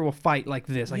Skywalker will fight like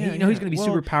this. Like he's going to be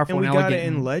super powerful and elegant. We got it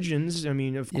in Legends. I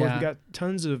mean, of course, we got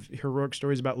tons of heroic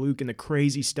stories about Luke and the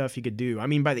crazy stuff he could do. I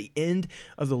mean, by the end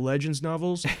of the Legends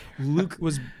novels, Luke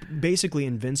was basically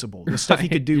invincible. The stuff he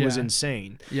could do was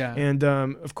insane. Yeah. And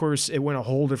of course, it went a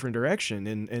whole different direction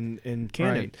in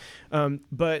canon. Right.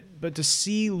 But to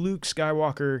see Luke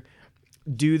Skywalker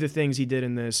do the things he did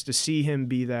in this, to see him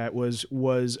be that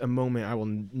was a moment I will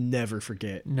never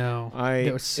forget. No,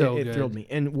 it was so good. It thrilled me.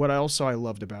 And what I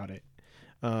loved about it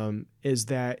is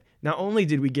that not only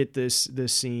did we get this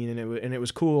scene and it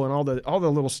was cool, and all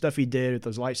the little stuff he did with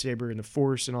those lightsaber and the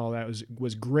Force and all that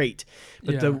was great,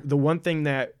 but the one thing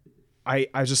that I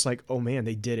was just like, oh man,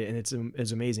 they did it, and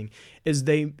it's amazing, is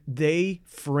they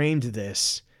framed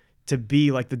this to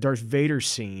be like the Darth Vader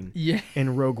scene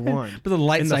in Rogue One. But the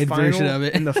light side version of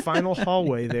it. In the final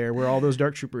hallway there where all those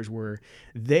dark troopers were,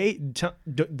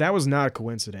 that was not a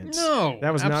coincidence. No,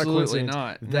 that was not a coincidence.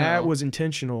 Not. That was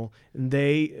intentional.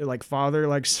 They, like father,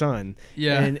 like son.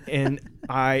 Yeah. And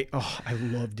I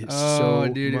loved it so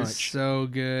dude, much. It's so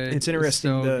good. It's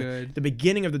interesting. It's so good. The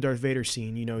beginning of the Darth Vader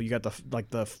scene, you got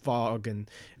the fog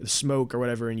and the smoke or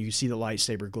whatever, and you see the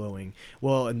lightsaber glowing.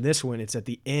 Well, in this one, it's at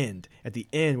the end. At the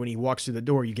end, when he walks through the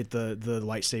door, you get the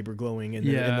lightsaber glowing and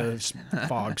the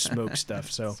fog smoke stuff.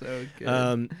 So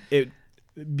good. It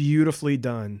beautifully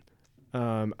done.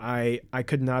 I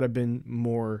could not have been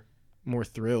more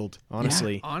thrilled,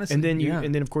 honestly. Yeah, honestly.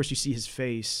 And then of course you see his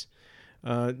face.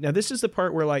 Now this is the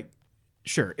part where,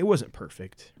 sure, it wasn't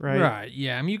perfect, right? Right.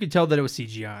 Yeah. I mean, you could tell that it was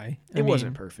CGI. It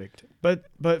wasn't perfect, but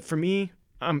for me,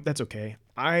 that's okay.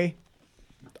 I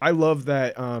love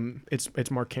that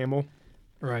it's Mark Hamill.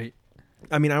 Right.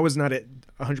 I mean, I was not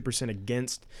 100%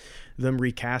 against them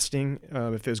recasting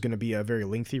if it was going to be a very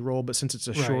lengthy role, but since it's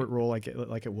a short role like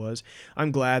it was,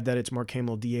 I'm glad that it's Mark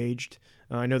Hamill de-aged.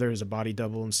 I know there was a body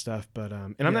double and stuff, but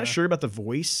I'm not sure about the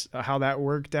voice, how that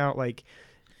worked out.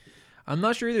 I'm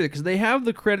not sure either, because they have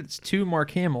the credits to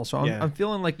Mark Hamill, so I'm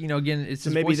feeling like, again, it's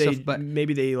just maybe voice stuff, but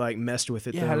maybe they messed with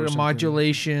it. Had a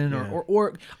modulation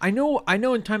or I know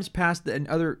in times past that, and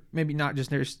other, maybe not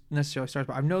just necessarily stars,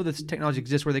 but I know this technology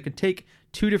exists where they could take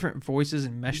two different voices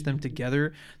and mesh them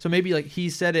together. So maybe he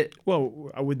said it.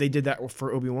 Well, they did that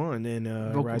for Obi-Wan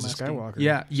in Rise of Skywalker.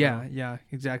 Yeah,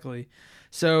 exactly.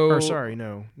 So, or sorry,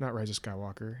 no, not Rise of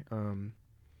Skywalker.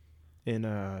 In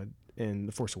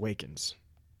The Force Awakens.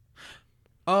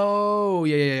 Oh,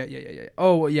 yeah.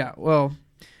 Oh, yeah. Well,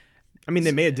 I mean,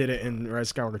 they may have did it in Rise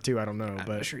of Skywalker too. I don't know, I'm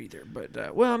but not sure either. But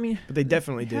but they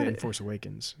definitely did it in Force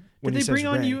Awakens. When did they bring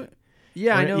on you?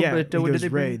 Yeah, I know. Yeah, but what did they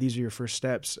bring? Rey, these are your first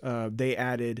steps. They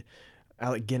added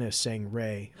Alec Guinness saying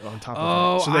Rey on top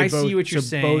of it. So I see what you're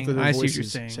saying. Both of I see what you're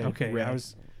saying. Okay, Rey.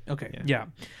 Yeah.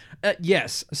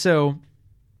 Yes. So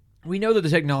we know that the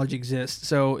technology exists.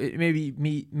 So it may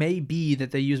be that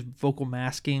they use vocal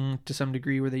masking to some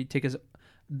degree, where they take his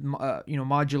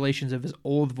modulations of his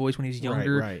old voice when he's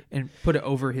younger and put it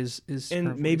over his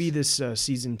and maybe voice. This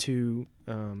season 2,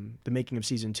 the making of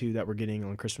season 2 that we're getting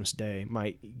on Christmas Day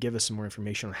might give us some more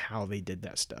information on how they did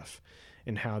that stuff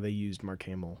and how they used Mark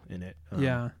Hamill in it.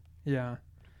 Yeah.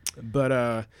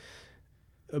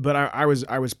 But I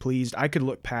was pleased. I could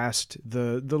look past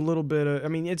the little bit of, I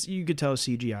mean, you could tell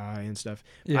CGI and stuff.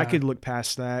 Yeah. I could look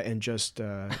past that and just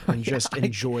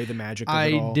enjoy the magic of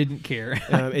it all. I didn't care.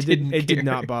 It did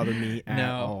not bother me at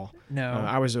all. No.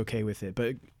 I was okay with it,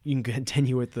 but you can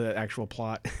continue with the actual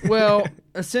plot. Well,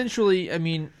 essentially, I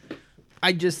mean,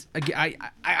 I don't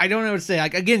know what to say.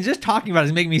 Again, just talking about it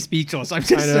is making me speechless. I'm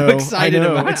just so excited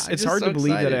about it. It's hard to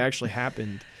believe that it actually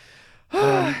happened.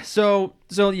 So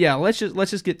yeah, let's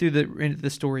just get through the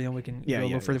story, and we can go a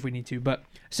little further if we need to. But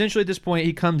essentially, at this point,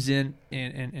 he comes in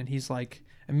and he's like,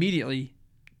 immediately,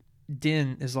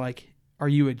 Din is like, "Are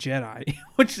you a Jedi?"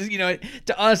 Which is,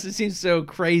 to us it seems so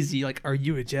crazy. Like, "Are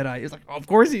you a Jedi?" It's like, of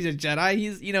course he's a Jedi.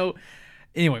 He's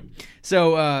anyway.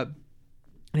 So and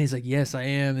he's like, "Yes, I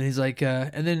am." And he's like,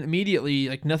 and then immediately,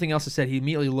 like nothing else is said, he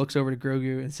immediately looks over to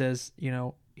Grogu and says, he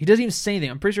doesn't even say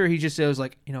anything. I'm pretty sure he just says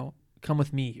like, "Come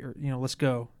with me," or let's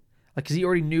go, like, because he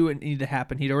already knew it needed to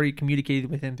happen. He'd already communicated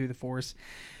with him through the Force,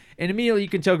 and immediately you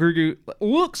can tell Grogu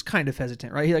looks kind of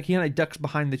hesitant, right? He kind of ducks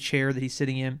behind the chair that he's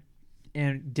sitting in,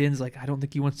 And Din's like, I don't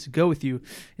think he wants to go with you.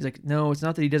 He's like, no, it's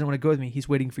not that he doesn't want to go with me. He's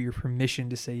waiting for your permission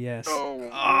to say yes. Oh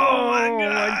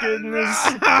my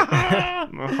goodness.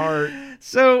 My heart.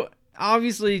 So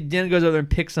obviously Din goes over there and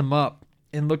picks him up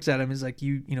and looks at him. He's like,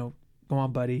 you know, go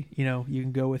on, buddy. You know, you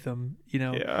can go with him, you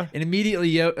know. Yeah. And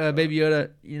immediately Baby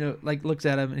Yoda, you know, like looks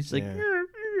at him and he's like, you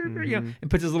know, and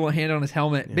puts his little hand on his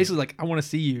helmet. Basically like, I want to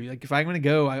see you. Like, if I'm going to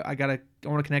go, I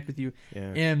want to connect with you.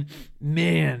 Yeah. And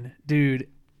man, dude,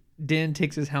 Din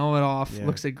takes his helmet off,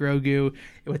 looks at Grogu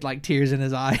with like tears in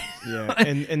his eyes. Yeah.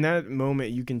 And in that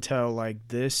moment, you can tell like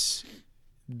this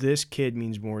kid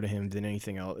means more to him than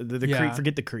anything else. The creed,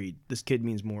 forget the creed. This kid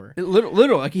means more.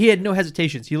 Literal, like he had no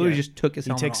hesitations. He literally just took his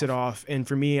helmet off. He takes it off, and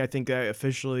for me, I think that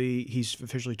he's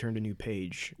officially turned a new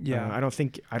page. Yeah, I don't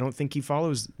think he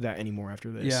follows that anymore after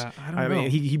this. Yeah, I don't know. mean,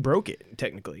 he broke it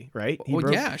technically, right?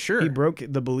 Sure. He broke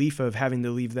the belief of having to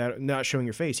leave that, not showing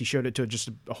your face. He showed it to just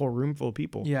a whole room full of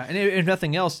people. Yeah, and if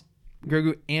nothing else,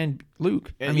 Grogu and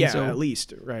Luke. I mean, at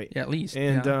least, right? Yeah, at least.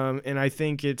 And and I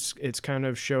think it's kind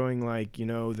of showing like, you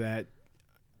know, that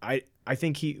I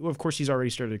think of course he's already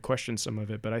started to question some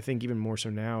of it, but I think even more so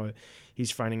now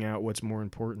he's finding out what's more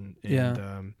important.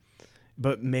 And,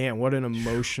 but man, what an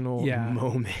emotional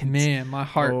moment. Man, my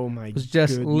heart was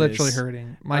just literally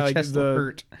hurting. My chest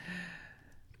hurt.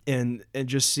 And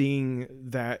just seeing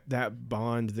that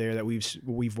bond there that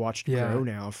we've watched grow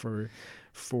now for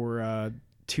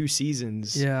 2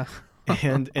 seasons. Yeah.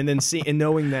 and then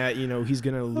knowing that, you know, he's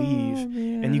gonna leave,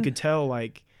 and you could tell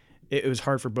like it was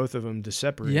hard for both of them to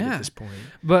separate at this point.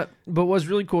 But what's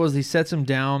really cool is he sets him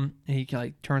down and he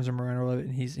like turns him around a little bit,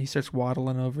 and he starts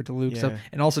waddling over to Luke's up,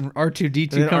 and all of a sudden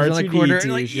R2D2 comes in the corner,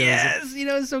 and like, yes, you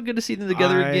know, it's so good to see them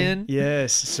together again.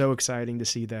 Yes, so exciting to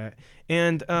see that.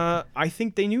 And I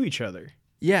think they knew each other.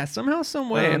 Yeah, somehow, some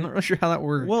way. I'm not really sure how that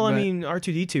worked. Well, I mean,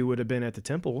 R2D2 would have been at the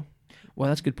temple. Well,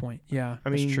 that's a good point. Yeah, I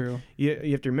mean, that's true.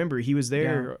 You have to remember, he was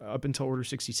there up until Order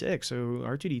 66, so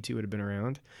R2D2 would have been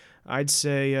around. I'd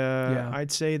say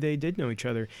they did know each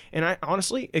other. And I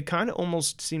honestly, it kind of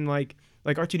almost seemed like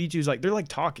R2D2's like, they're like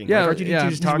talking. Yeah, like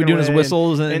R2D2's talking, doing his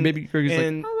whistles, and Baby Grogu's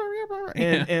like,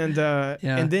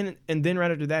 and then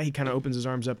right after that, he kind of opens his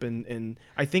arms up, and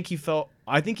I think he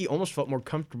almost felt more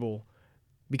comfortable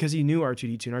because he knew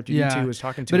R2D2, and R2D2 was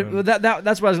talking to him. But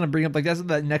that's what I was gonna bring up. Like, that's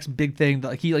the next big thing.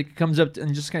 Like, he like comes up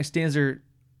and just kind of stands there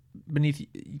beneath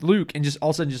Luke, and just all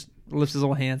of a sudden just lifts his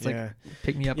little hands, like,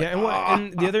 pick me up. Yeah, like,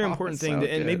 and the other important thing,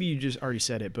 and maybe you just already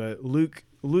said it, but Luke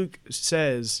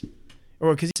says,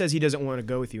 or because he says he doesn't want to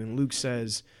go with you, and Luke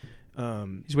says,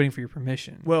 he's waiting for your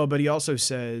permission. Well, but he also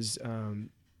says,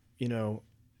 you know,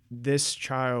 this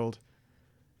child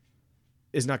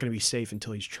is not going to be safe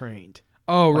until he's trained.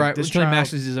 Oh, like, right. Until he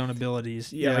masters his own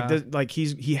abilities. Yeah. Like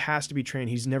he has to be trained.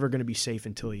 He's never going to be safe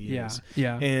until he is.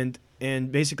 Yeah.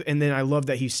 And basically, and then I love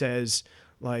that he says,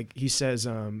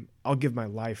 I'll give my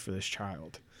life for this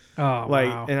child. Oh,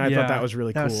 wow. And I thought that was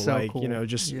really cool. Was so cool. You know,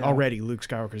 just already Luke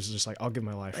Skywalker is just like, I'll give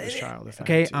my life for this child.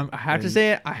 I have to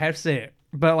say it.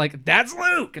 But like, that's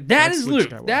Luke. That's Luke.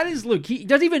 That is Luke. He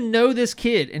doesn't even know this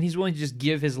kid, and he's willing to just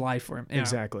give his life for him.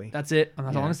 Exactly. That's it.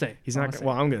 That's all I'm gonna say. He's not.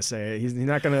 Well, I'm gonna say it. He's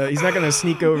not gonna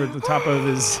sneak over the top of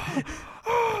his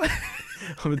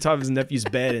on the top of his nephew's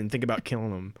bed and think about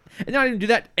killing him. And not even do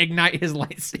that. Ignite his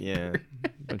lightsaber. Yeah.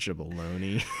 Bunch of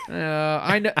baloney.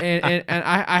 I know, and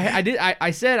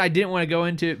I said I didn't want to go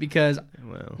into it because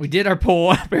we did our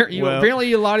poll.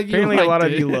 Apparently, a lot of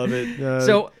you love it.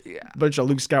 So, bunch of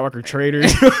Luke Skywalker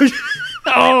traitors.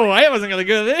 Oh, I wasn't gonna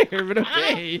go there, but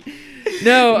okay.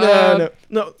 No.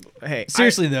 Hey,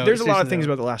 seriously though, there's a lot of things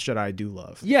about The Last Jedi I do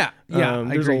love. Yeah.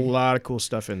 There's a lot of cool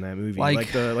stuff in that movie.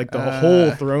 Like the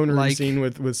whole throne room scene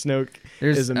with Snoke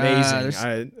is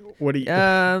amazing. What do you?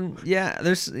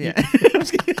 There's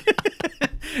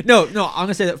No, I'm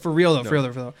gonna say that for real though. For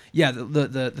real. Yeah,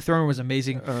 the throne room was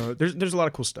amazing. There's a lot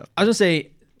of cool stuff. I was gonna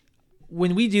say,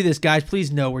 when we do this, guys,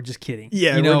 please know we're just kidding.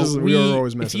 Yeah, you know, we're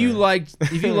always messing around.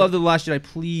 If you love The Last Jedi,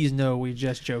 please know we're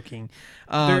just joking.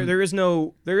 There is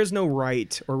no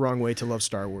right or wrong way to love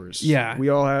Star Wars. Yeah, we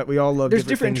all love. There's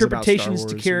different interpretations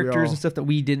to characters and stuff that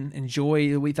we didn't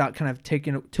enjoy, that we thought kind of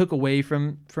took away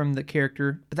from the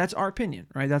character. But that's our opinion,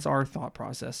 right? That's our thought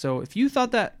process. So if you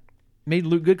thought that made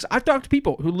Luke good, 'cause I've talked to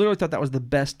people who literally thought that was the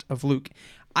best of Luke.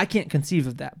 I can't conceive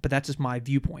of that, but that's just my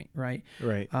viewpoint, right?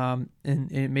 Right. And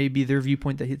it may be their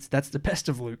viewpoint that's the best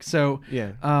of Luke. So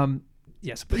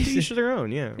yes, but each of their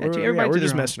own. Yeah, we're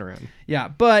just messing around. Yeah,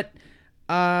 but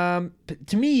to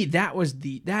me, that was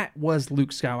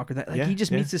Luke Skywalker. He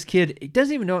just meets this kid. He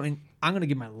doesn't even know. I mean, I'm gonna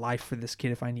give my life for this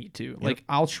kid if I need to. Yep. Like,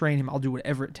 I'll train him. I'll do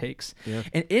whatever it takes. Yep.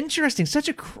 And interesting, such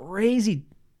a crazy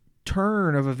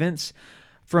turn of events.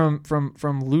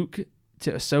 from Luke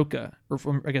to Ahsoka, or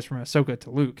from Ahsoka to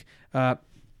Luke,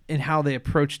 and how they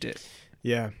approached it.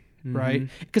 Yeah. Mm-hmm. Right?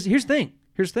 Because here's the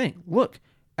thing. Look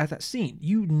at that scene.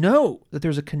 You know that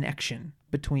there's a connection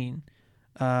between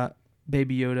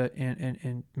Baby Yoda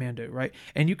and Mando, right?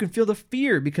 And you can feel the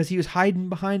fear because he was hiding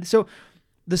behind. So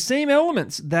the same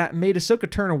elements that made Ahsoka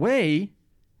turn away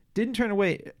didn't turn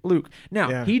away Luke.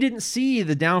 Now, he didn't see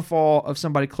the downfall of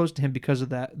somebody close to him because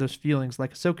of those feelings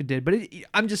like Ahsoka did. But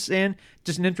I'm just saying,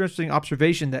 just an interesting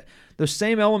observation that those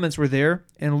same elements were there,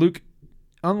 and Luke,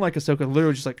 unlike Ahsoka,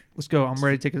 literally just like, let's go. I'm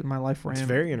ready to take my life for him. It's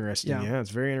very interesting. Yeah,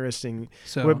 it's very interesting.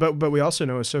 So, but we also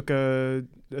know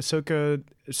Ahsoka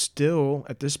still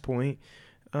at this point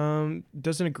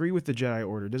doesn't agree with the Jedi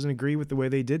Order, doesn't agree with the way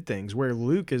they did things, where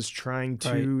Luke is trying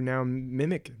to now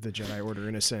mimic the Jedi Order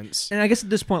in a sense. And I guess at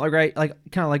this point, like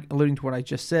kind of like alluding to what I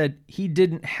just said, he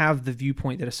didn't have the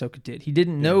viewpoint that Ahsoka did. He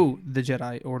didn't know the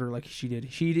Jedi Order like she did.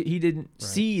 He didn't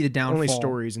see the downfall. Only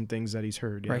stories and things that he's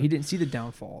heard. Yeah. Right. He didn't see the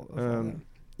downfall of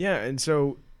yeah, and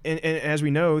so and as we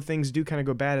know, things do kind of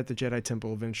go bad at the Jedi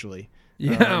Temple eventually.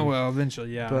 Yeah, well,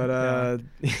 eventually, yeah. But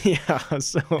yeah,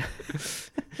 so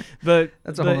but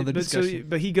that's a whole other discussion.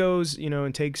 But he goes,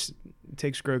 and takes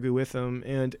Grogu with him,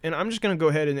 and I'm just gonna go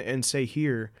ahead and say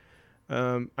here,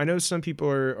 I know some people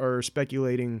are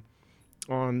speculating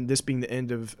on this being the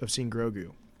end of seeing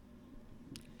Grogu.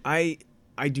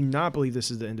 I do not believe this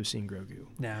is the end of seeing Grogu.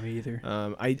 Nah, me either.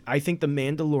 I think the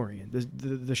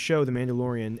Mandalorian, the show, The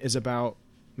Mandalorian, is about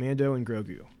Mando and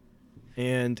Grogu.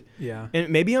 And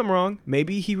maybe I'm wrong.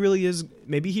 Maybe he really is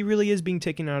being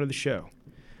taken out of the show.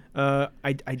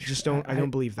 I just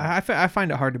don't believe that. I find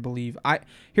it hard to believe.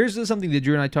 Here's something that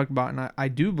Drew and I talked about, and I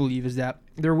do believe is that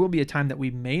there will be a time that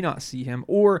we may not see him,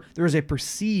 or there is a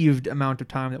perceived amount of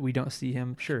time that we don't see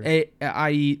him. Sure.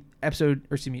 I.e.,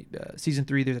 season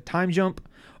 3, there's a time jump,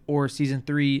 or season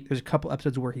 3, there's a couple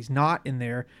episodes where he's not in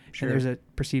there, and there's a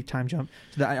perceived time jump.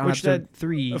 So that on episode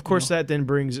 3, of course, that then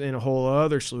brings in a whole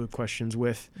other slew of questions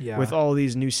with all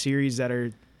these new series that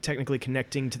are technically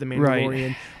connecting to the Mandalorian.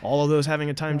 Right. All of those having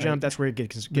a time jump. That's where it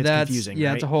gets confusing. Yeah,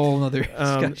 right? It's a whole other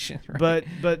discussion. Right?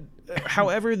 But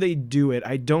however they do it,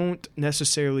 I don't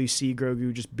necessarily see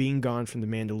Grogu just being gone from the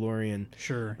Mandalorian.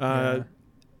 Sure. But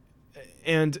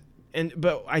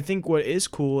I think what is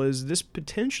cool is this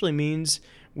potentially means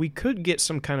we could get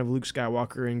some kind of Luke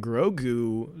Skywalker and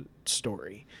Grogu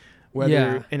story.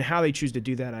 Whether and how they choose to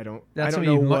do that, I don't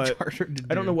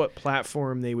know what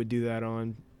platform they would do that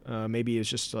on. Maybe it's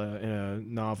just in a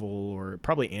novel, or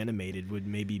probably animated would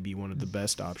maybe be one of the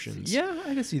best options. Yeah,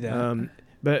 I can see that.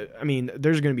 But I mean,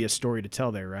 there's going to be a story to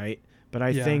tell there, right? But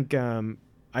I think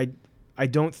I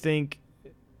don't think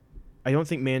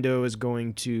Mando is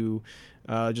going to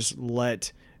just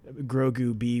let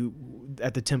Grogu be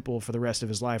at the temple for the rest of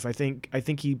his life. I think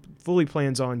he fully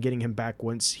plans on getting him back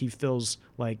once he feels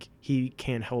like he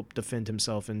can help defend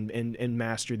himself and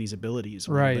master these abilities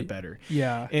a little bit better.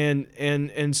 Yeah.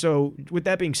 And so with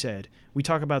that being said, we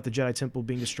talk about the Jedi Temple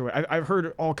being destroyed. I've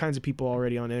heard all kinds of people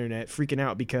already on the internet freaking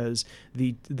out because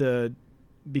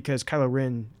because Kylo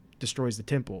Ren destroys the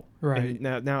temple. Right.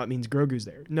 And now it means Grogu's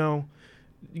there. No.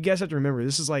 You guys have to remember,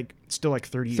 this is still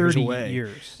 30 years away.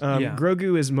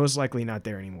 Grogu is most likely not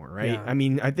there anymore, right? Yeah. I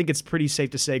mean, I think it's pretty safe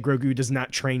to say Grogu does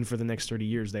not train for the next 30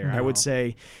 years there. No. I would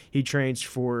say he trains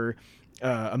for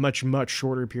a much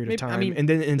shorter period of time, and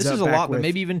then ends up. This is a lot, but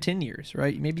maybe even 10 years,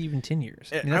 right? Maybe even 10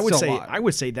 years. I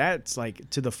would say that's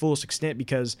to the fullest extent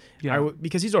because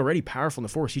he's already powerful in the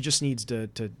Force. He just needs to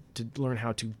learn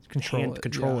how to control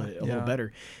it a little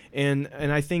better. And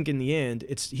I think in the end,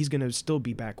 he's going to still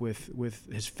be back with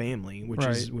his family,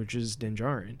 which is Din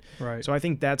Djarin. Right. So I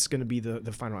think that's going to be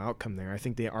the final outcome there. I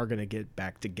think they are going to get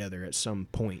back together at some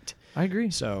point. I agree.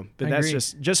 So, but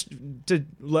that's just to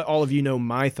let all of you know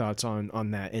my thoughts on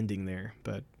that ending there.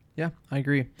 But yeah, I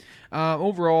agree.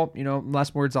 Overall,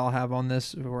 last words I'll have on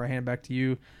this before I hand it back to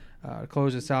you to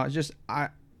close this out. It's just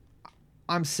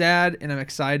I'm sad and I'm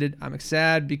excited. I'm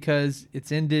excited because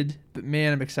it's ended, but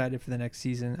man, I'm excited for the next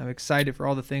season. I'm excited for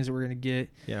all the things that we're gonna get.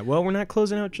 Yeah, well, we're not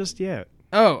closing out just yet.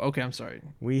 Oh, okay. I'm sorry.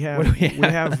 We have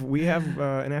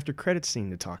an after credits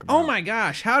scene to talk about. Oh my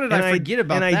gosh, how did I forget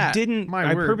about that?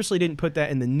 I purposely didn't put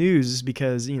that in the news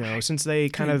because since they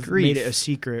kind of made it a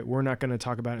secret, we're not going to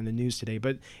talk about it in the news today.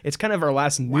 But it's kind of our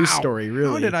last news story,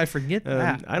 really. How did I forget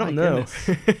that? I don't know.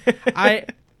 I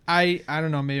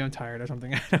don't know. Maybe I'm tired or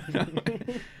something. I don't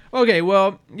know. Okay,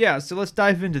 well, yeah. So let's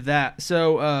dive into that.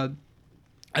 So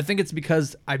I think it's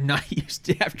because I'm not used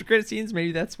to after credit scenes.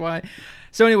 Maybe that's why.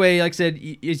 So anyway, like I said,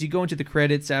 as you go into the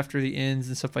credits after the ends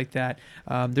and stuff like that,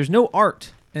 there's no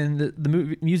art, and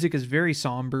the music is very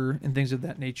somber and things of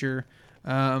that nature.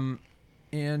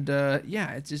 It's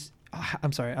just.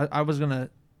 I'm sorry. I was gonna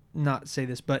not say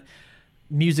this, but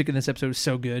music in this episode is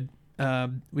so good.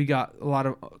 We got a lot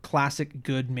of classic,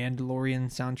 good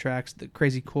Mandalorian soundtracks. The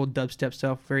crazy, cool dubstep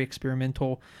stuff, very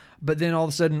experimental. But then all of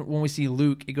a sudden, when we see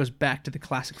Luke, it goes back to the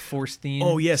classic Force theme.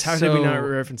 Oh yes, how did we not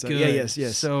reference that? Good. Yeah, yes,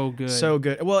 so good, so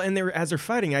good. Well, and as they're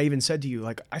fighting, I even said to you,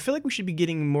 like, I feel like we should be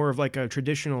getting more of like a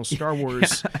traditional Star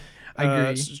Wars. I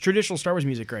agree. Traditional Star Wars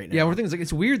music right now. Yeah, we're thinking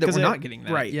it's weird that we're not getting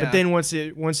that. Right, yeah. but then once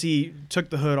he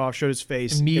took the hood off, showed his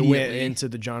face, it went into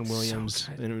the John Williams,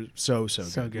 and it was so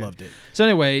good. Loved it. So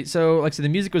anyway, like I said, the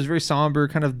music was very somber,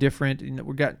 kind of different.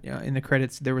 We got in the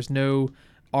credits there was no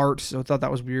art, so I thought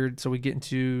that was weird. So we get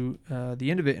into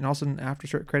the end of it, and also an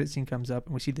after credit scene comes up,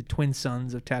 and we see the twin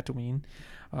sons of Tatooine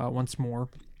once more,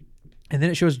 and then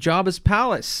it shows Jabba's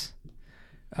palace,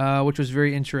 which was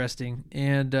very interesting.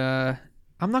 And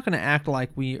I'm not going to act like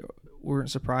we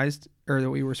weren't surprised, or that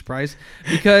we were surprised,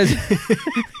 because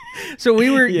so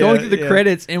we were going through the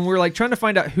credits, and we're like trying to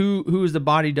find out who is the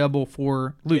body double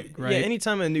for Luke, right? Yeah,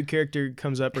 anytime a new character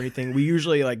comes up or anything, we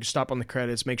usually like stop on the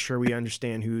credits, make sure we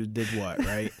understand who did what,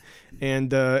 right? And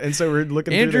so we're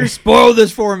looking. Andrew spoiled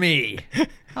this for me.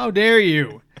 How dare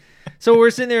you? So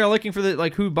we're sitting there looking for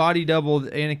who body doubled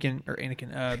Luke,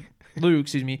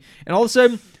 excuse me, and all of a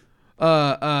sudden,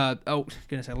 oh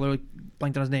goodness, I literally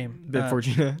blanked on his name. Bib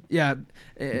Fortuna. Yeah,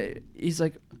 he's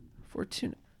like,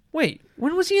 Fortuna. Wait,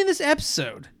 when was he in this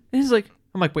episode? And he's like,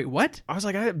 I'm like, wait, what? I was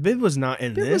like, Bib was not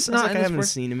in this. I haven't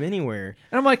seen him anywhere.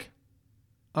 And I'm like,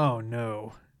 oh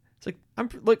no. It's like I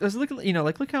was looking,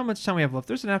 look how much time we have left.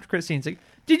 There's an after credit scene. It's like,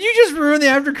 did you just ruin the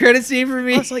after credit scene for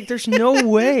me? I was like, there's no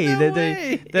way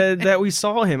that we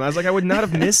saw him. I was like, I would not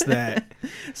have missed that.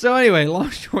 So anyway,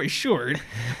 long story short,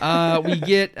 we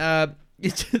get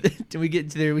we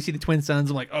get to there. We see the twin sons.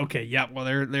 I'm like, okay, yeah, well,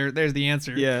 there's the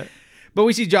answer. Yeah. But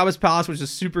we see Jabba's palace, which is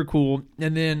super cool,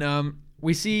 and then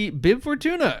we see Bib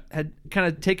Fortuna had kind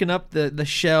of taken up the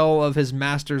shell of his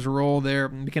master's role there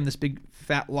and became this big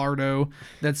fat lardo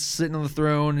that's sitting on the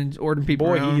throne and ordering people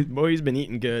around. He's been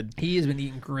eating good. He has been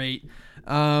eating great.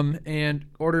 And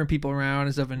ordering people around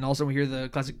and stuff, and also we hear the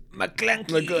classic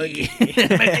McClunky.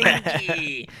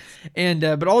 And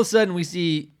but all of a sudden we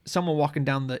see someone walking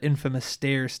down the infamous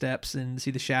stair steps and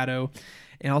see the shadow,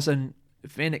 and all of a sudden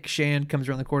Fennec Shand comes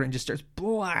around the corner and just starts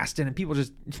blasting, and people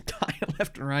just die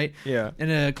left and right. Yeah.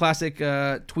 And a classic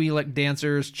Twi'lek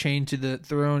dancer's chained to the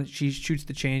throne. She shoots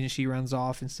the chain and she runs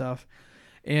off and stuff.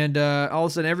 And all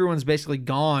of a sudden everyone's basically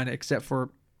gone except for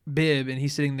Bib, and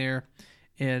he's sitting there.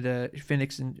 And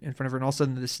Fennec's in front of her, and all of a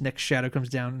sudden this next shadow comes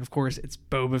down, and of course it's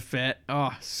Boba Fett.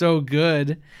 Oh, so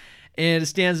good. And it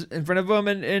stands in front of him,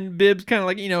 and Bib's kind of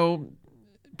like,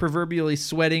 proverbially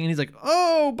sweating, and he's like,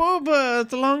 "Oh, Boba,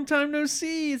 it's a long time no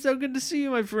see. It's so good to see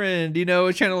you, my friend."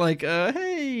 It's kind of like,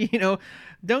 "Hey,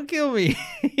 don't kill me."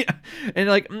 And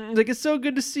it's so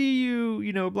good to see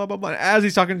you. Blah blah blah. As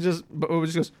he's talking, Boba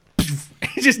just goes,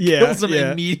 it just kills him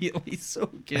immediately. So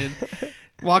good.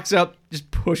 Walks up, just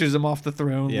pushes him off the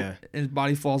throne. Yeah. And his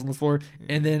body falls on the floor.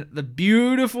 And then the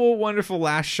beautiful, wonderful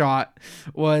last shot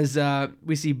was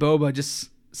we see Boba just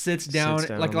sits down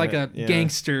like a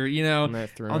gangster,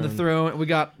 on the throne. We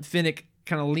got Fennec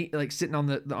kind of sitting on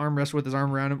the armrest with his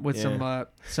arm around him with some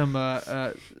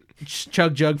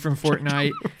chug jug from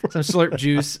Fortnite, some slurp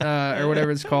juice or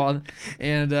whatever it's called.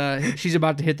 And she's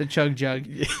about to hit the chug jug.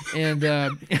 And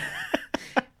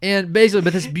and basically,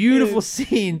 but this beautiful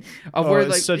scene of where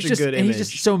it's such a good image. He's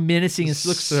just so menacing and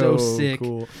looks so sick.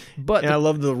 Cool. But I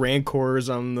love the Rancors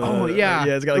on the. Oh yeah,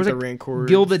 it's got the Rancor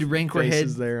gilded Rancor head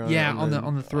there.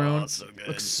 On the throne. Oh, so good.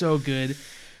 Looks so good.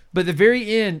 But at the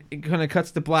very end, it kind of cuts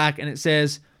to black, and it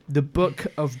says the Book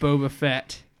of Boba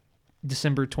Fett.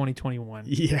 December 2021.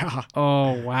 Yeah.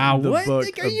 Oh wow. What? Book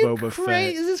of Boba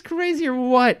Fett. Is this crazy or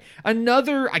what?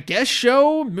 Another, I guess,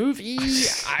 show, movie.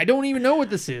 I don't even know what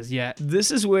this is yet.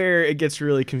 This is where it gets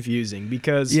really confusing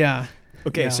because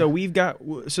Okay, so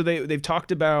they've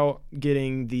talked about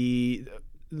getting the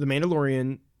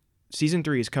Mandalorian season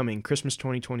 3 is coming Christmas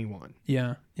 2021.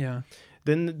 Yeah.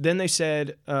 Then they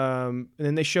said and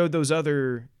then they showed those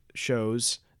other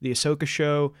shows, the Ahsoka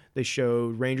show, they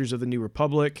showed Rangers of the New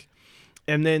Republic.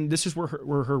 And then this is where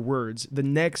her words, the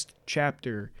next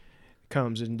chapter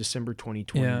comes in December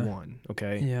 2021. Yeah.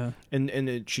 Okay. Yeah.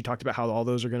 And she talked about how all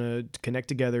those are going to connect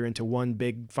together into one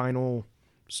big final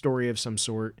story of some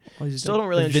sort. Well, still don't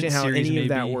really understand how any of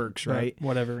that works, right?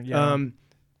 Whatever. Yeah.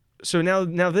 So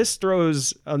now this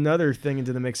throws another thing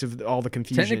into the mix of all the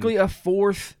confusion. Technically a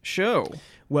 4th show.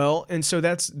 Well, and so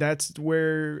that's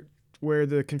where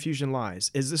the confusion lies.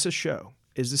 Is this a show?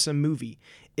 Is this a movie?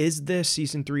 is this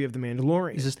season 3 of The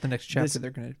Mandalorian? Is this the next chapter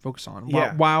they're going to focus on?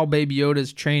 While Baby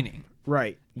Yoda's training.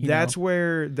 Right. That's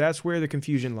where the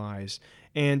confusion lies.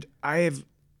 And I have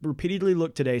repeatedly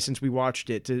looked today since we watched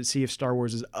it to see if Star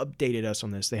Wars has updated us on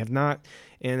this. They have not,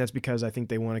 and that's because I think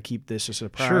they want to keep this a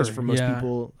surprise for most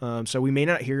people. So we may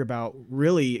not hear about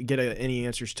any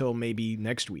answers till maybe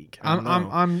next week. I'm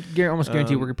almost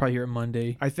guaranteed we're gonna probably hear it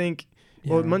Monday. I think.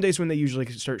 Well, Monday's when they usually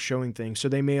start showing things, so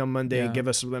they may on Monday give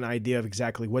us an idea of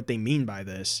exactly what they mean by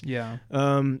this. Yeah.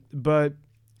 But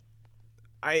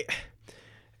I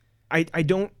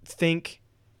don't think.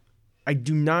 I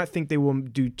do not think they will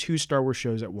do 2 Star Wars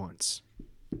shows at once.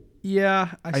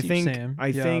 Yeah, I think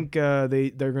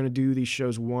they're going to do these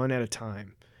shows one at a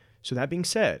time. So that being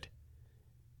said,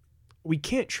 we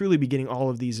can't truly be getting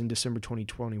all of these in December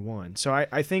 2021. So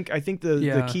I think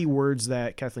the key words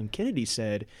that Kathleen Kennedy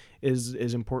said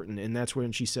is important, and that's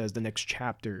when she says the next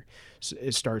chapter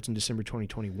starts in December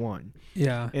 2021.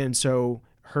 Yeah, and so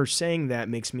her saying that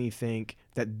makes me think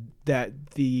that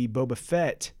the Boba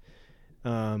Fett.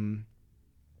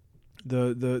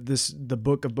 The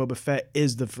book of Boba Fett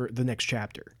is the next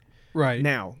chapter. Right.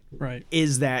 Now,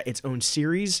 is that its own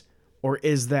series, or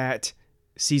is that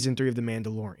season 3 of The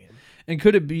Mandalorian? And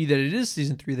could it be that it is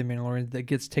season 3 of The Mandalorian that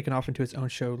gets taken off into its own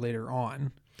show later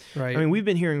on? Right. I mean, we've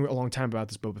been hearing a long time about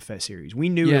this Boba Fett series. We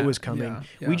knew it was coming.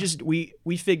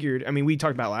 We figured, I mean, we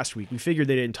talked about it last week. We figured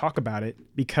they didn't talk about it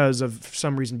because of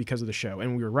the show.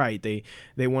 And we were right. They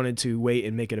wanted to wait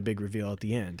and make it a big reveal at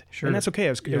the end. Sure. And that's okay.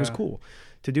 It was cool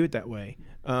to do it that way.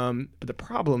 But the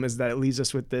problem is that it leaves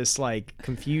us with this like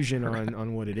confusion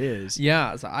on what it is.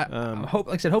 Yeah. So I hope,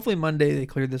 like I said, hopefully Monday they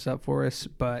cleared this up for us,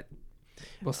 but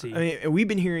we'll see. I mean, we've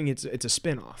been hearing it's a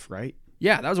spinoff, right?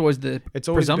 Yeah, that was always the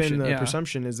presumption. Been the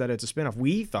presumption is that it's a spinoff.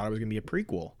 We thought it was going to be a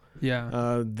prequel.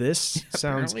 Yeah. This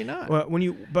sounds apparently not.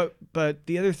 Well, but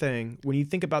the other thing, when you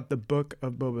think about the book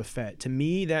of Boba Fett, to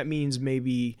me that means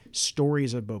maybe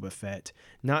stories of Boba Fett,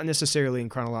 not necessarily in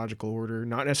chronological order,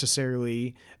 not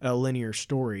necessarily a linear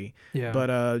story,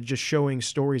 but just showing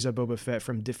stories of Boba Fett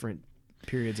from different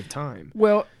periods of time.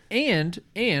 Well, and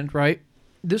right,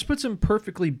 this puts him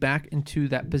perfectly back into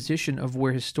that position of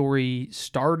where his story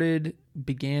started,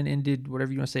 began, ended,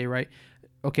 whatever you want to say, right?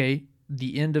 Okay,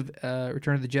 the end of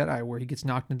Return of the Jedi, where he gets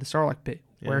knocked into the Sarlacc pit.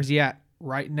 Yeah. Where is he at?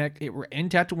 Right next, in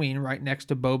Tatooine, right next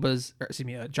to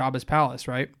Jabba's palace,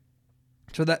 right?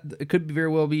 So that it could very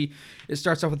well be. It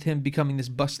starts off with him becoming this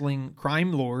bustling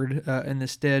crime lord in the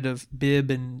stead of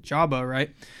Bib and Jabba,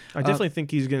 right? I definitely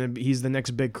think he's the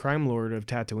next big crime lord of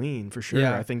Tatooine for sure.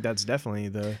 Yeah. I think that's definitely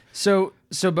the. So,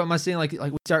 but am I saying like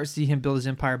we start to see him build his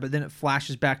empire, but then it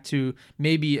flashes back to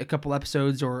maybe a couple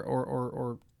episodes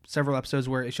or several episodes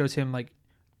where it shows him like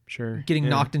getting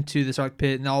knocked into the Sarlacc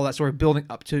pit and all that sort of building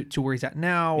up to where he's at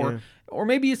now, or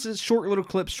maybe it's a short little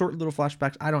clips, short little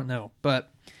flashbacks. I don't know, but.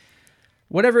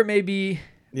 Whatever it may be,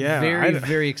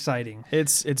 very exciting.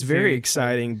 It's very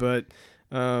exciting, but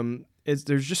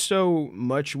there's just so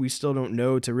much we still don't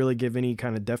know to really give any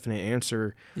kind of definite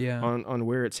answer on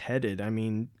where it's headed. I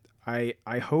mean, I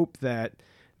hope that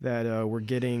we're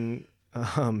getting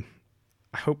I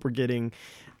hope we're getting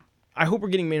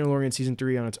Mandalorian season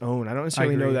 3 on its own. I don't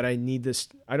necessarily know that I need this.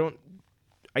 I don't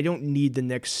need the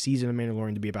next season of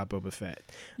Mandalorian to be about Boba Fett.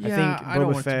 Yeah, I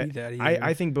don't want it to be that either.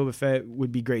 I think Boba Fett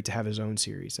would be great to have his own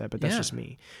series, but that's just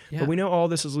me. Yeah. But we know all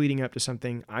this is leading up to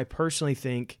something. I personally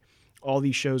think all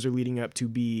these shows are leading up to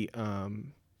be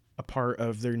a part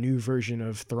of their new version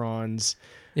of Thrawn's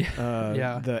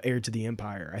the heir to the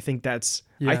Empire. I think that's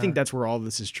where all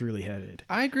this is truly headed.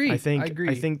 I agree. I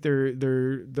think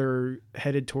they're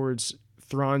headed towards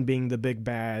Thrawn being the big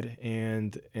bad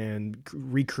and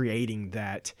recreating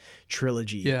that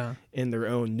trilogy in their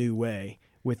own new way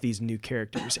with these new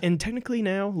characters. And technically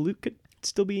now Luke could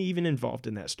still be even involved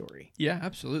in that story. Yeah,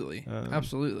 absolutely.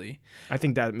 Absolutely. I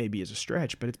think that maybe is a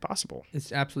stretch, but it's possible.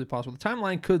 It's absolutely possible. The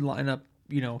timeline could line up,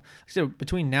 like I said,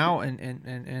 between now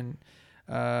and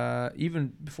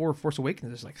even before Force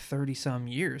Awakens, there's like 30 some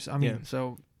years. I mean,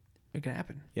 so it can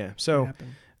happen. Yeah. So,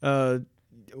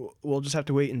 we'll just have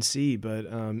to wait and see, but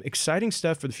exciting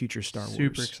stuff for the future of Star Wars.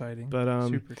 Super exciting. But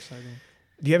super exciting.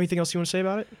 Do you have anything else you want to say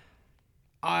about it?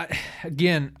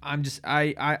 Again, I'm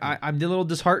a little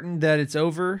disheartened that it's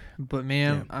over, but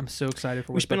man, I'm so excited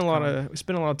for. We spent a lot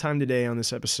of time today on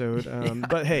this episode,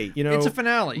 but hey, it's a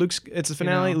finale. It's a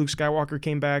finale. Luke Skywalker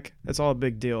came back. That's all a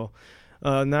big deal.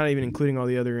 Not even including all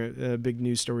the other big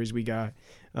news stories we got.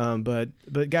 But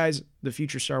guys, the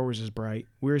future Star Wars is bright.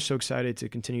 We're so excited to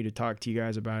continue to talk to you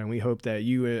guys about it, and we hope that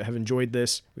you have enjoyed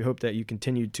this. We hope that you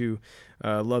continue to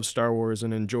love Star Wars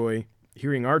and enjoy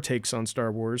hearing our takes on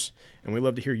Star Wars, and we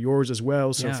love to hear yours as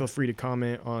well. So feel free to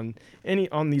comment on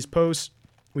these posts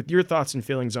with your thoughts and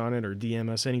feelings on it, or DM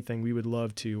us anything. We would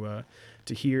love to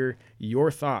hear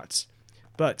your thoughts.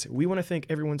 But we want to thank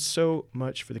everyone so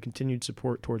much for the continued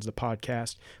support towards the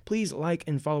podcast. Please like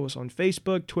and follow us on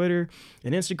Facebook, Twitter,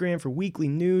 and Instagram for weekly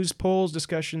news, polls,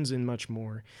 discussions, and much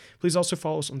more. Please also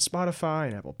follow us on Spotify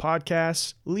and Apple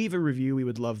Podcasts. Leave a review. We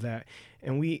would love that.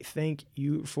 And we thank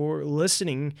you for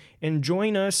listening. And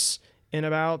join us in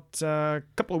about a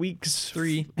couple of weeks,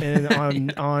 3, and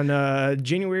on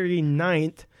January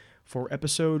 9th for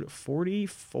episode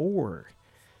 44.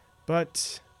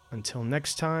 But until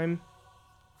next time,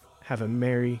 have a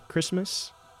Merry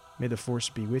Christmas. May the Force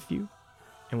be with you.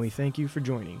 And we thank you for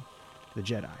joining the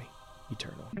Jedi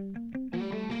Eternal.